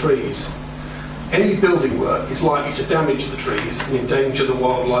existing trees. Any building work is likely to damage the trees and endanger the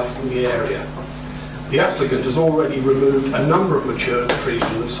wildlife in the area. The applicant has already removed a number of mature trees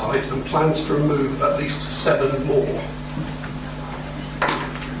from the site and plans to remove at least 7 more.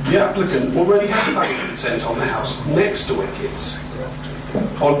 The applicant already had planning consent on the house next to Wickett's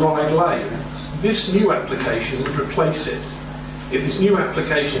on Ride Lane. This new application would replace it. If this new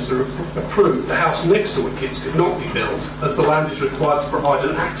applications are approved, the house next to Wickett's could not be built, as the land is required to provide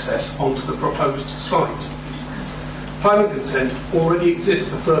an access onto the proposed site. Planning consent already exists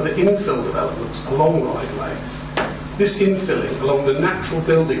for further infill developments along Ride Lane. This infilling along the natural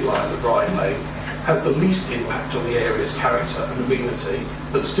building line of Ride Lane has the least impact on the area's character and amenity,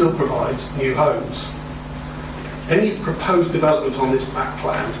 but still provides new homes. Any proposed development on this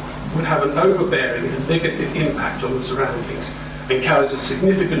backland would have an overbearing and negative impact on the surroundings and carries a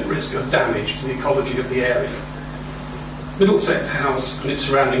significant risk of damage to the ecology of the area. Middlesex House and its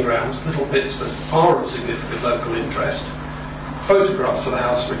surrounding grounds, Little Pittsford, are of significant local interest. Photographs of the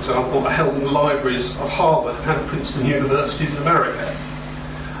house, for example, are held in the libraries of Harvard and Princeton Universities in America.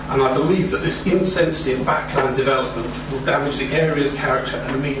 And I believe that this insensitive backland development will damage the area's character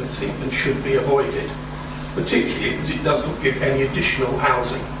and amenity and should be avoided, particularly as it does not give any additional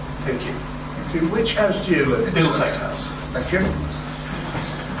housing. Thank you. Thank you. Which house do you live in? Middlesex House. Thank you.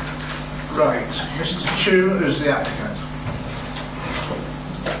 Right, Mr. Chu is the applicant.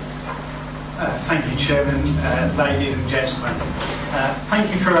 Thank you, Chairman, ladies and gentlemen. Thank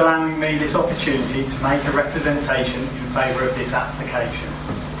you for allowing me this opportunity to make a representation in favour of this application.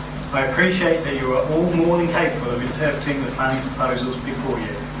 I appreciate that you are all more than capable of interpreting the planning proposals before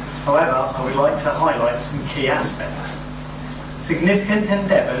you. However, I would like to highlight some key aspects. Significant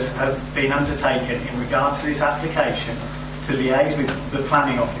endeavours have been undertaken in regard to this application to liaise with the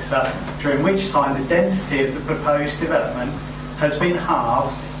planning officer, during which time the density of the proposed development has been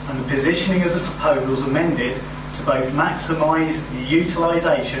halved and the positioning of the proposals amended to both maximise the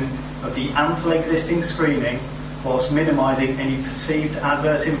utilisation of the ample existing screening whilst minimising any perceived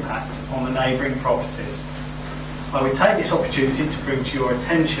adverse impact on the neighbouring properties. I would take this opportunity to bring to your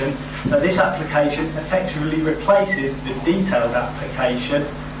attention that this application effectively replaces the detailed application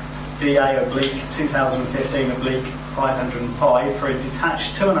DA/2015/505 for a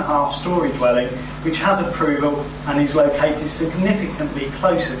detached 2.5-storey dwelling which has approval and is located significantly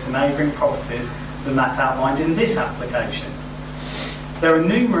closer to neighbouring properties than that outlined in this application. There are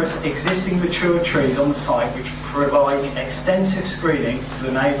numerous existing mature trees on the site which provide extensive screening to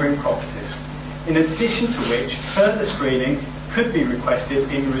the neighbouring properties, in addition to which further screening could be requested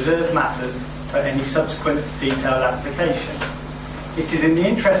in reserved matters for any subsequent detailed application. It is in the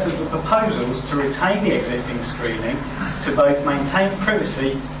interest of the proposals to retain the existing screening to both maintain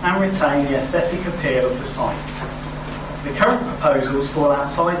privacy and retain the aesthetic appeal of the site. The current proposals fall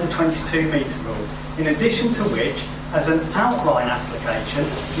outside the 22-metre rule, in addition to which, as an outline application,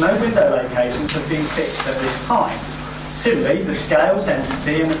 no window locations have been fixed at this time. Similarly, the scale,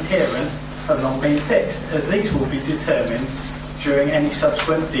 density and appearance have not been fixed, as these will be determined during any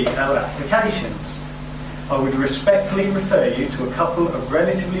subsequent detailed applications. I would respectfully refer you to a couple of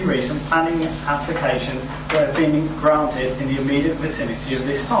relatively recent planning applications that have been granted in the immediate vicinity of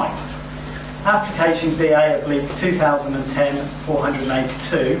this site. Application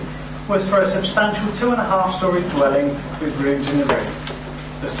DA/2010-482 was for a substantial 2.5-storey dwelling with rooms in the roof.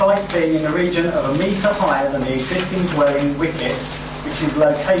 The site being in the region of a metre higher than the existing dwelling wickets, which is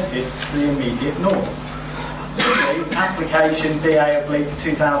located to the immediate north. Similarly, application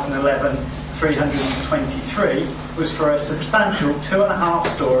DA/2011-323 was for a substantial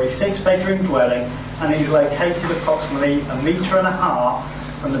 2.5-storey 6-bedroom dwelling and is located approximately 1.5 metres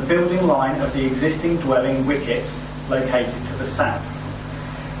from the building line of the existing dwelling wickets located to the south.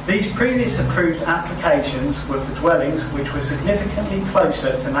 These previous approved applications were for dwellings which were significantly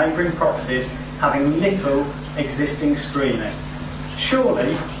closer to neighbouring properties having little existing screening.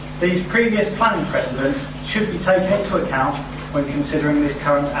 Surely, these previous planning precedents should be taken into account when considering this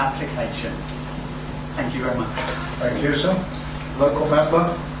current application. Thank you very much. Thank you, sir. Local member,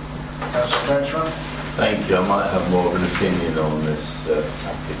 Councillor Daventry. Thank you. I might have more of an opinion on this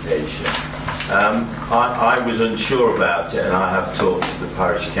application. I was unsure about it, and I have talked to the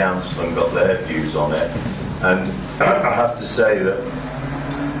parish council and got their views on it. And I have to say that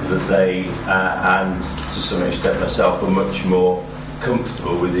they, and to some extent myself, are much more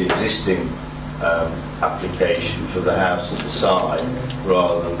comfortable with the existing application for the house at the side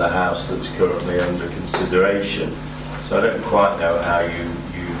rather than the house that's currently under consideration. So I don't quite know how you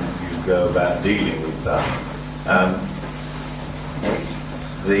go about dealing with that.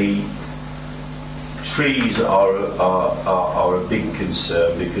 The trees are a big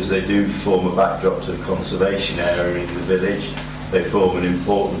concern because they do form a backdrop to the conservation area in the village. They form an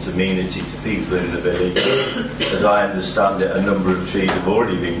important amenity to people in the village. As I understand it, a number of trees have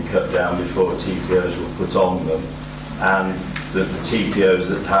already been cut down before TPOs were put on them, and the TPOs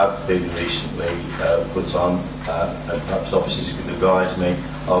that have been recently put on, and perhaps officers could advise me,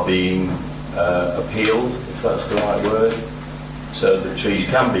 are being appealed, if that's the right word, so that trees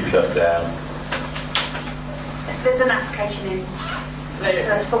can be cut down. There's an application in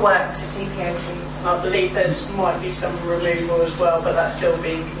That's for works, the TPO trees. I believe there's might be some removal as well, but that's still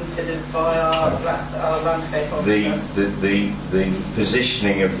being considered by our landscape officer. The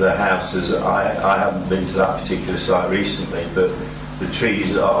positioning of the houses, I haven't been to that particular site recently, but the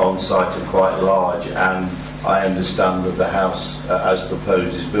trees on site are quite large, and I understand that the house, as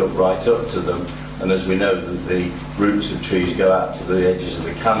proposed, is built right up to them. And as we know, that the roots of trees go out to the edges of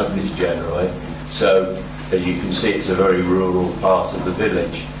the canopies generally. So, as you can see, it's a very rural part of the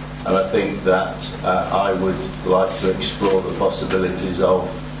village. And I think that I would like to explore the possibilities of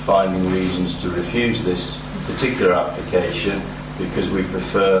finding reasons to refuse this particular application, because we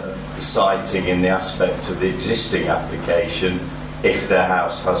prefer the siting in the aspect of the existing application if their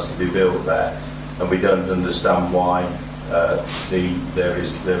house has to be built there. And we don't understand why there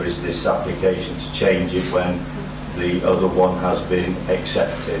is this application to change it when the other one has been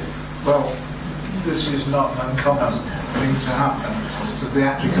accepted. Well, this is not an uncommon thing to happen. The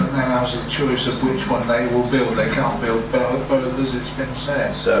applicant then has the choice of which one they will build. They can't build both, as it's been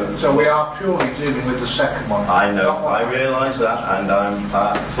said. So we are purely dealing with the second one. I know, I realise that, and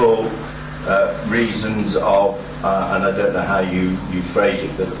I'm for reasons of, and I don't know how you phrase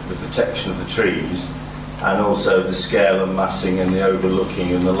it, the protection of the trees, and also the scale and massing and the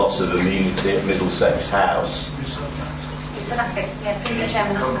overlooking and the loss of amenity at Middlesex House. It's an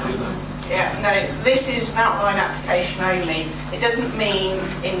application, Yeah, no, this is an outline application only. It doesn't mean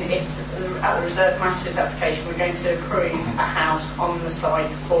at the reserve matters application we're going to approve a house on the site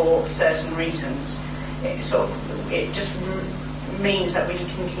for certain reasons. It just means that we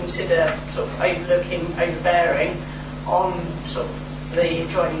can consider sort of overlooking, overbearing on sort of the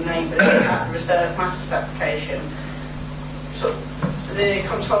adjoining neighbours at the reserve matters application. So the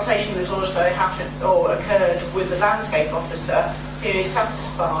consultation has also happened or occurred with the landscape officer, who is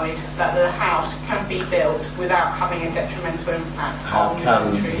satisfied that the house can be built without having a detrimental impact. How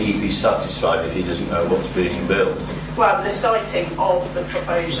can he be satisfied if he doesn't know what's being built? Well, the siting of the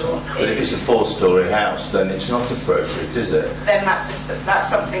proposal. But if it's a four-storey house, then it's not appropriate, is it? Then that's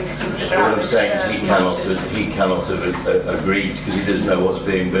something to consider. So what I'm saying is he cannot have agreed because he doesn't know what's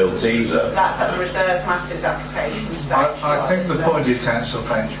being built either. That's at the reserve matters application stage. I think the point is, Councillor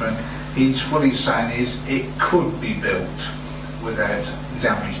Frenchman, what he's saying is it could be built without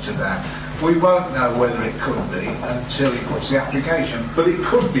damage to that. We won't know whether it could be until he puts the application, but it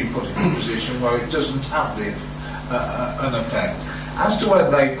could be put in a position where it doesn't have an effect. As to whether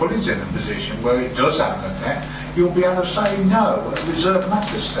they put it in a position where it does have an effect, you'll be able to say no at the reserve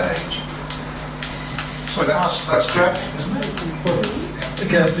matter stage. So that's correct, isn't it?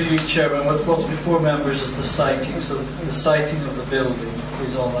 Again, for you, Chairman, what's before members is the siting. So the siting of the building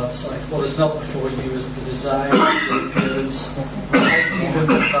is on that site. What is not before you is the design, the appearance, the lighting of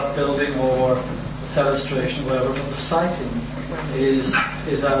that building or the fenestration, whatever. But the siting is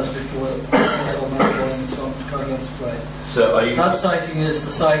as before, is on that drawing, it's on currently on display. So that siting is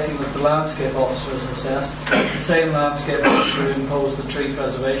the siting that the landscape officer has assessed. The same landscape officer imposed the tree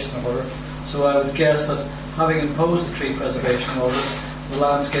preservation order. So I would guess that having imposed the tree preservation order, the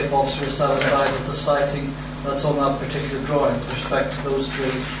landscape officer is satisfied with the siting that's on that particular drawing with respect to those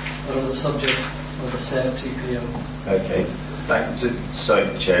trees that are the subject of the said TPO. Okay, thank you.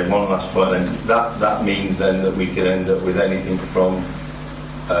 So, Chair, one last point then. That means then that we could end up with anything from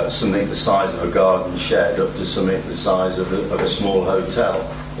something the size of a garden shed up to something the size of a small hotel.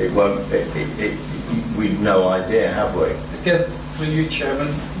 It won't. We've no idea, have we? Again, for you,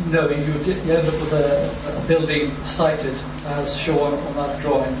 Chairman, no, you end up with a building sited as shown on that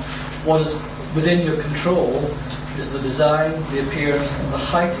drawing. What is within your control is the design, the appearance and the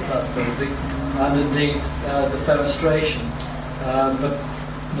height of that building, and indeed the fenestration. But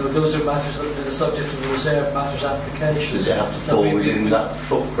no, those are matters that are the subject of the reserve matters application. Does it have to fall within that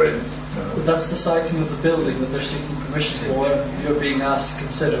footprint? But that's the siting of the building that they're seeking permission for, and you're being asked to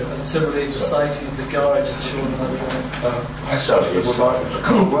consider. And similarly, the siting of the garage that's shown in that drawing.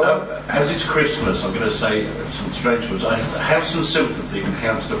 As it's Christmas, I'm going to say some strange words. I have some sympathy with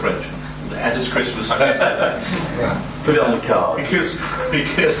Councillor Frenchman. As it's Christmas, I'm going to say that. Put it on the card. Because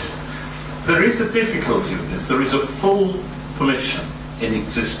there is a difficulty with this. There is a full permission in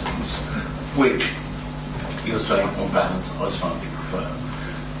existence, which you're saying on balance I slightly prefer,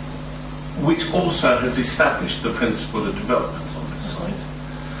 which also has established the principle of development on this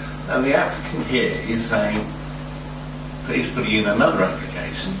site. And the applicant here is saying, he's putting in another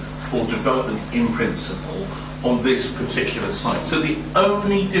application for development in principle on this particular site. So the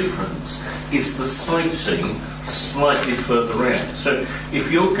only difference is the siting slightly further out. So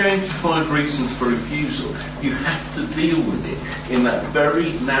if you're going to find reasons for refusal, you have to deal with it in that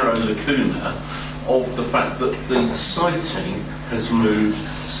very narrow lacuna of the fact that the siting has moved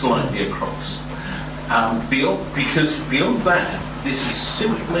slightly across. Because beyond that, this is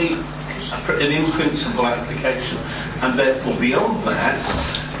simply an in-principle application, and therefore beyond that,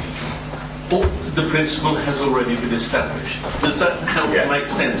 the principle has already been established. Does that help make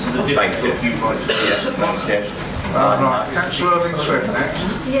sense of the difficulty you might Right, Councillor Irving-Swift next.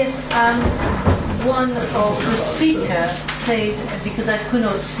 Yes, one of the speaker said, because I could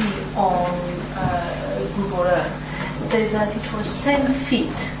not see on Google Earth, said that it was 10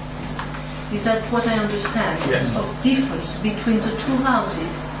 feet. Is that what I understand? Yes. Of difference between the two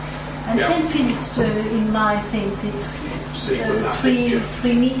houses. And 10 feet, it's, in my things, it's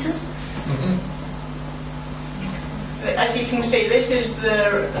 3 meters. As you can see, this is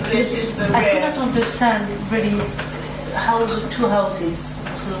the I rear. cannot understand really how the two houses.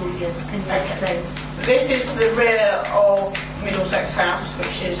 So yes, can you explain? This is the rear of Middlesex House,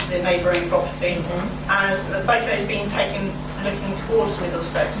 which is the neighbouring property. As the photo is being taken looking towards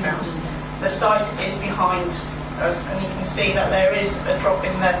Middlesex House, the site is behind us, and you can see that there is a drop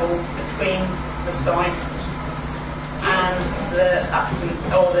in level between the site and the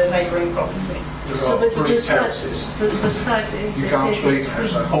applicant or the neighbouring property. So but the site is You can't speak.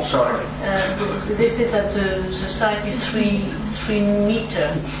 Oh, sorry. This is that the site is 3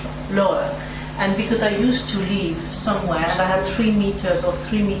 meter lower, and because I used to live somewhere and I had 3 meters of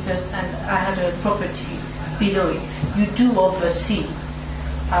 3 meters, and I had a property below it, you do oversee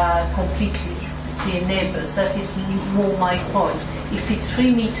completely the neighbors. That is more my point. If it's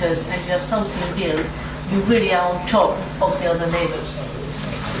 3 meters and you have something built, you really are on top of the other neighbors.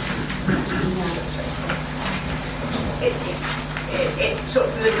 It sort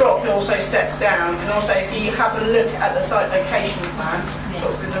of, the drop also steps down, and also if you have a look at the site location plan,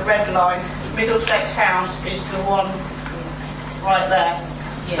 sort of the red line, Middlesex House is the one right there.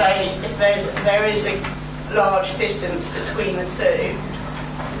 So if there is a large distance between the two,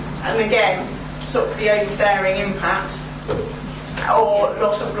 and again, sort of the overbearing impact or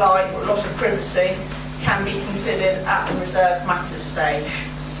loss of light or loss of privacy can be considered at the reserved matters stage.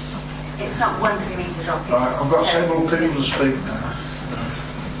 It's not 1 3 metre drop. Right, I've got several people to speak now.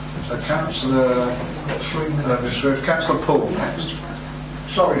 So Councillor Swift, Councillor Paul next.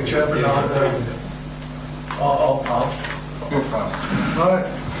 Sorry, Chairman, I'll pass. You're fine. Right,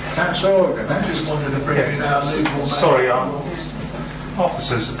 Councillor Organ next. I just wanted to bring in our legal... Sorry,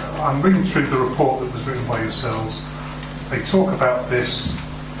 officers, I'm reading through the report that was written by yourselves. They talk about this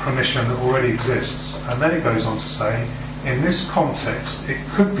permission that already exists, and then it goes on to say, in this context, it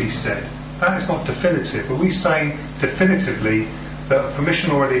could be said. That is not definitive. Are we saying definitively that a permission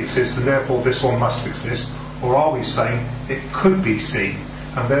already exists and therefore this one must exist? Or are we saying it could be seen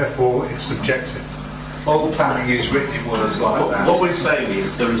and therefore it's subjective? All planning is written in words like that. What we're saying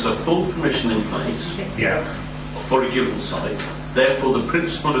is there is a full permission in place for a given site. Therefore, the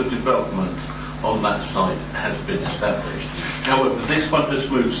principle of development on that site has been established. However, this one has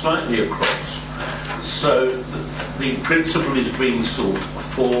moved slightly across. So the principle is being sought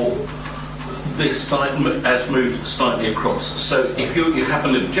for this site as moved slightly across. So if you have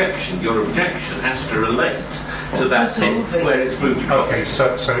an objection, your objection has to relate to that bit where it's moved across. Okay,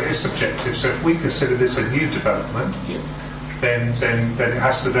 so it is subjective. So if we consider this a new development, then it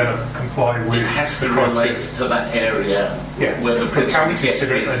has to then comply with it has to the relate criteria. to that area where the But can we principle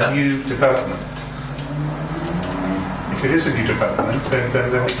consider it a new development? If it is a new development, then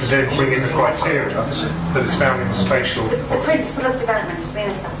we can then bring in the criteria that is found in the spatial. The principle of development has been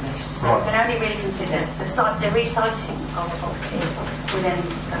established, so we can only really consider the reciting of a property within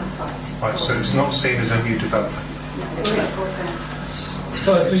that site. Right, so it's not seen as a new development.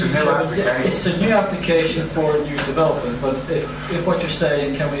 So I think it's a new application for a new development, but if what you're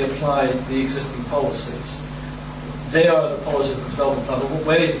saying, can we apply the existing policies? They are the policies of the development plan. What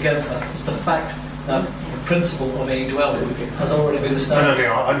weighs against that is the fact that the principle of a dwelling has already been established.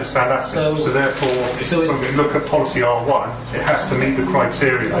 No, I understand that. So therefore, when we look at policy R1, it has to meet the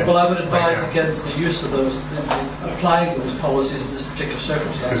criteria. Well, I would advise against the use of those, applying those policies in this particular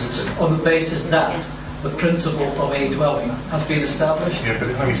circumstance, on the basis that the principle of a dwelling has been established. Yeah, but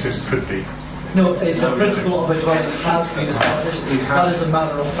it only says could be. No, it's the principle of a dwelling has been established. That is a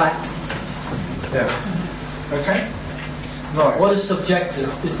matter of fact. Yeah. Okay. Right. What is subjective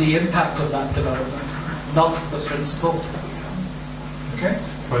is the impact of that development, not the principle. Okay.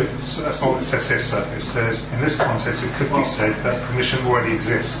 Well, that's not what it says here, sir. It says, in this context, it could be said that permission already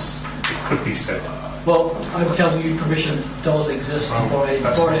exists. It could be said. Well, I'm telling you, permission does exist for a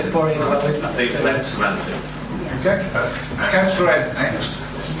dwelling. I think that's semantics. Okay. Councillor Ed next.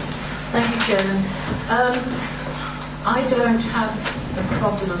 Thank you, Chairman. I don't have a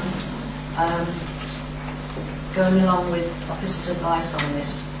problem going along with officers' advice on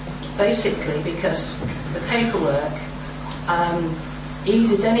this, basically because the paperwork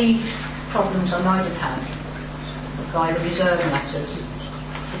eases any problems I might have had by the reserve matters,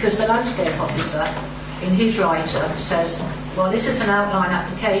 because the landscape officer in his write-up says, well, this is an outline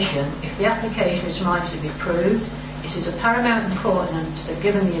application. If the application is minded to be approved, it is of paramount importance that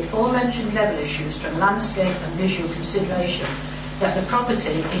given the aforementioned level issues from landscape and visual consideration, that the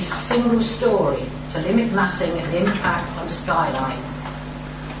property is single story to limit massing and impact on skyline.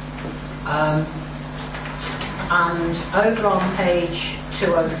 And over on page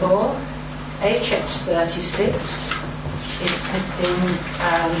 204, HX 36 is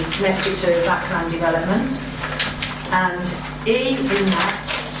connected to backland development, and E in that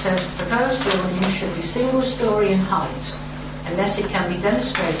says proposed buildings should be single story in height unless it can be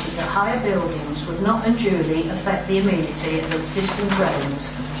demonstrated that higher buildings would not unduly affect the amenity of existing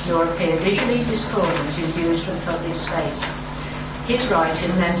dwellings nor appear visually discordant in views from public space. His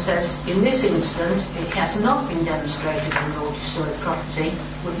writing then says, in this instance, it has not been demonstrated that a multi-storey property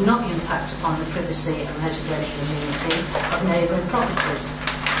would not impact upon the privacy and residential amenity of neighbouring properties.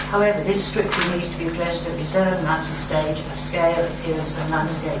 However, this strictly needs to be addressed at reserve matter stage, as scale, appearance and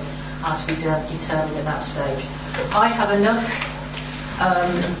landscape are to be determined at that stage. I have enough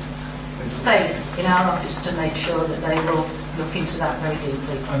faith in our office to make sure that they will look into that very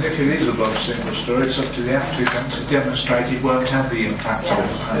deeply. And if it is above single story, it's up to the applicant to demonstrate it won't have the impact on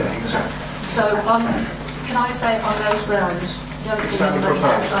exactly. So, can I say on those grounds, I'd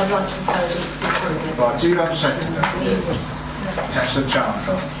like to propose it. Right, do you have a second? Councillor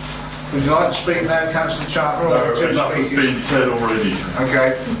Charter. Would you like to speak now, Councillor Charter? No, enough has been said already.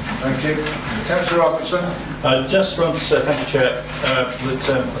 Okay, thank you. Councillor Robertson. Just want to say, thank you, Chair,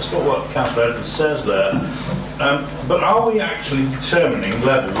 that's what Councillor Edwards says there. But are we actually determining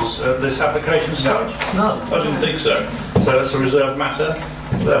levels at this application stage? No. I didn't think so. So that's a reserved matter.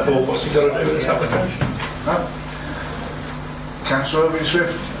 Therefore, what's he got to do with this application? No. Councillor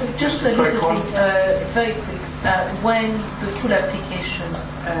Irving-Swift. Just a little bit, very quick. When the full application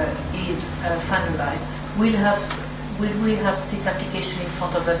is finalised, will we have this application in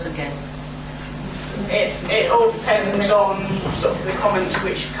front of us again? It all depends on sort of the comments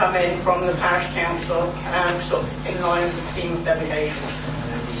which come in from the parish council and sort of in line with the scheme of delegation.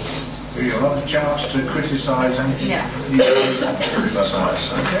 So you'll have a chance to criticise anything. Yeah.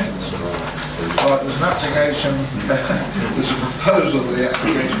 Okay. Right, there's an application, there's a proposal that the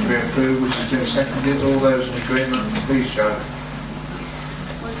application be approved, which has been seconded. All those in agreement, please show.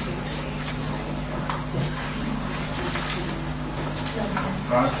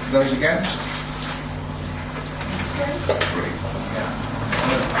 Right, those against?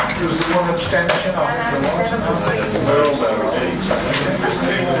 There was the one abstention, I think there was. We're all there.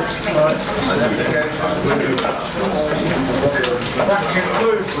 That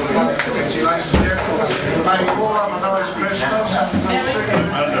concludes the planning committee, ladies and gentlemen. May you all have a nice Christmas. Merry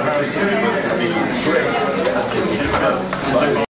Christmas.